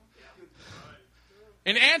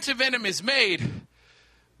 An antivenom is made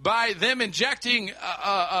by them injecting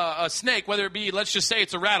a snake, whether it be, let's just say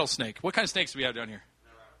it's a rattlesnake. What kind of snakes do we have down here?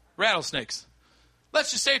 Rattlesnakes.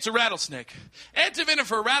 Let's just say it's a rattlesnake. Antivenom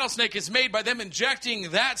for a rattlesnake is made by them injecting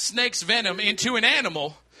that snake's venom into an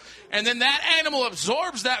animal, and then that animal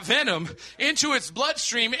absorbs that venom into its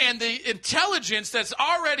bloodstream, and the intelligence that's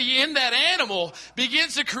already in that animal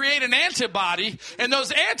begins to create an antibody, and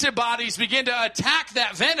those antibodies begin to attack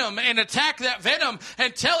that venom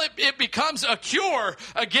until it becomes a cure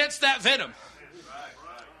against that venom.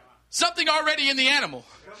 Something already in the animal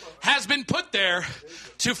has been put there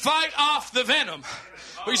to fight off the venom.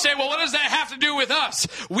 You say, well, what does that have to do with us?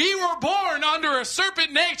 We were born under a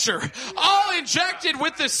serpent nature, all injected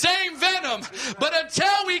with the same venom. But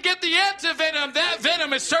until we get the antivenom, that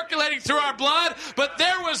venom is circulating through our blood. But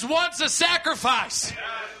there was once a sacrifice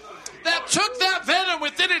that took that venom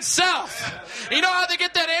within itself. You know how they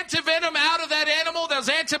get that antivenom out of that animal? Those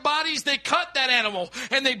antibodies, they cut that animal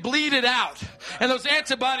and they bleed it out. And those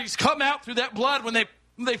antibodies come out through that blood when they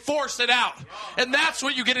force it out. And that's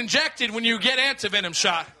what you get injected when you get antivenom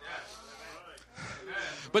shot.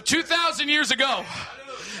 But 2,000 years ago,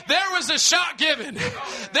 there was a shot given.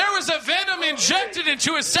 There was a venom injected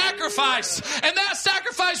into a sacrifice. And that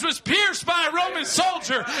sacrifice was pierced by a Roman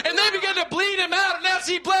soldier. And they began to bleed him out. And as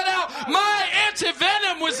he bled out, my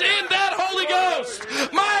antivenom was in that Holy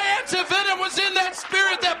Ghost. My antivenom was in that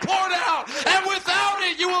Spirit that poured out. And without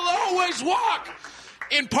it, you will always walk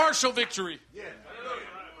in partial victory.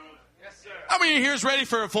 How many here is ready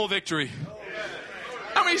for a full victory?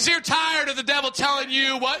 How many here tired of the devil telling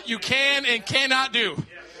you what you can and cannot do?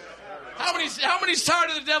 How many's tired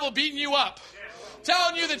of the devil beating you up?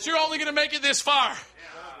 Telling you that you're only going to make it this far?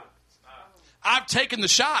 I've taken the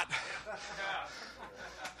shot.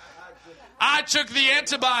 I took the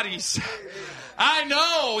antibodies. I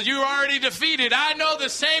know you're already defeated. I know the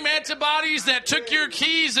same antibodies that took your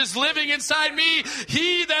keys is living inside me.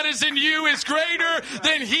 He that is in you is greater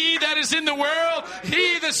than he that is in the world.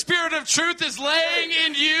 He, the Spirit of truth, is laying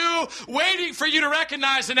in you, waiting for you to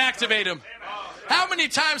recognize and activate him. How many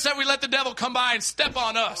times have we let the devil come by and step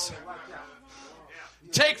on us?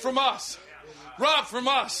 Take from us. Rob from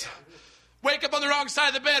us. Wake up on the wrong side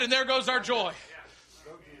of the bed and there goes our joy.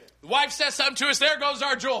 The wife says something to us, there goes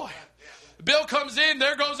our joy. The bill comes in,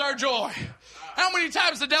 there goes our joy. How many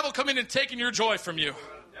times the devil come in and taken your joy from you?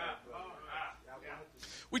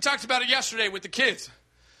 We talked about it yesterday with the kids.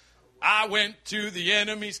 I went to the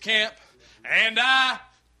enemy's camp and I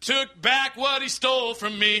took back what he stole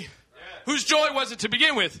from me. Whose joy was it to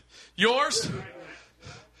begin with? Yours?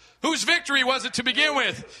 Whose victory was it to begin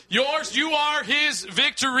with? Yours. You are his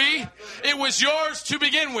victory. It was yours to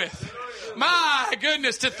begin with. My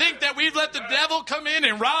goodness, to think that we'd let the devil come in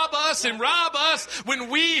and rob us when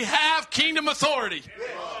we have kingdom authority.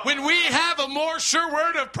 When we have a more sure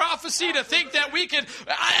word of prophecy, to think that we can,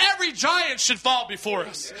 every giant should fall before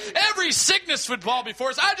us. Every sickness would fall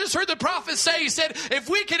before us. I just heard the prophet say, he said, if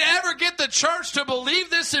we could ever get the church to believe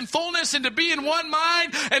this in fullness and to be in one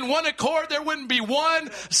mind and one accord, there wouldn't be one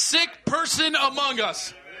sick person among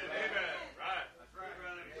us.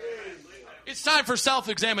 It's time for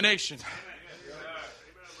self-examination.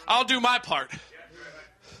 I'll do my part.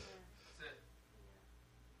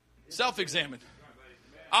 Self-examine.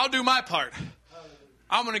 I'll do my part.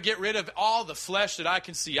 I'm going to get rid of all the flesh that I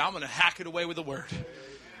can see. I'm going to hack it away with the word.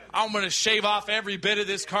 I'm going to shave off every bit of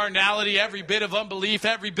this carnality, every bit of unbelief,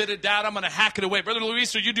 every bit of doubt. I'm going to hack it away. Brother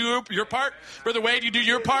Luis, will you do your part? Brother Wade, you do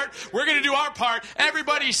your part? We're going to do our part.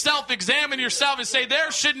 Everybody self-examine yourself and say,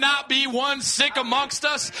 there should not be one sick amongst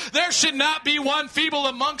us. There should not be one feeble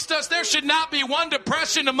amongst us. There should not be one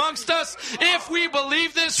depression amongst us. If we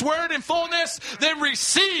believe this word in fullness, then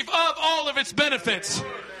receive of all of its benefits.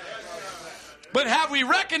 But have we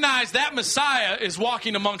recognized that Messiah is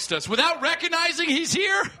walking amongst us? Without recognizing he's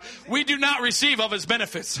here, we do not receive of his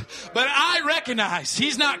benefits. But I recognize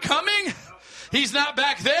he's not coming. He's not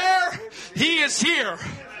back there. He is here.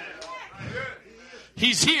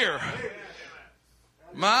 He's here.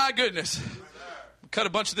 My goodness. Cut a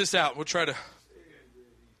bunch of this out. We'll try to.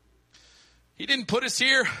 He didn't put us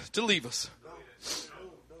here to leave us.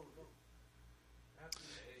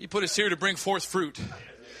 He put us here to bring forth fruit.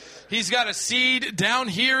 He's got a seed down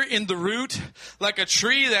here in the root, like a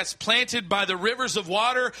tree that's planted by the rivers of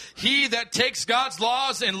water. He that takes God's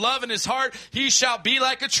laws and love in his heart, he shall be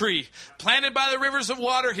like a tree planted by the rivers of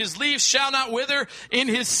water. His leaves shall not wither in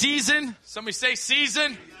his season. Somebody say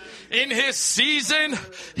season. In his season,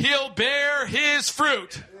 he'll bear his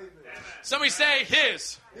fruit. Somebody say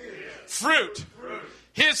his fruit.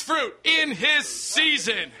 His fruit in his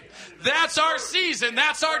season. That's our season.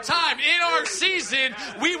 That's our time. In our season,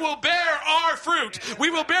 we will bear our fruit. We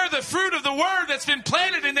will bear the fruit of the word that's been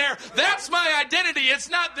planted in there. That's my identity. It's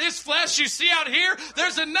not this flesh you see out here.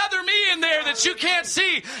 There's another me in there that you can't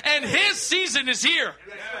see. And his season is here.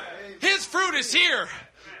 His fruit is here.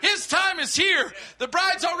 His time is here. The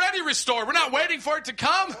bride's already restored. We're not waiting for it to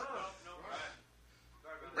come.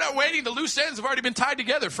 We're not waiting. The loose ends have already been tied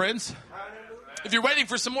together, friends. If you're waiting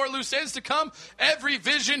for some more loose ends to come, every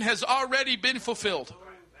vision has already been fulfilled.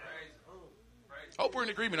 Hope we're in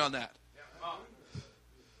agreement on that.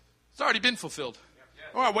 It's already been fulfilled.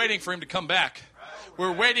 We're not waiting for him to come back.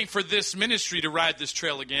 We're waiting for this ministry to ride this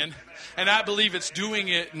trail again. And I believe it's doing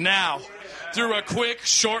it now through a quick,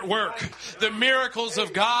 short work. The miracles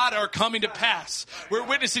of God are coming to pass. We're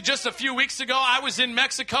witnessing just a few weeks ago. I was in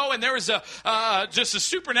Mexico, and there was just a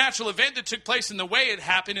supernatural event that took place in the way it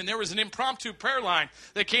happened, and there was an impromptu prayer line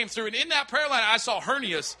that came through. And in that prayer line, I saw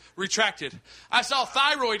hernias retracted. I saw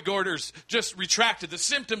thyroid goiters just retracted. The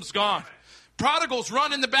symptoms gone. Prodigals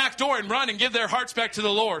run in the back door and run and give their hearts back to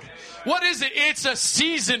the Lord. What is it? It's a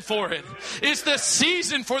season for it. It's the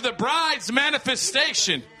season for the bride's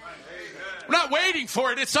manifestation. We're not waiting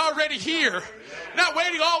for it. It's already here. We're not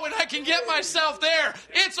waiting, when I can get myself there.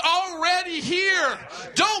 It's already here.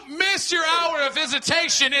 Don't miss your hour of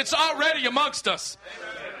visitation. It's already amongst us.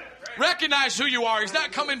 Recognize who you are. He's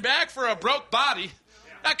not coming back for a broke body.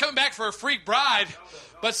 Not coming back for a freak bride,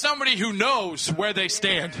 but somebody who knows where they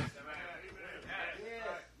stand.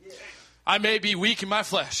 I may be weak in my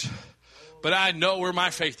flesh, but I know where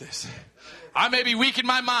my faith is. I may be weak in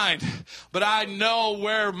my mind, but I know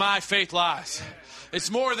where my faith lies.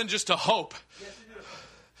 It's more than just a hope.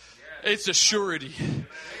 It's a surety.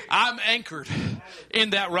 I'm anchored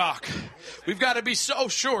in that rock. We've got to be so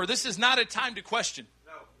sure. This is not a time to question.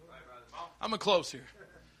 I'm going to close here.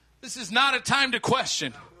 This is not a time to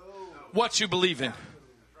question what you believe in.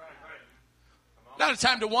 Not a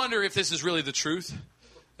time to wonder if this is really the truth.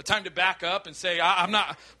 A time to back up and say,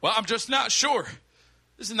 I'm just not sure.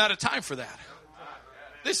 This is not a time for that.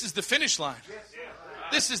 This is the finish line.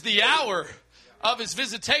 This is the hour of his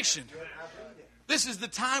visitation. This is the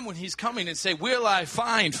time when he's coming and say, will I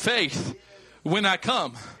find faith when I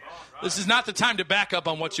come? This is not the time to back up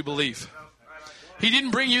on what you believe. He didn't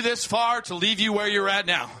bring you this far to leave you where you're at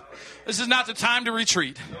now. This is not the time to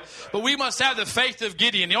retreat. But we must have the faith of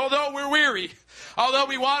Gideon. Although we're weary, although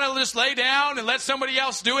we want to just lay down and let somebody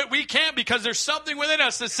else do it, we can't, because there's something within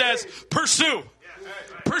us that says, pursue.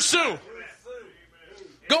 Pursue.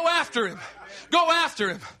 Go after him. Go after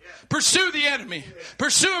him. Pursue the enemy.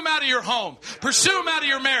 Pursue him out of your home. Pursue him out of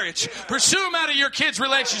your marriage. Pursue him out of your kids'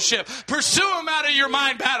 relationship. Pursue him out of your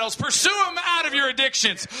mind battles. Pursue him out of your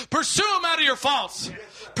addictions. Pursue him out of your faults.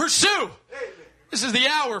 Pursue. This is the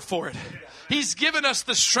hour for it. He's given us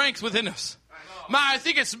the strength within us. I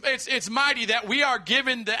think it's mighty that we are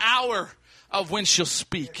given the hour of when she'll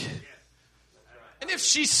speak. And if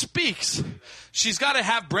she speaks, she's got to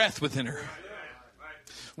have breath within her.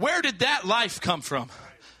 Where did that life come from?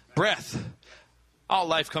 Breath. All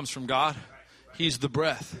life comes from God. He's the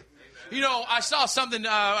breath. I saw something.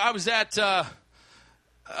 I was at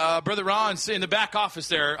Brother Ron's in the back office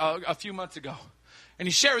there a few months ago. And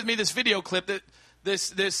he shared with me this video clip that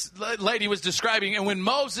this lady was describing. And when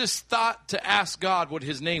Moses thought to ask God what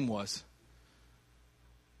his name was,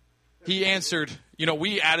 he answered,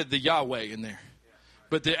 we added the Yahweh in there.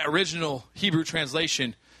 But the original Hebrew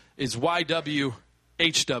translation is YWHW.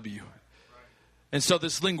 And so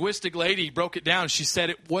this linguistic lady broke it down. She said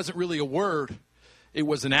it wasn't really a word. It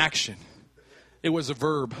was an action. It was a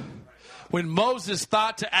verb. When Moses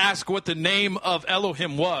thought to ask what the name of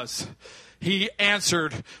Elohim was, he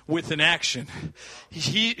answered with an action.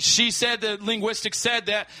 She said, the linguistic said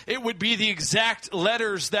that it would be the exact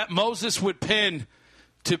letters that Moses would pen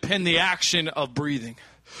to pen the action of breathing.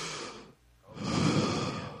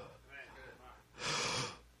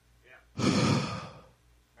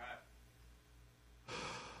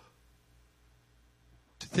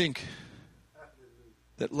 To think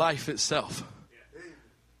that life itself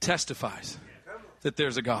testifies that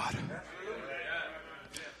there's a God.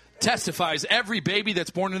 Testifies. Every baby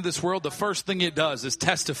that's born into this world, the first thing it does is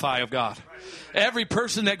testify of God. Every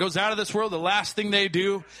person that goes out of this world, the last thing they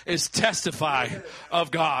do is testify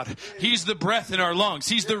of God. He's the breath in our lungs.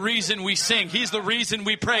 He's the reason we sing. He's the reason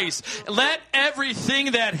we praise. Let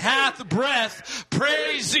everything that hath breath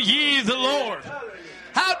praise ye the Lord.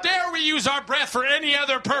 How dare we use our breath for any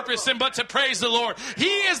other purpose than but to praise the Lord? He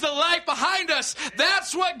is the life behind us.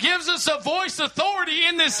 That's what gives us a voice authority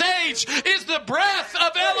in this age, is the breath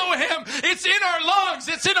of Elohim. It's in our lungs.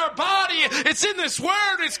 It's in our body. It's in this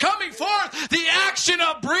word. It's coming forth. The action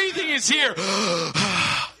of breathing is here.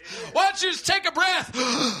 Why don't you just take a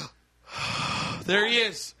breath? There he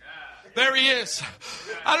is. There he is.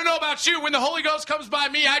 I don't know about you. When the Holy Ghost comes by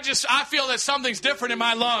me, I feel that something's different in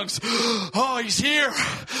my lungs. Oh, he's here.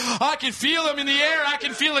 I can feel him in the air. I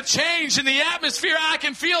can feel a change in the atmosphere. I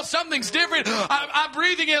can feel something's different. I'm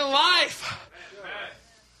breathing in life.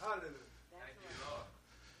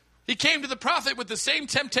 He came to the prophet with the same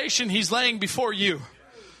temptation he's laying before you.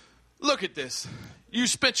 Look at this. You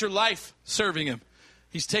spent your life serving him.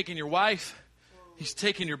 He's taken your wife. He's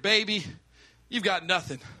taken your baby. You've got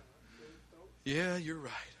nothing. Yeah, you're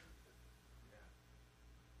right.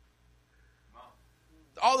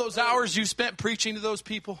 All those hours you spent preaching to those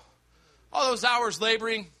people, all those hours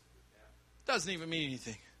laboring, doesn't even mean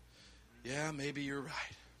anything. Yeah, maybe you're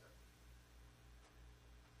right.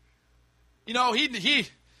 You know,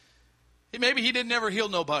 maybe he didn't never heal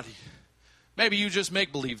nobody. Maybe you just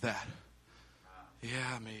make believe that.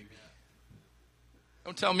 Yeah, maybe.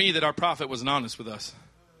 Don't tell me that our prophet wasn't honest with us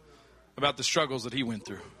about the struggles that he went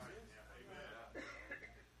through.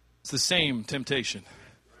 It's the same temptation.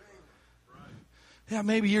 Yeah,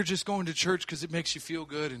 maybe you're just going to church because it makes you feel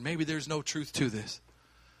good, and maybe there's no truth to this.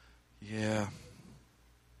 Yeah,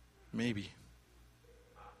 maybe.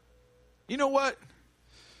 You know what?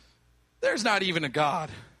 There's not even a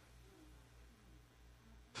God.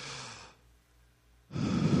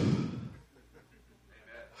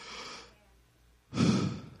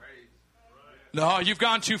 No, you've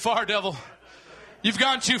gone too far, devil. You've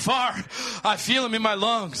gone too far. I feel him in my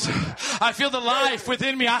lungs. I feel the life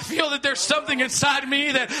within me. I feel that there's something inside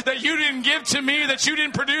me that you didn't give to me, that you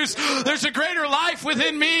didn't produce. There's a greater life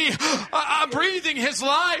within me. I'm breathing his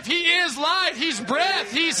life. He is life. He's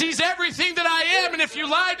breath. He's everything that I am. And if you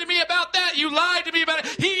lied to me about that, you lied to me about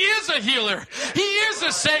it. He is a healer. He is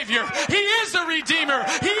a savior. He is a redeemer.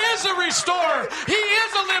 He is a restorer. He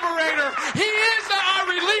is a liberator. He is our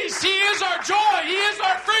release. He is our joy. He is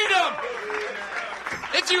our freedom.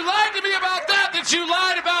 If you lied to me about that you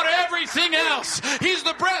lied about everything else. He's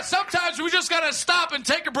the breath. Sometimes we just got to stop and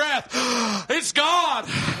take a breath. It's God.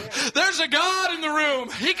 There's a God in the room.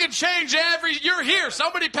 He can change you're here.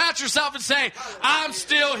 Somebody pat yourself and say, I'm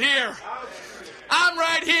still here. I'm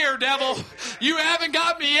right here, devil. You haven't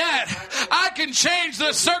got me yet. I can change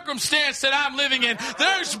the circumstance that I'm living in.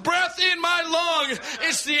 There's breath in my lung.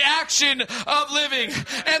 It's the action of living.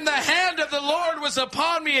 And the hand of the Lord was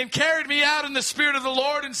upon me and carried me out in the spirit of the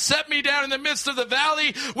Lord and set me down in the midst of the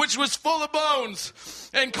valley, which was full of bones,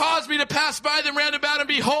 and caused me to pass by them round about. And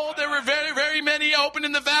behold, there were very, very many open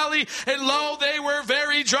in the valley, and lo, they were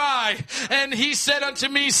very dry. And he said unto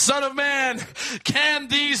me, Son of man, can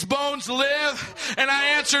these bones live? And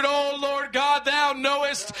I answered, O Lord God, thou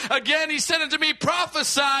knowest. Again he said unto me,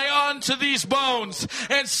 prophesy unto these bones,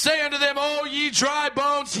 and say unto them, O ye dry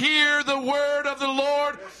bones, hear the word of the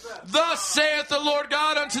Lord. Thus saith the Lord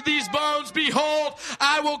God unto these bones, behold,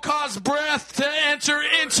 I will cause breath to enter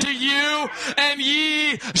into you, and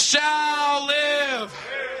ye shall live.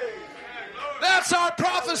 That's our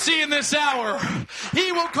prophecy in this hour.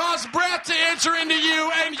 He will cause breath to enter into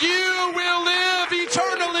you, and you will live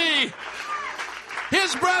eternally.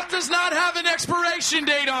 His breath does not have an expiration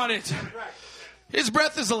date on it. His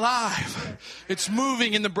breath is alive. It's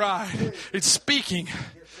moving in the bride. It's speaking.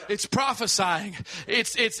 It's prophesying.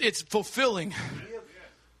 It's fulfilling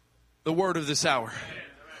the word of this hour.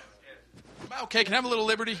 Am I okay? Can I have a little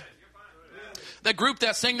liberty? That group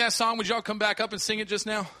that sang that song, would y'all come back up and sing it just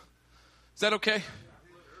now? Is that okay?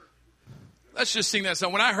 Let's just sing that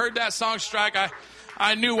song. When I heard that song strike,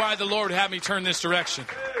 I knew why the Lord had me turn this direction.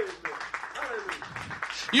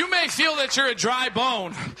 You may feel that you're a dry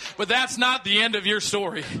bone, but that's not the end of your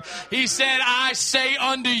story. He said, I say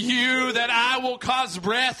unto you that I will cause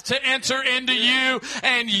breath to enter into you,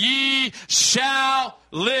 and ye shall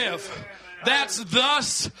live. That's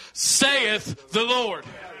thus saith the Lord.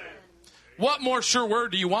 What more sure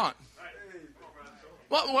word do you want?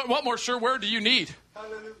 What more sure word do you need?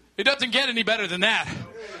 It doesn't get any better than that.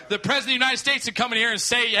 The President of the United States can come in here and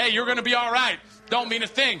say, hey, you're going to be all right. Don't mean a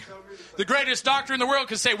thing. The greatest doctor in the world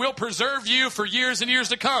can say, we'll preserve you for years and years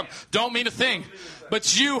to come. Don't mean a thing.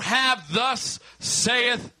 But you have thus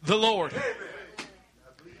saith the Lord.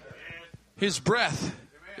 His breath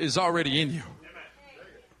is already in you.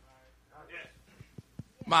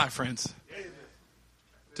 My friends,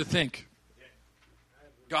 to think,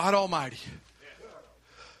 God Almighty,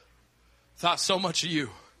 thought so much of you,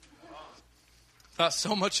 thought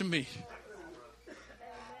so much of me.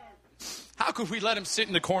 How could we let him sit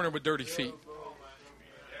in the corner with dirty feet?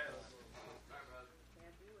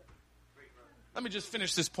 Let me just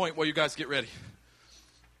finish this point while you guys get ready.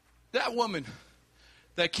 That woman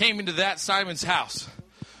that came into that Simon's house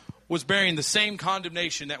was bearing the same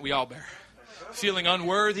condemnation that we all bear. Feeling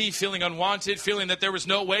unworthy, feeling unwanted, feeling that there was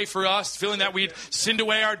no way for us, feeling that we'd sinned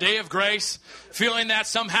away our day of grace, feeling that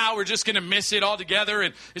somehow we're just going to miss it altogether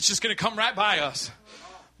and it's just going to come right by us.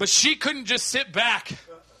 But she couldn't just sit back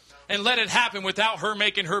and let it happen without her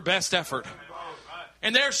making her best effort.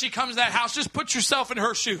 And there she comes to that house. Just put yourself in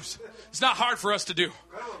her shoes. It's not hard for us to do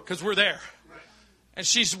because we're there. And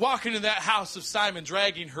she's walking to that house of Simon,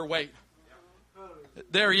 dragging her weight.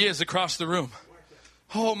 There he is across the room.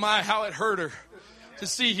 Oh my, how it hurt her to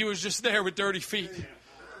see he was just there with dirty feet.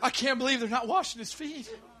 I can't believe they're not washing his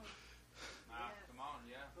feet.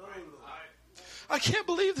 I can't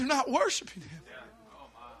believe they're not worshiping him.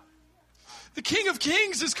 The King of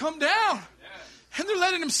Kings has come down, and they're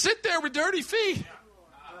letting him sit there with dirty feet.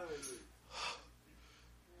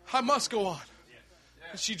 I must go on.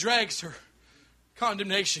 And she drags her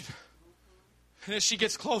condemnation. And as she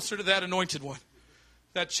gets closer to that anointed one,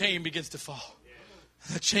 that chain begins to fall.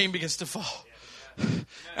 That chain begins to fall.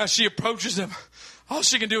 As she approaches him, all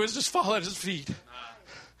she can do is just fall at his feet.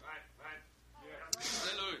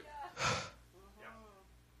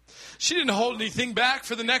 She didn't hold anything back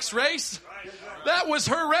for the next race. That was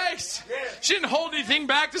her race. She didn't hold anything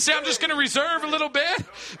back to say, I'm just going to reserve a little bit.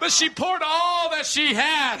 But she poured all that she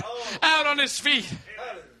had out on his feet.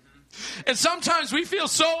 And sometimes we feel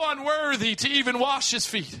so unworthy to even wash his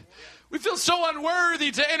feet. We feel so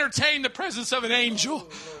unworthy to entertain the presence of an angel.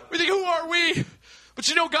 We think, who are we? But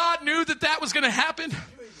you know, God knew that that was going to happen.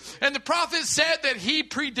 And the prophet said that he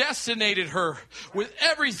predestinated her with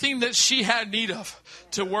everything that she had need of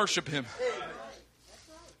to worship him.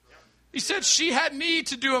 He said she had need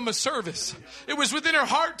to do him a service. It was within her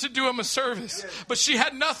heart to do him a service, but she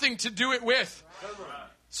had nothing to do it with.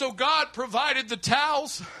 So God provided the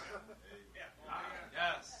towels.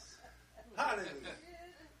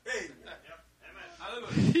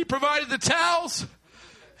 He provided the towels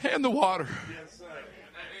and the water.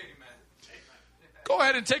 Go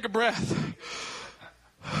ahead and take a breath.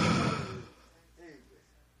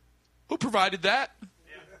 Who provided that?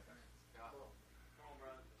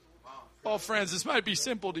 Oh, friends, this might be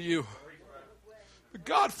simple to you. But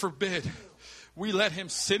God forbid we let him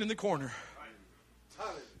sit in the corner.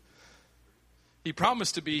 He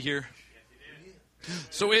promised to be here.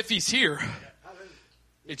 So if he's here,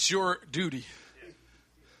 it's your duty.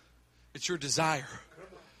 It's your desire.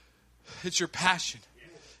 It's your passion.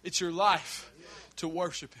 It's your life to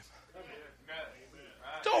worship him.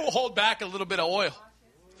 Don't hold back a little bit of oil.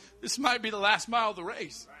 This might be the last mile of the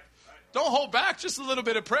race. Don't hold back just a little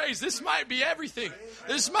bit of praise. This might be everything.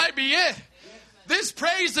 This might be it. This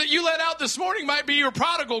praise that you let out this morning might be your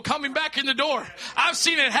prodigal coming back in the door. I've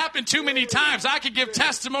seen it happen too many times. I could give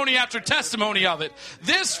testimony after testimony of it.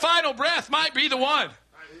 This final breath might be the one.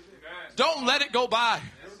 Don't let it go by.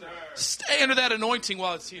 Stay under that anointing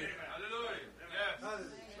while it's here.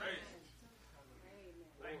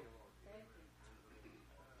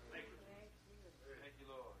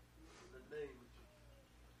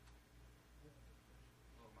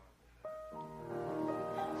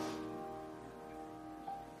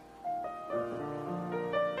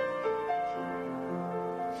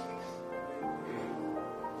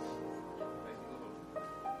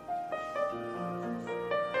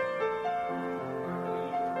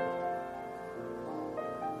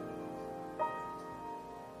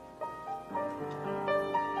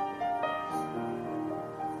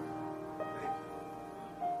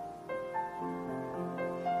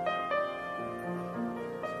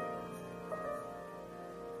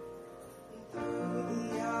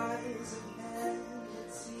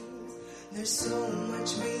 There's so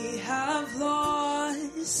much we have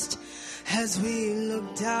lost as we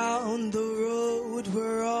look down the road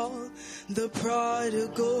where all the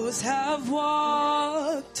prodigals have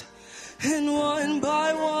walked. And one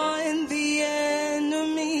by one the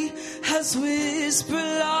enemy has whispered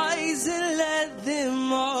lies and led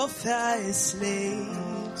them off as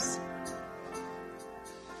slaves.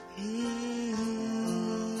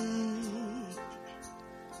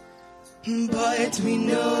 But we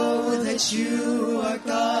know that you are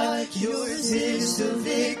God, yours is the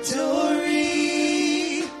victory.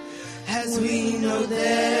 As we know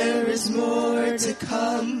there is more to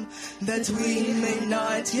come that we may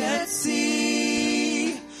not yet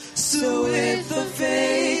see. So with the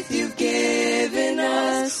faith you've given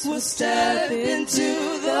us, we'll step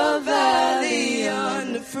into the valley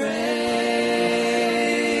unafraid.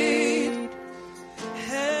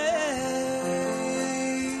 Hey,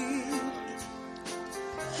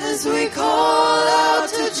 as we call out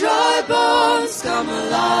to dry bones, come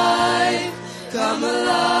alive, come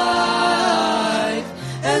alive.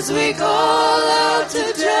 As we call out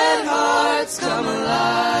to dead hearts, come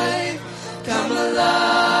alive, come alive.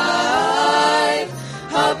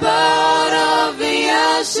 Up out of the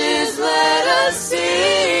ashes, let us see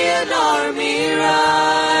an army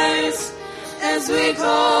rise. As we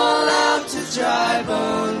call out to dry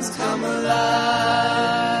bones, come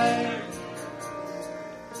alive.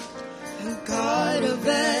 God of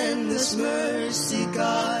endless mercy,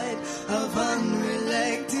 God of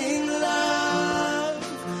unrelenting love,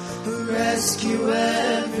 rescue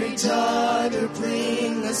every daughter,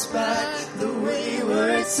 bring us back the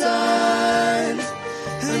wayward son.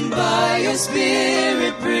 And by your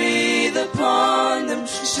Spirit breathe upon them,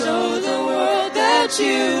 show the world that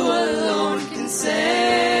you alone can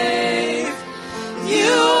save.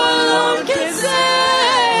 You alone can save.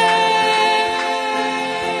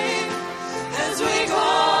 As we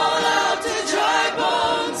call out to dry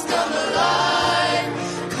bones, come alive,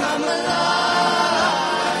 come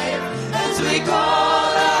alive. As we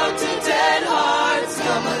call out to dead hearts,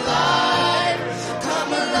 come alive,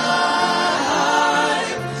 come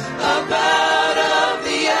alive. Up out of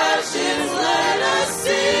the ashes, let us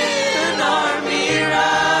see an army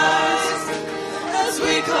rise. As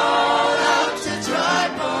we call out to dry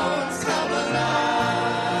bones, come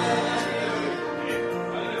alive.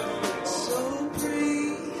 So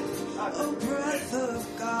breathe, oh breath of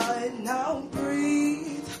God, now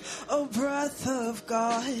breathe, oh breath of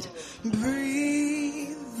God,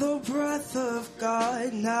 breathe, oh breath of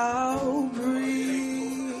God, now breathe.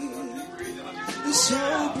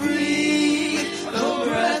 So breathe, oh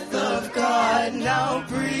breath of God, now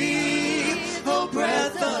breathe, oh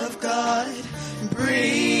breath of God,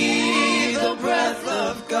 breathe, oh breath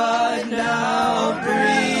of God, now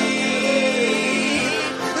breathe.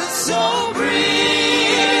 So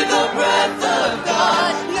breathe, oh breath of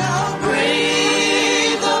God, now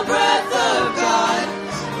breathe, oh breath of God,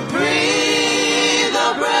 breathe,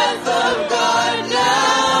 oh breath of God,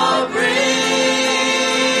 now breathe.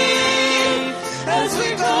 As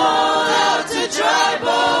we call out to dry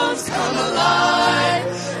bones, come alive,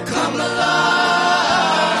 come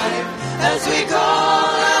alive. As we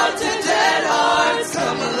call out to dead hearts,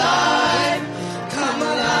 come alive, come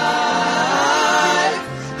alive.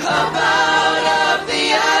 Up out of the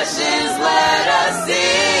ashes, let us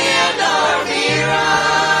see an army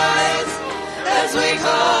rise. As we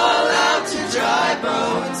call out to dry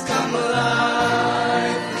bones, come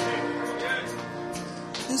alive.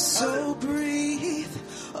 So breathe,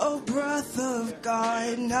 oh breath of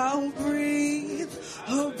God, now breathe,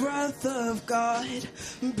 oh breath of God,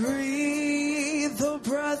 breathe, oh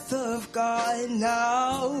breath of God,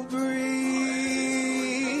 now breathe.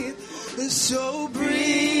 So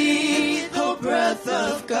breathe, oh breath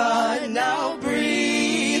of God, now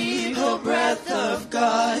breathe, oh breath of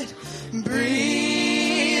God,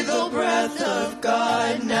 breathe, oh breath of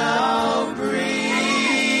God, now breathe.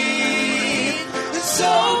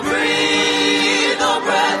 So breathe, oh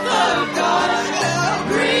breath of God, now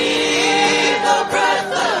breathe, oh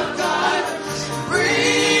breath of God,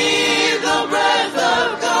 breathe, oh breath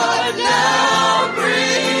of God, now breathe.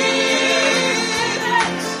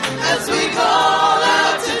 As we call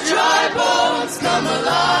out to dry bones, come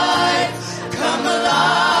alive, come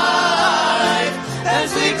alive.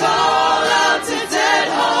 As we call out to dead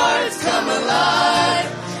hearts, come alive,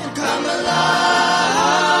 come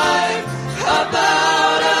alive. Up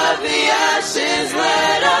out of the ashes,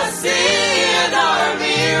 let us see an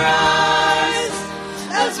army rise.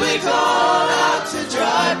 As we call out to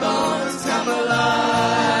dry bones, come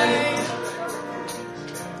alive.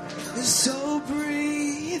 So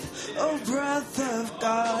breathe, oh breath of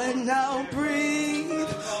God, now breathe,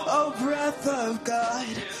 oh breath of God,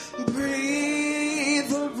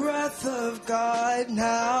 breathe, oh breath of God,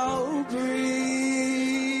 now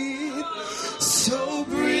breathe. So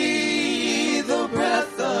breathe, oh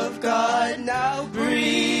breath of God, now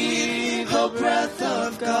breathe, oh breath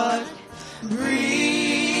of God,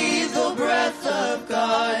 breathe, oh breath of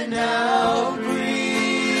God, now breathe.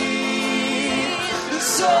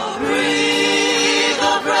 So breathe,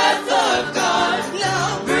 oh breath of God,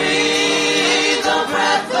 now breathe, oh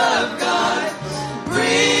breath of God,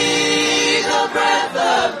 breathe, oh breath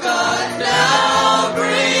of God, now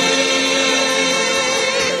breathe.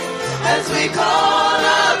 As we call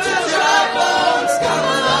out to dry bones, come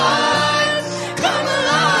alive, come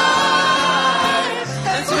alive.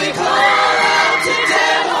 As we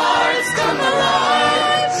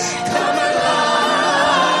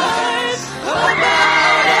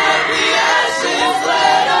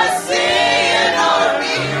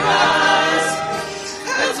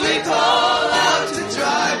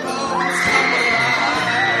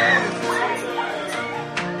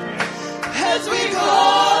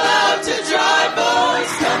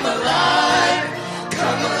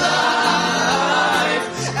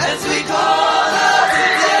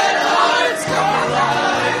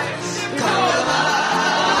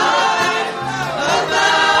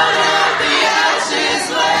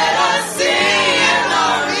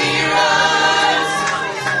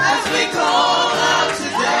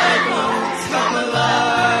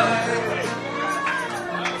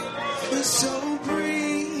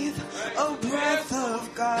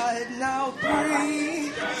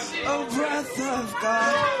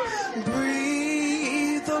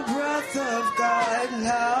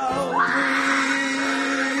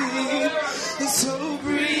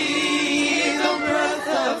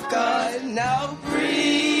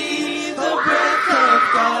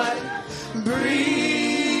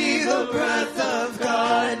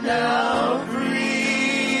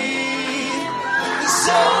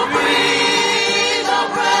So breathe the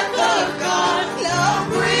breath of God. Now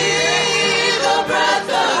breathe the breath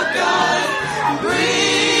of God.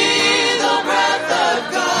 Breathe the breath of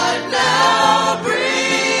God. Now breathe.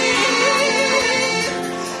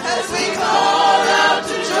 As we call out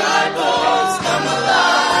to dry bones, come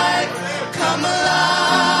alive, come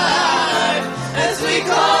alive. As we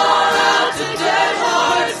call out to dead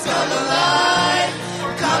hearts, come alive,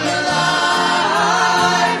 come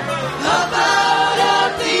alive. Up out of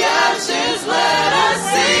the ashes, let us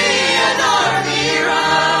see an army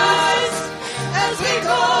rise. As we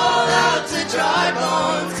call out to dry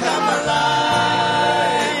bones, come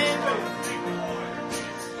alive.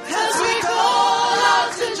 As we call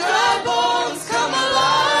out to dry bones, come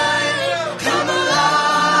alive, come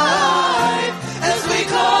alive. As we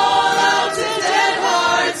call out to dead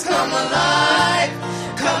hearts, come alive,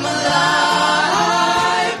 come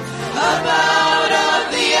alive. Up out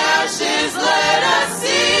of the ashes, let us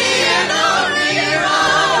see an army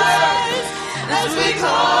rise. As we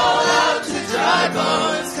call out to dry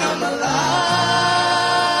bones, come alive.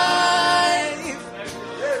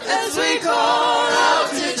 As we call out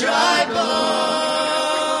to dry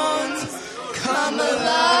bones, come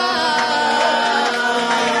alive.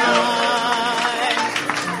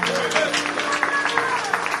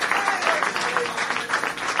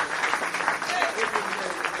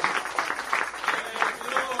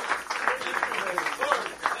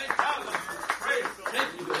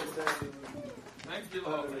 Thank you,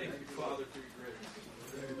 Lord. Thank you, Father, for your grace.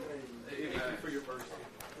 Thank you for your mercy.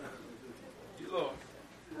 Thank you, Lord.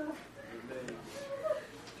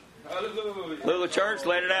 Hallelujah. Little church,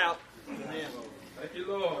 let it out. Thank you,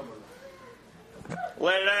 Lord.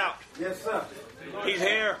 Let it out. Yes, sir. He's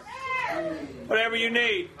here. Whatever you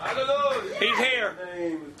need, Hallelujah. He's here.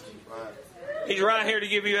 He's right here to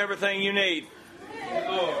give you everything you need. Thank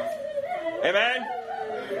you, Lord. Amen?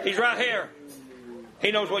 He's right here.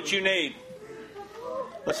 He knows what you need.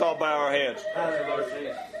 Let's all bow our heads. Thank you, Lord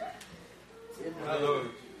Jesus. Hallelujah.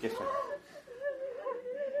 Yes, sir.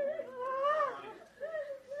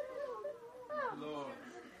 Lord.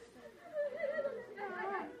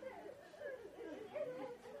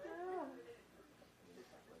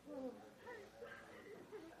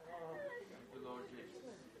 Thank you, Lord Jesus.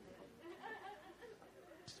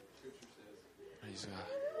 Scripture says, Praise God.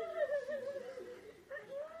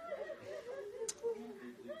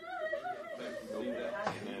 believe that.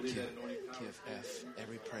 Believe that anointing power. Give F.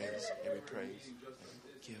 Every praise. Every praise.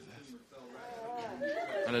 Give F.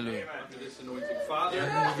 Hallelujah. After this anointing, Father,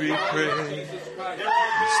 Every praise Jesus Christ.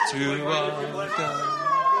 is to our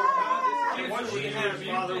God.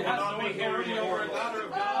 Father, will not be hearing over a daughter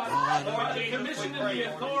of God. By the commission and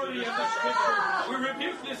the authority of the Scripture, we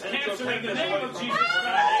rebuke this cancer in the name of Jesus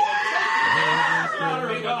Christ. This daughter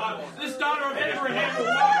of God, this daughter of Abraham will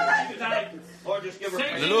walk with you tonight. Lord, just give her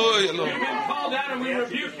Satan, Hallelujah, Lord. you've been called out and we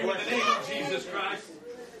rebuke you in the name of Jesus Christ.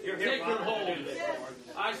 Take your hold.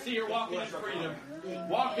 I see her walking in freedom.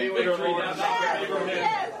 Walk in victory down that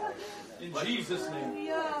Abraham. In Jesus'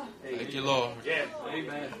 name. Thank you, Lord. Yeah.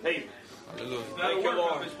 Amen. Hey, Hallelujah. Thank you,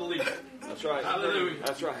 Lord. Believe. that's right. Hallelujah.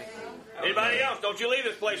 That's right. Anybody else? Don't you leave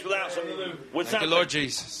this place without some. With Thank you, something. Lord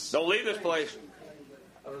Jesus. Don't leave this place.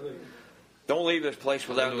 Don't leave this place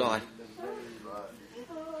without God.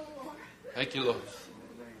 Thank you, Lord.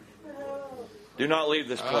 Do not leave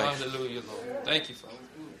this place. Hallelujah, Lord. Thank you, Father.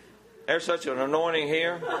 There's such an anointing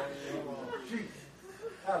here.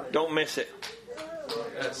 Don't miss it.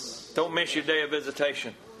 Yes. Don't miss your day of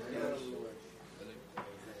visitation.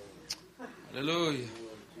 Hallelujah.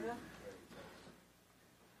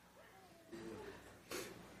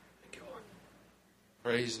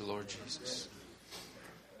 Praise the Lord Jesus.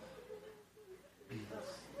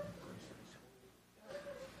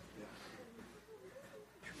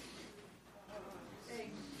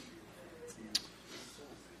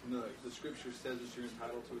 The Scripture says that you're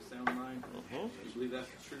entitled to a sound mind. You believe that's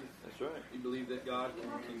the truth? That's right. You believe that God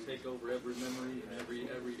can take over every memory and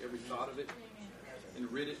every thought of it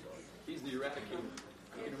and rid it. He's the eradicator.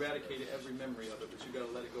 He can eradicate every memory of it, but you got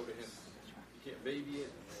to let it go to Him. You can't baby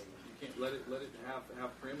it. You can't let it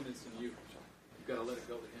have preeminence in you. You got to let it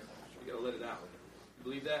go to Him. You got to let it out. You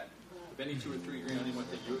believe that? If any two or three agree on anyone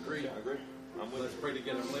thing, you agree. I agree. Let's pray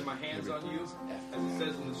together. I'm lay my hands on you, as it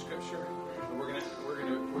says in the Scripture, and we're gonna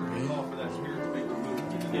call for that Spirit to make a move.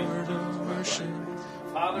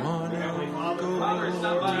 Father, Father, it's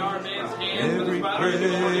not by our man's hands, but it's by the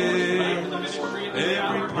Lord's ministry in the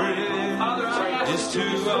hour. Father, I ask is you to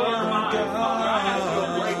restore our our mind. Father, I ask you to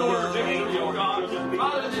restore God. victory, oh God.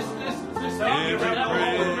 Father, this thought that have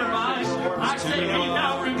hold of your mind, I say be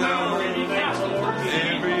now removed and be cast over the sea.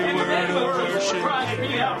 In the name of Jesus Christ.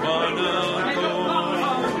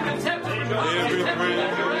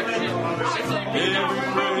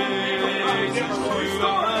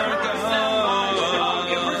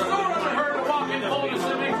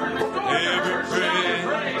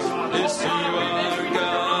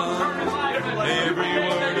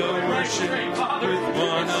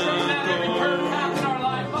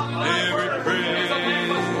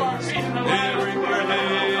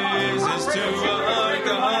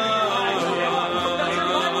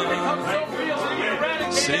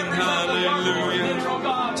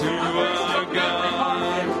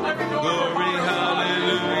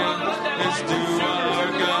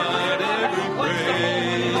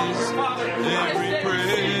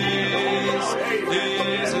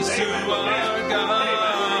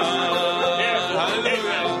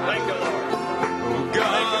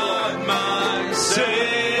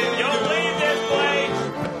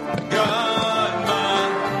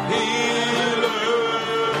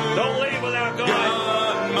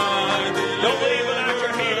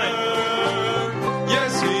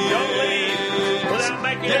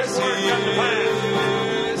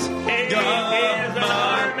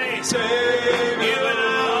 army. Savior. You and I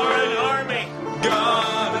are an army.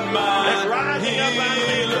 God, my That's rising up out of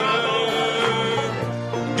these dry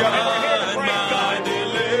bones. God, my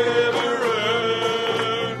deliverer.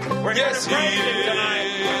 We're here Yes, to He praise Him tonight.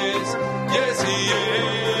 is. Yes, He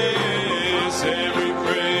is. Every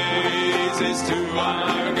praise is to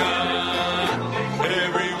our God.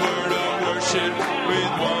 Every word of worship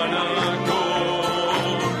with one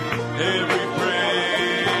accord. Every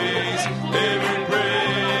praise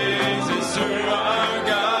is to our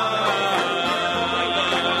God.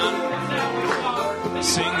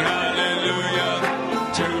 Sing hallelujah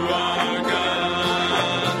to our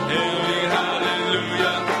God. Every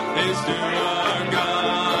hallelujah is to our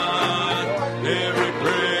God. Every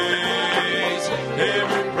praise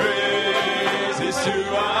is to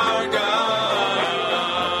our God.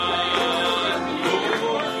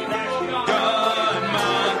 Oh, God,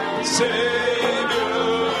 my Savior.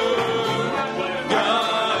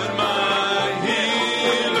 God, my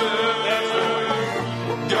healer.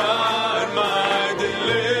 God, my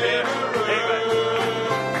deliverer.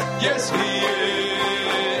 Yes, He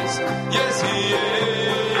is. Yes, He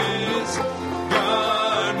is.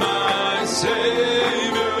 God, my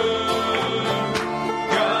Savior.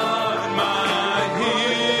 God, my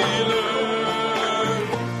healer.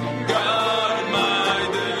 God, my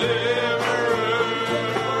deliverer.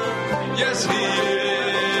 Yes, He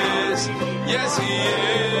is. Yes, He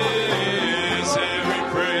is. Every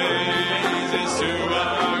praise is to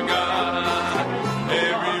our God.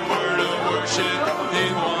 Every word of worship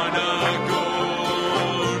in one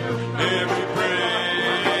accord. Every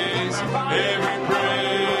praise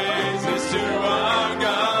is to our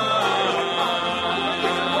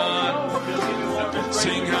God.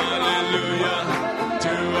 Sing hallelujah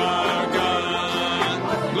to our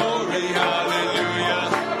God. Glory, hallelujah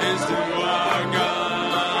is to our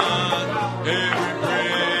God. Every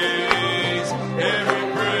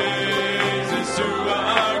praise is to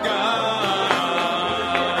our God.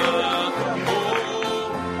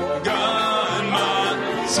 Oh, God,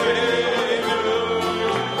 my Savior.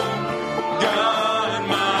 God,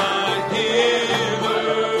 my healer.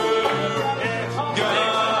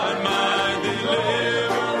 God, my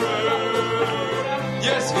deliverer.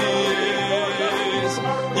 Yes, He is.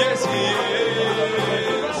 Yes, He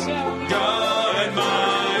is. God,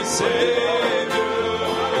 my Savior.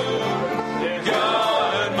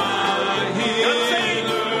 God, my healer.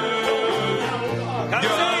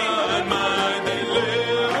 God, my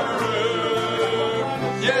deliverer.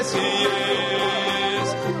 Yes, He is.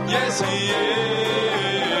 Yes, He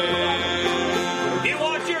is. You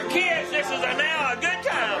want your kids, this is now a good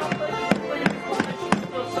time.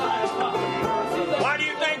 Why do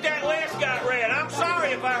you think that list got read? I'm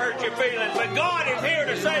sorry if I hurt your feelings, but God is here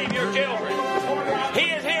to save your children.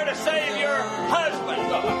 He is here to save your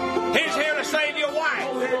husband. He's here to save your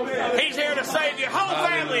wife. He's here to save your whole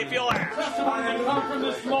family if you'll ask.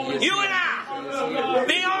 You and I,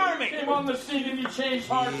 the army.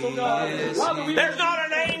 There's not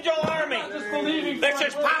an angel army that's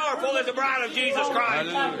as powerful as the bride of Jesus Christ.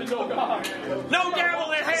 No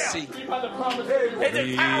devil in hell is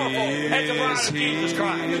as powerful as the bride of Jesus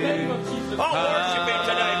Christ. Oh, worship Him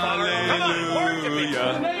today, Father. Come on, worship Him.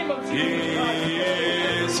 He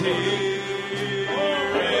is here.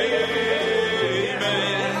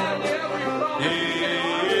 Amen. He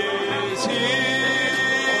is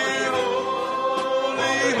here.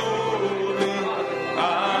 Holy, holy. I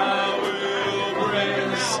will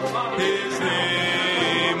praise His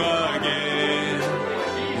name again.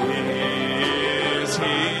 He is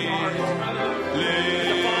here.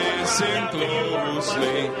 Listen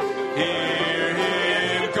closely. Hear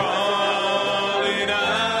Him calling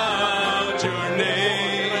out your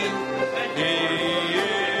name. He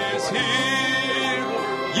is here.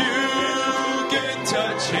 You can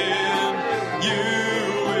touch Him. You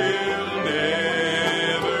will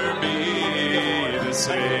never be the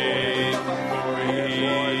same. For He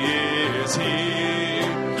is here.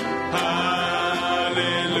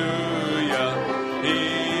 Hallelujah. He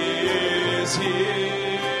is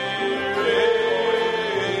here.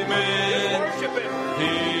 Amen. Worship Him.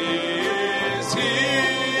 He is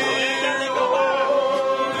here.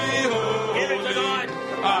 Holy, Give it to holy. God.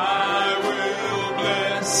 I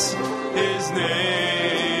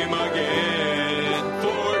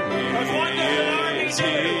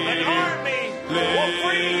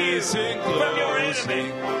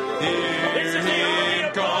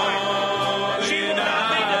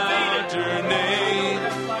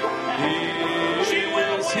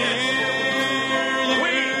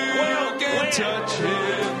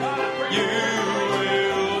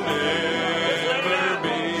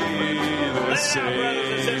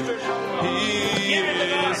sisters. He Give it to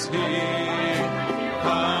God. is here.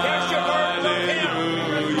 Cast your burdens on Him,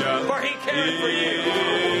 Hallelujah. for He cares for you.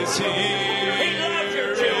 Is here. He loves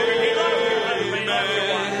your children. He loves your husband. He loves your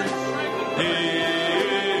wife. He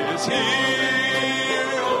is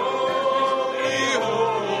here. Holy,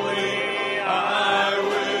 holy. I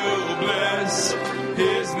will bless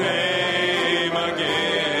His name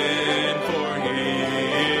again, for He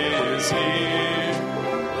is here.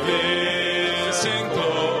 Listen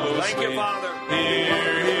closely. Thank you, Father. Hear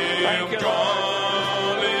Thank Him you, Lord.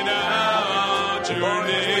 calling out your Lord,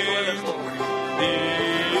 just be with name. us, Lord. He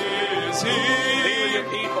is Be with here. your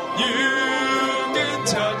people. You can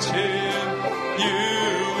touch Him. You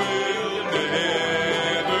will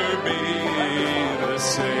never be the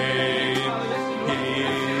same. He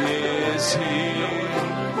is here.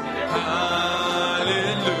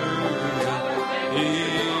 Hallelujah. He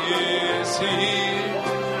is here.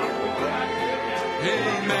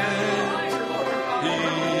 Amen. He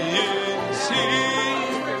is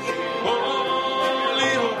here.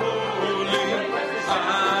 Holy, holy. I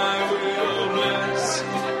will bless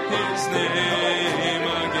His name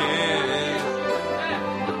again.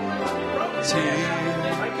 He's here.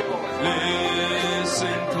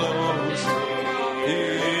 Listen close.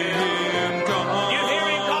 Hear Him calling You hear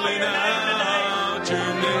Him call your name out your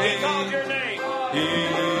He called name. your name. He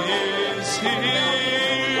is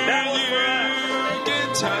here. That was for us. You can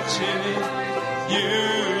touch Him. You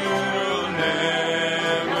will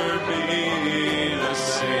never be the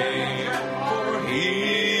same. For He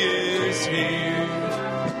is here.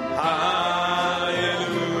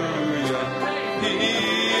 Hallelujah. He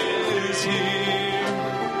is here.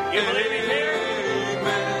 You believe He's here?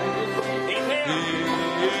 Amen. He's here.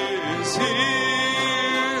 He is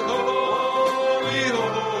here. Holy,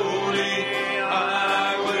 holy. I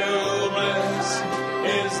will bless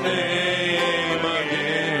His name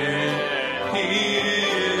again. He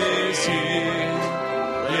is here.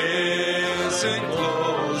 Listen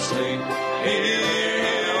closely. Hear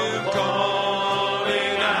Him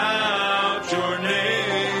calling out your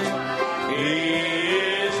name. He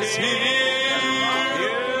is here.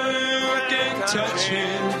 You can touch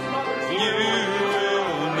Him. You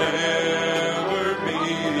will never be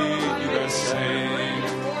the same.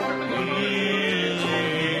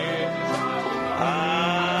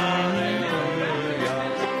 Hallelujah.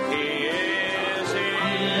 He is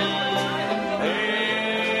here.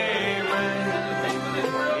 Amen.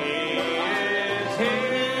 He is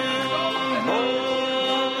here.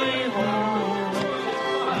 Holy,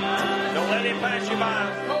 holy. Don't let Him pass you by.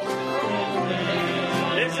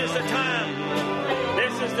 This is the time.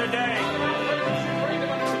 This is the day.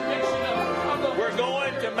 We're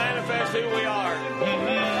going to manifest who we are.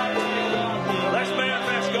 Let's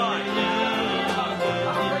manifest God.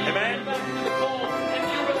 Amen.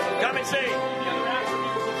 Come and see.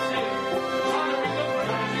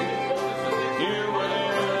 You will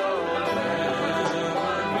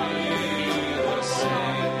never be the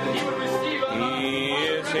same. He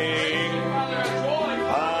is here.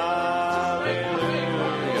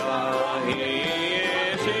 Hallelujah. He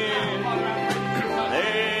is here.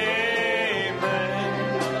 Amen.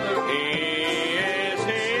 He is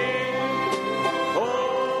here.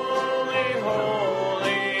 Holy,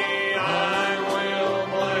 holy. I will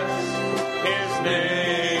bless His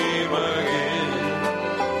name again.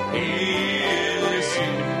 He is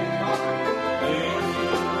here.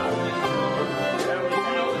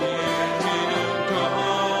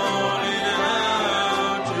 Calling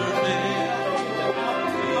out your name.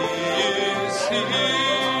 He is here.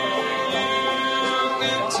 You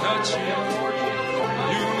can touch Him.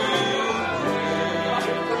 You will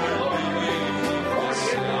never be the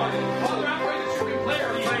same.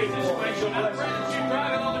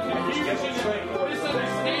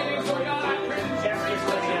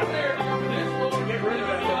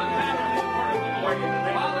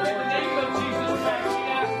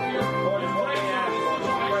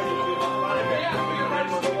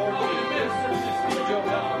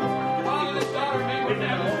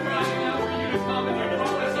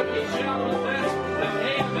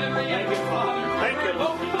 Thank you,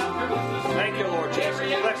 Lord. Thank you, Lord Jesus.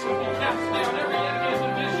 Bless you.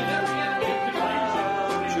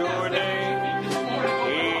 Your name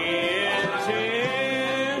is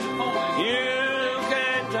here. You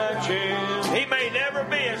can touch Him. He may never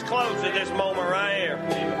be as close as this moment right here.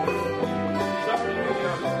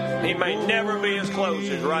 He may never be as close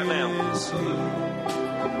as right now.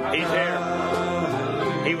 He's here.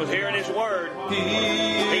 He was here in His Word.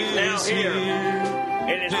 He's now here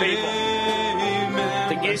in His people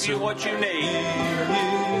to give you what you need.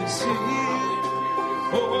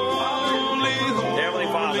 Heavenly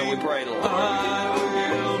Father, pray, Lord. I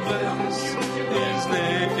will bless His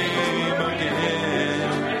name again.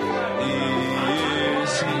 He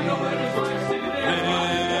is here.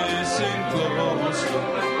 Listen closely.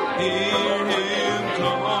 Hear Him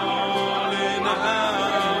calling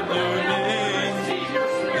out your name. He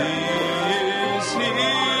is here.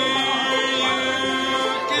 You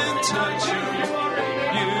can touch Him.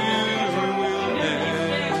 You will never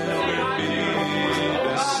be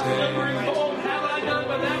the same.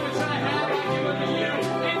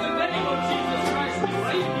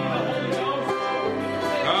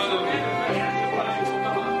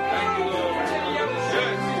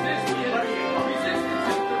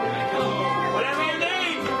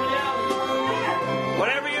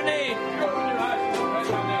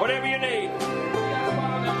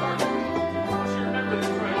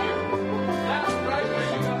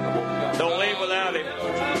 Don't leave without Him.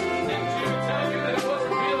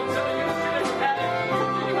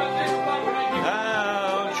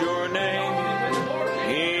 Out your name.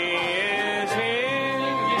 He is here.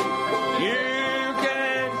 You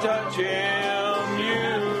can touch Him.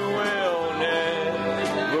 You will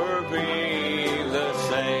never be the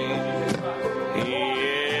same. He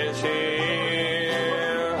is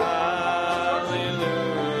here. Hallelujah.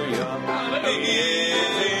 He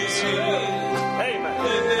is here. Amen.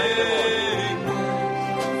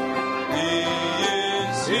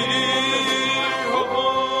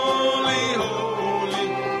 Holy, holy,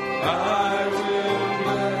 I will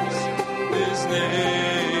bless His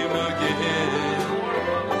name again.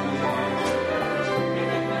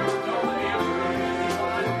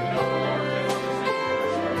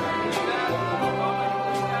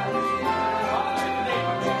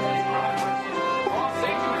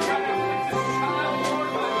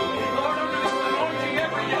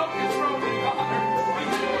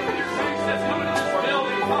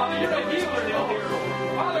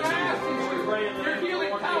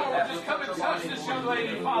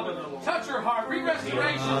 Touch her heart, bring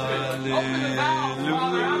restoration. Open the valves,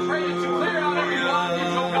 Father. I pray that you clear out every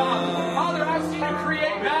blockage, oh God. Father, I've seen you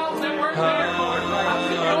create valves that weren't there, Lord. I've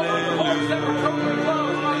seen you open doors that were totally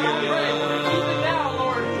closed. Father, I pray even now,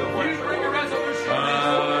 Lord, you bring a resolution to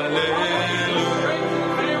this.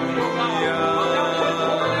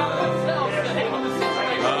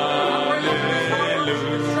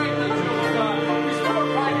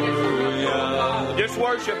 Just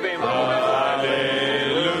worship Him.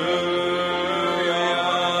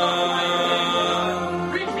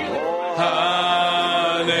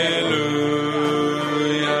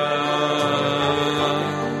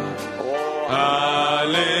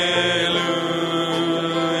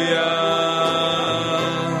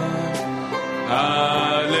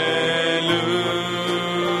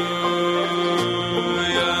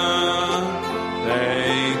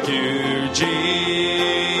 Thank you,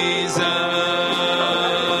 Jesus.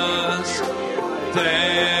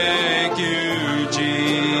 Thank you,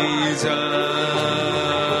 Jesus.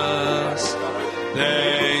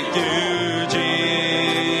 Thank you, Jesus.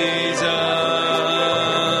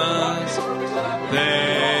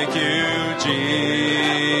 Thank you,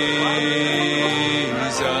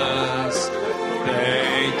 Jesus.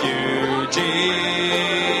 Thank you,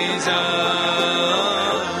 Jesus.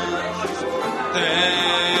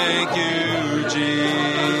 Thank you,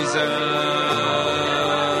 Jesus.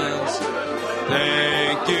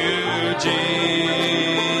 Thank you,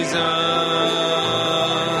 Jesus.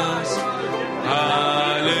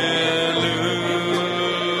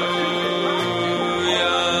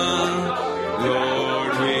 Hallelujah.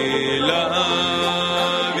 Lord, we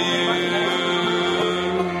love you.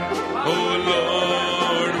 Oh,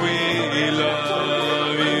 Lord, we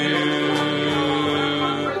love you.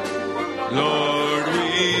 Lord, we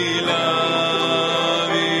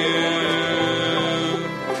love you.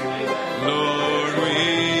 Lord, we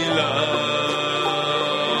love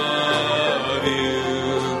you.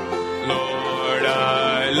 Lord,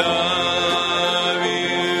 I love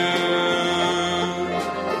you.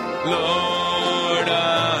 Lord,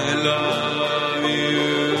 I love you.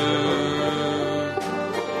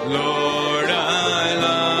 Lord, I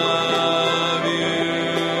love you.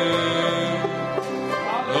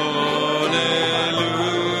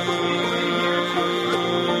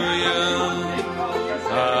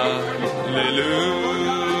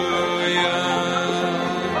 Hallelujah.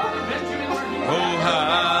 Oh,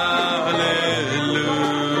 hallelujah.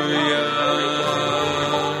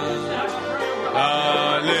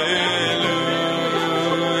 Hallelujah.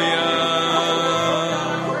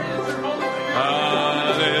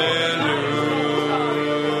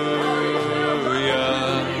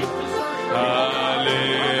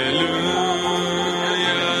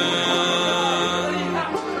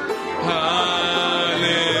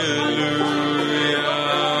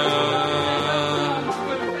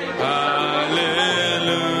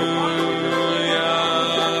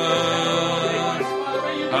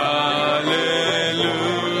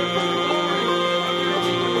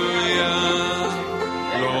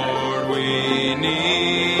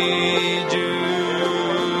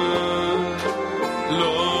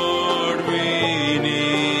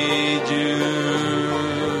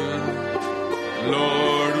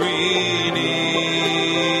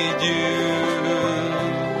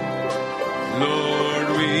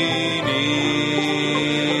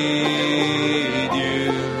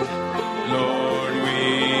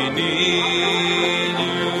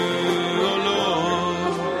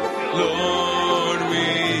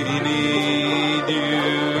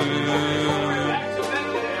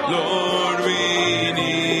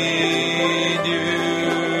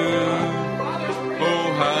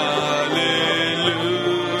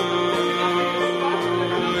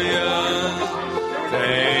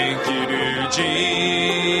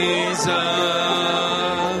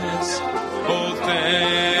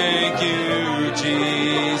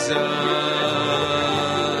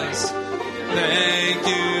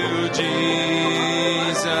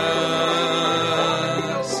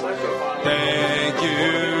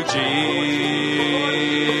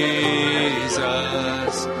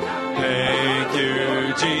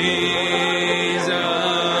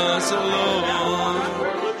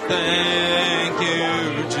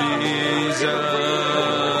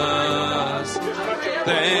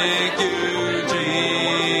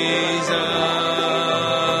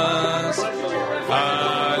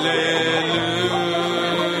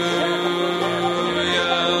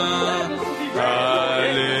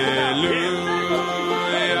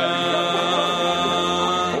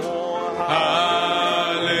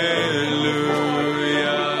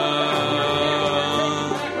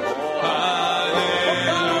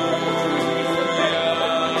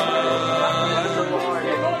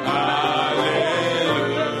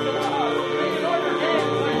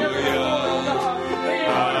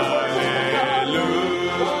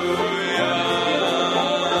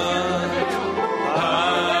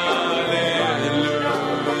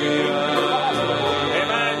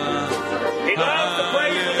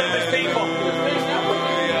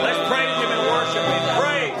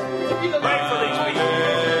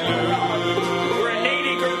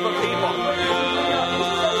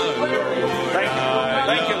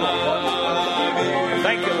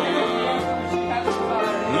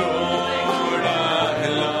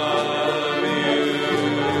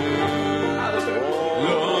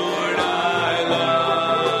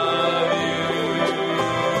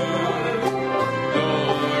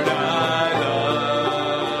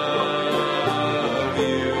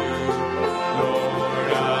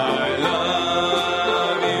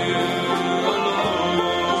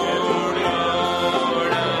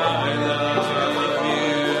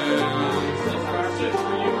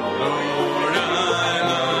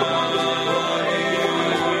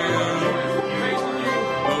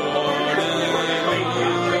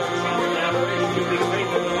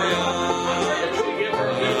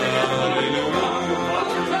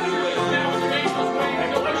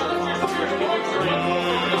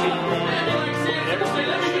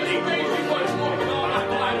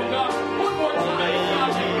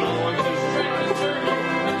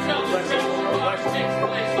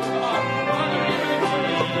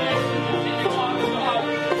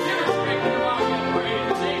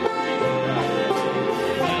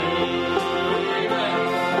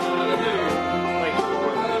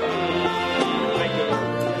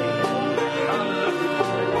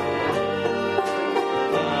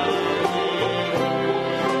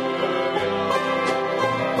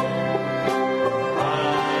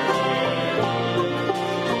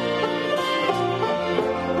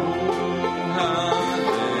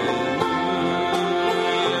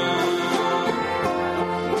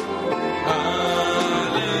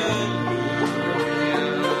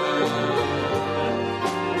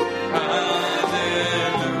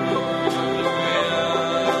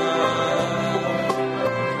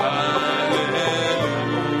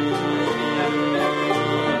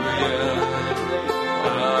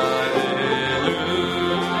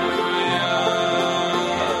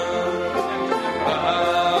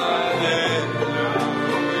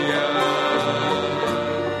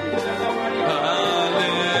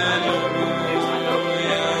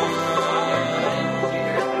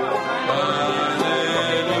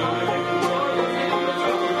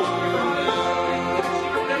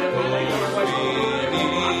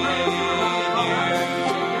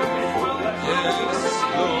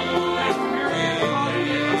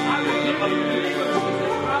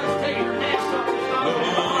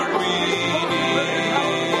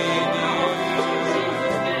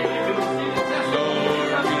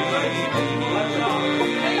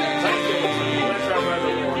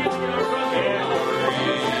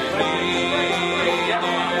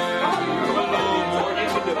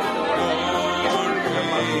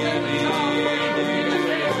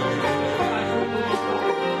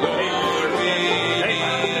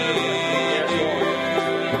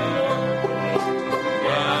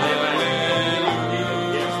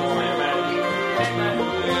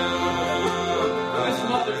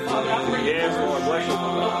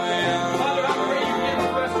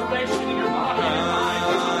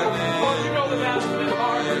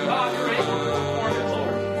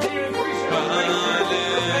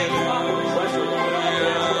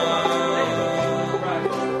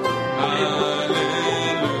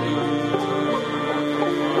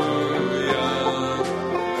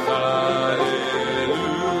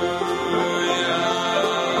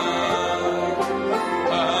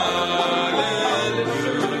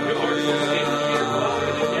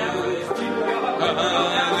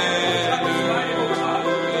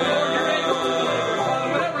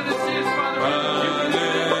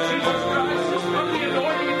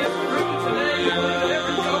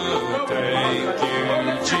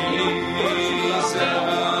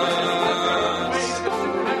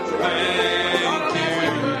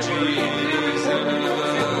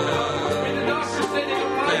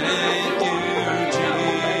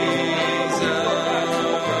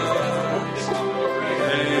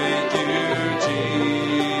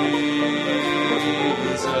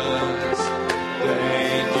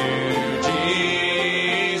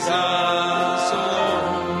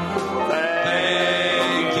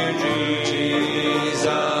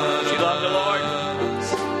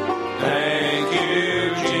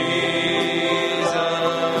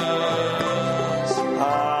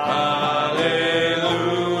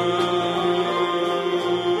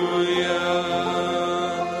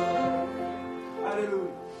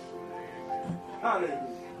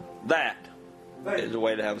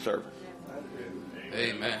 service.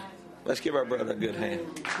 Amen. Let's give our brother a good hand.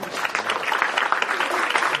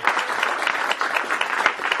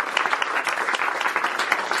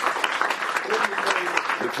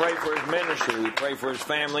 We pray for his ministry. We pray for his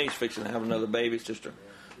family. He's fixing to have another baby. Sister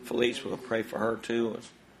Felice, we'll pray for her too.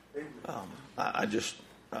 I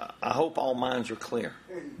hope all minds are clear.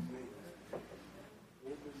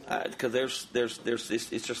 Because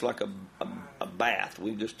it's just like a bath.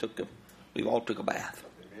 We all took a bath.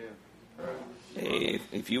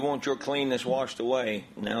 If you want your cleanness washed away,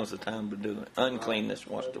 now's the time to do it. Uncleanness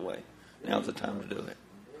washed away, now's the time to do it.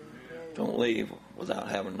 Don't leave without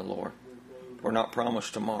having the Lord. We're not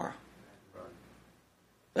promised tomorrow.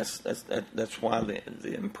 That's why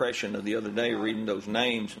the impression of the other day, reading those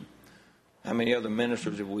names, and how many other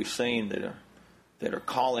ministers have we seen that are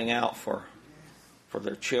calling out for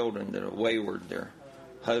their children that are wayward, their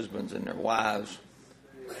husbands and their wives.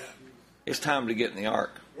 It's time to get in the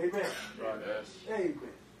ark. Amen. Amen.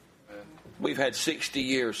 We've had 60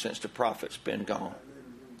 years since the prophet's been gone.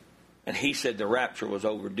 And he said the rapture was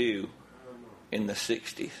overdue in the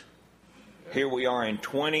 60s. Here we are in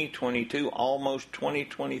 2022, almost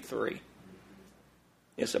 2023.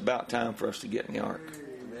 It's about time for us to get in the ark.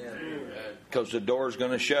 Because the door's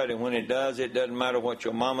going to shut, and when it does, it doesn't matter what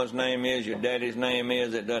your mama's name is, your daddy's name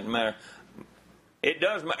is, it doesn't matter. It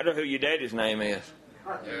does matter who your daddy's name is.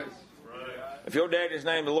 Yes. If your daddy's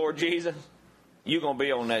name is the Lord Jesus, you're going to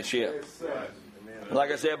be on that ship.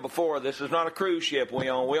 Like I said before, this is not a cruise ship we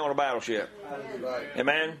own a battleship.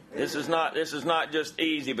 Amen? This is not just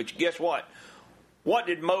easy, but guess what? What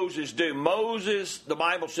did Moses do? Moses, the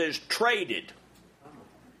Bible says, traded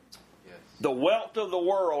the wealth of the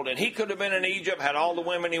world, and he could have been in Egypt, had all the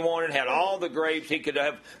women he wanted, had all the grapes. He could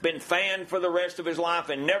have been fanned for the rest of his life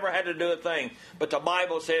and never had to do a thing. But the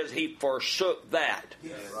Bible says he forsook that.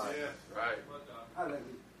 Yes. Right.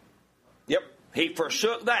 Yep, he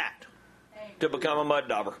forsook that to become a mud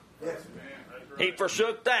dauber. He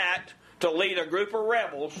forsook that to lead a group of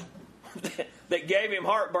rebels that gave him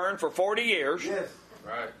heartburn for 40 years.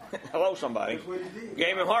 Right. Hello, somebody.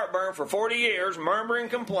 Gave him heartburn for 40 years, murmur and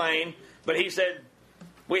complain, but he said,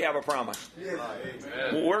 we have a promise.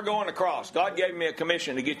 Well, we're going across. God gave me a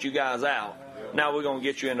commission to get you guys out. Now we're going to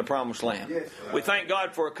get you in the promised land. We thank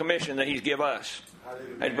God for a commission that he's given us.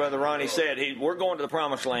 As Brother Ronnie said, we're going to the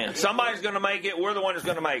promised land. Somebody's going to make it. We're the one that's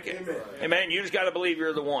going to make it. Amen. You just got to believe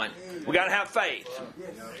you're the one. We got to have faith.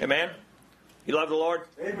 Amen. You love the Lord?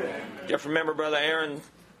 Amen. Just remember Brother Aaron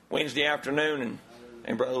Wednesday afternoon,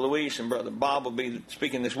 and Brother Luis and Brother Bob will be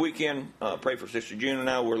speaking this weekend. Pray for Sister June and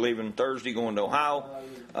I. We're leaving Thursday, going to Ohio.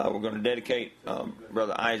 We're going to dedicate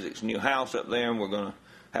Brother Isaac's new house up there, and we're going to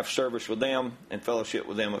have service with them and fellowship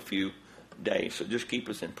with them a few days. So just keep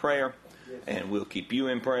us in prayer, and we'll keep you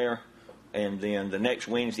in prayer. And then the next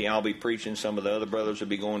Wednesday, I'll be preaching. Some of the other brothers will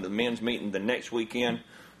be going to the men's meeting the next weekend.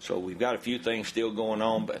 So we've got a few things still going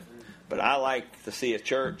on, but I like to see a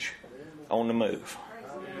church on the move.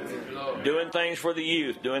 Doing things for the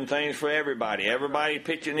youth, doing things for everybody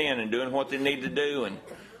pitching in and doing what they need to do.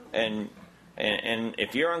 And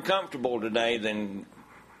if you're uncomfortable today, then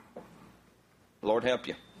Lord help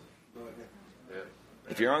you.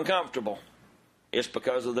 If you're uncomfortable, it's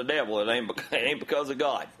because of the devil. It ain't because of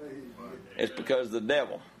God. It's because of the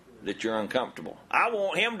devil that you're uncomfortable. I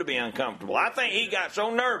want him to be uncomfortable. I think he got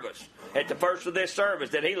so nervous at the first of this service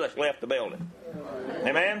that he just left the building.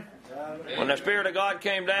 Amen? When the Spirit of God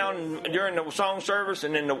came down during the song service,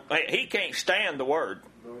 and then he can't stand the word.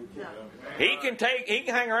 He can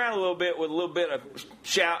hang around a little bit with a little bit of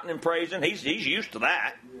shouting and praising. He's used to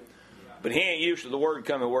that. But he ain't used to the word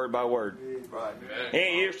coming word by word. He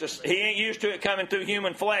ain't used to it coming through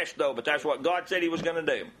human flesh, though. But that's what God said he was going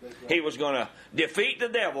to do. He was going to defeat the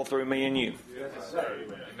devil through me and you.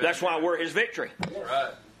 That's why we're his victory.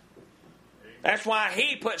 That's why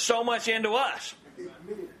he put so much into us.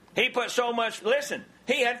 He put so much. Listen,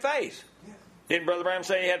 he had faith. Didn't Brother Branham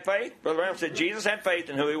say he had faith? Brother Branham said Jesus had faith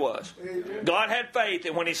in who he was. God had faith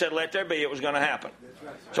that when he said let there be, it was going to happen.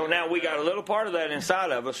 So now we got a little part of that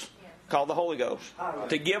inside of us called the Holy Ghost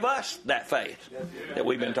to give us that faith that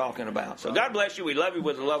we've been talking about. So God bless you. We love you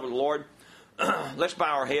with the love of the Lord. Let's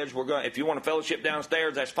bow our heads. We're going. If you want to fellowship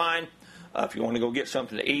downstairs, that's fine. If you want to go get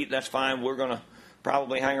something to eat, that's fine. We're going to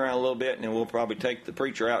probably hang around a little bit, and then we'll probably take the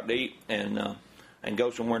preacher out to eat and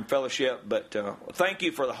go somewhere in fellowship. But thank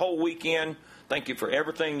you for the whole weekend. Thank you for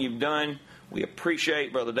everything you've done. We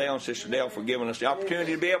appreciate Brother Dale and Sister Dale for giving us the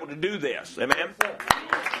opportunity to be able to do this. Amen.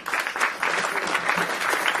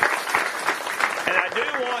 And I do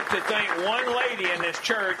want to thank one lady in this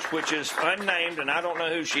church, which is unnamed, and I don't know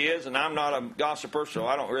who she is, and I'm not a gossiper, so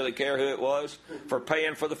I don't really care who it was, for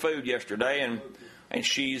paying for the food yesterday. And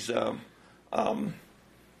she's one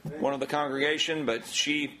of the congregation, but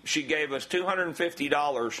she gave us $250. It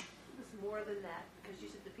was more than that, because you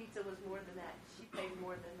said the pizza was more than that. She paid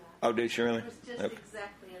more than that. Oh, did she really? It was just Okay.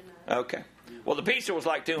 exactly enough. Okay. Well, the pizza was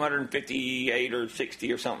like $258 or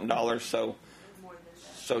 $60 or something dollars, so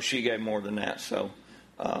she gave more than that. So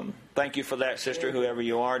thank you for that, sister, whoever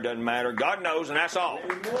you are. Doesn't matter. God knows, and that's all.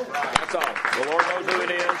 That's all. The Lord knows who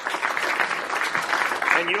it is.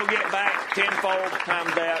 And you'll get back tenfold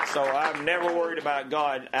times that, so I'm never worried about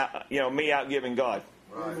God, me outgiving God.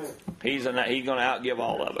 He's going to outgive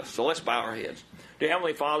all of us. So let's bow our heads. Dear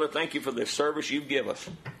Heavenly Father, thank you for this service you've given us.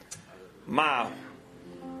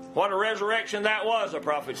 What a resurrection that was, the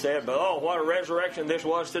prophet said, but oh, what a resurrection this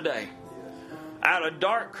was today. Out of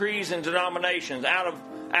dark creeds and denominations, out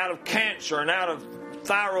of cancer and out of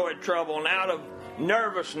thyroid trouble and out of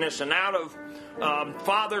nervousness and out of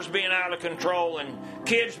fathers being out of control and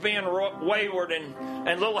kids being wayward,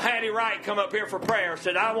 and little Hattie Wright come up here for prayer and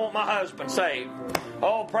said, I want my husband saved.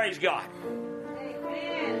 Oh, praise God.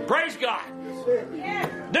 Amen. Praise God. Yes.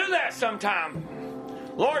 Do that sometime.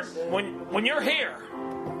 Lord, when you're here,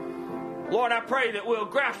 Lord, I pray that we'll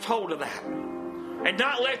grasp hold of that and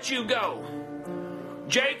not let you go.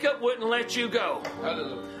 Jacob wouldn't let you go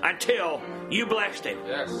until you blessed him.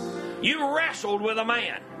 Yes. You wrestled with a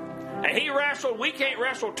man. And he wrestled. We can't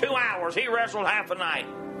wrestle 2 hours. He wrestled half a night.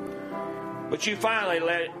 But you finally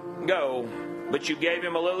let it go. But you gave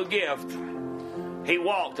him a little gift. He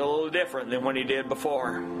walked a little different than when he did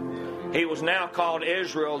before. He was now called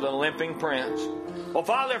Israel, the limping prince. Well,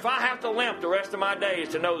 Father, if I have to limp the rest of my days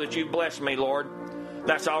to know that you blessed me, Lord,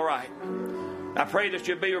 that's all right. I pray that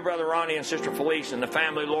you'll be with Brother Ronnie and Sister Felice and the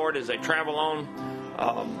family, Lord, as they travel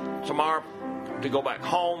on tomorrow to go back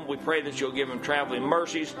home. We pray that you'll give him traveling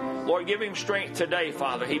mercies. Lord, give him strength today,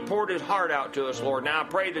 Father. He poured his heart out to us, Lord. Now I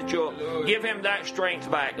pray that you'll give him that strength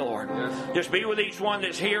back, Lord. Yes. Just be with each one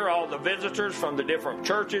that's here, all the visitors from the different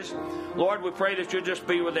churches. Lord, we pray that you'll just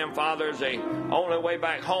be with them, Father, as they on their way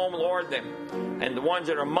back home, Lord. And the ones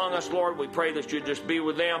that are among us, Lord, we pray that you'll just be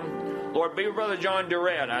with them. Lord, be with Brother John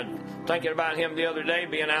Durrett. I'm thinking about him the other day,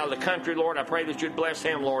 being out of the country, Lord. I pray that you'd bless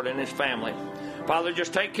him, Lord, and his family. Father,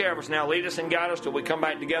 just take care of us now. Lead us and guide us till we come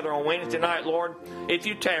back together on Wednesday night, Lord. If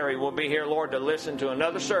you tarry, we'll be here, Lord, to listen to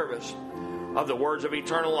another service of the words of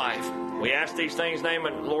eternal life. We ask these things in the name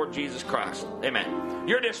of Lord Jesus Christ. Amen.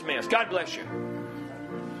 You're dismissed. God bless you.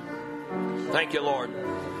 Thank you, Lord.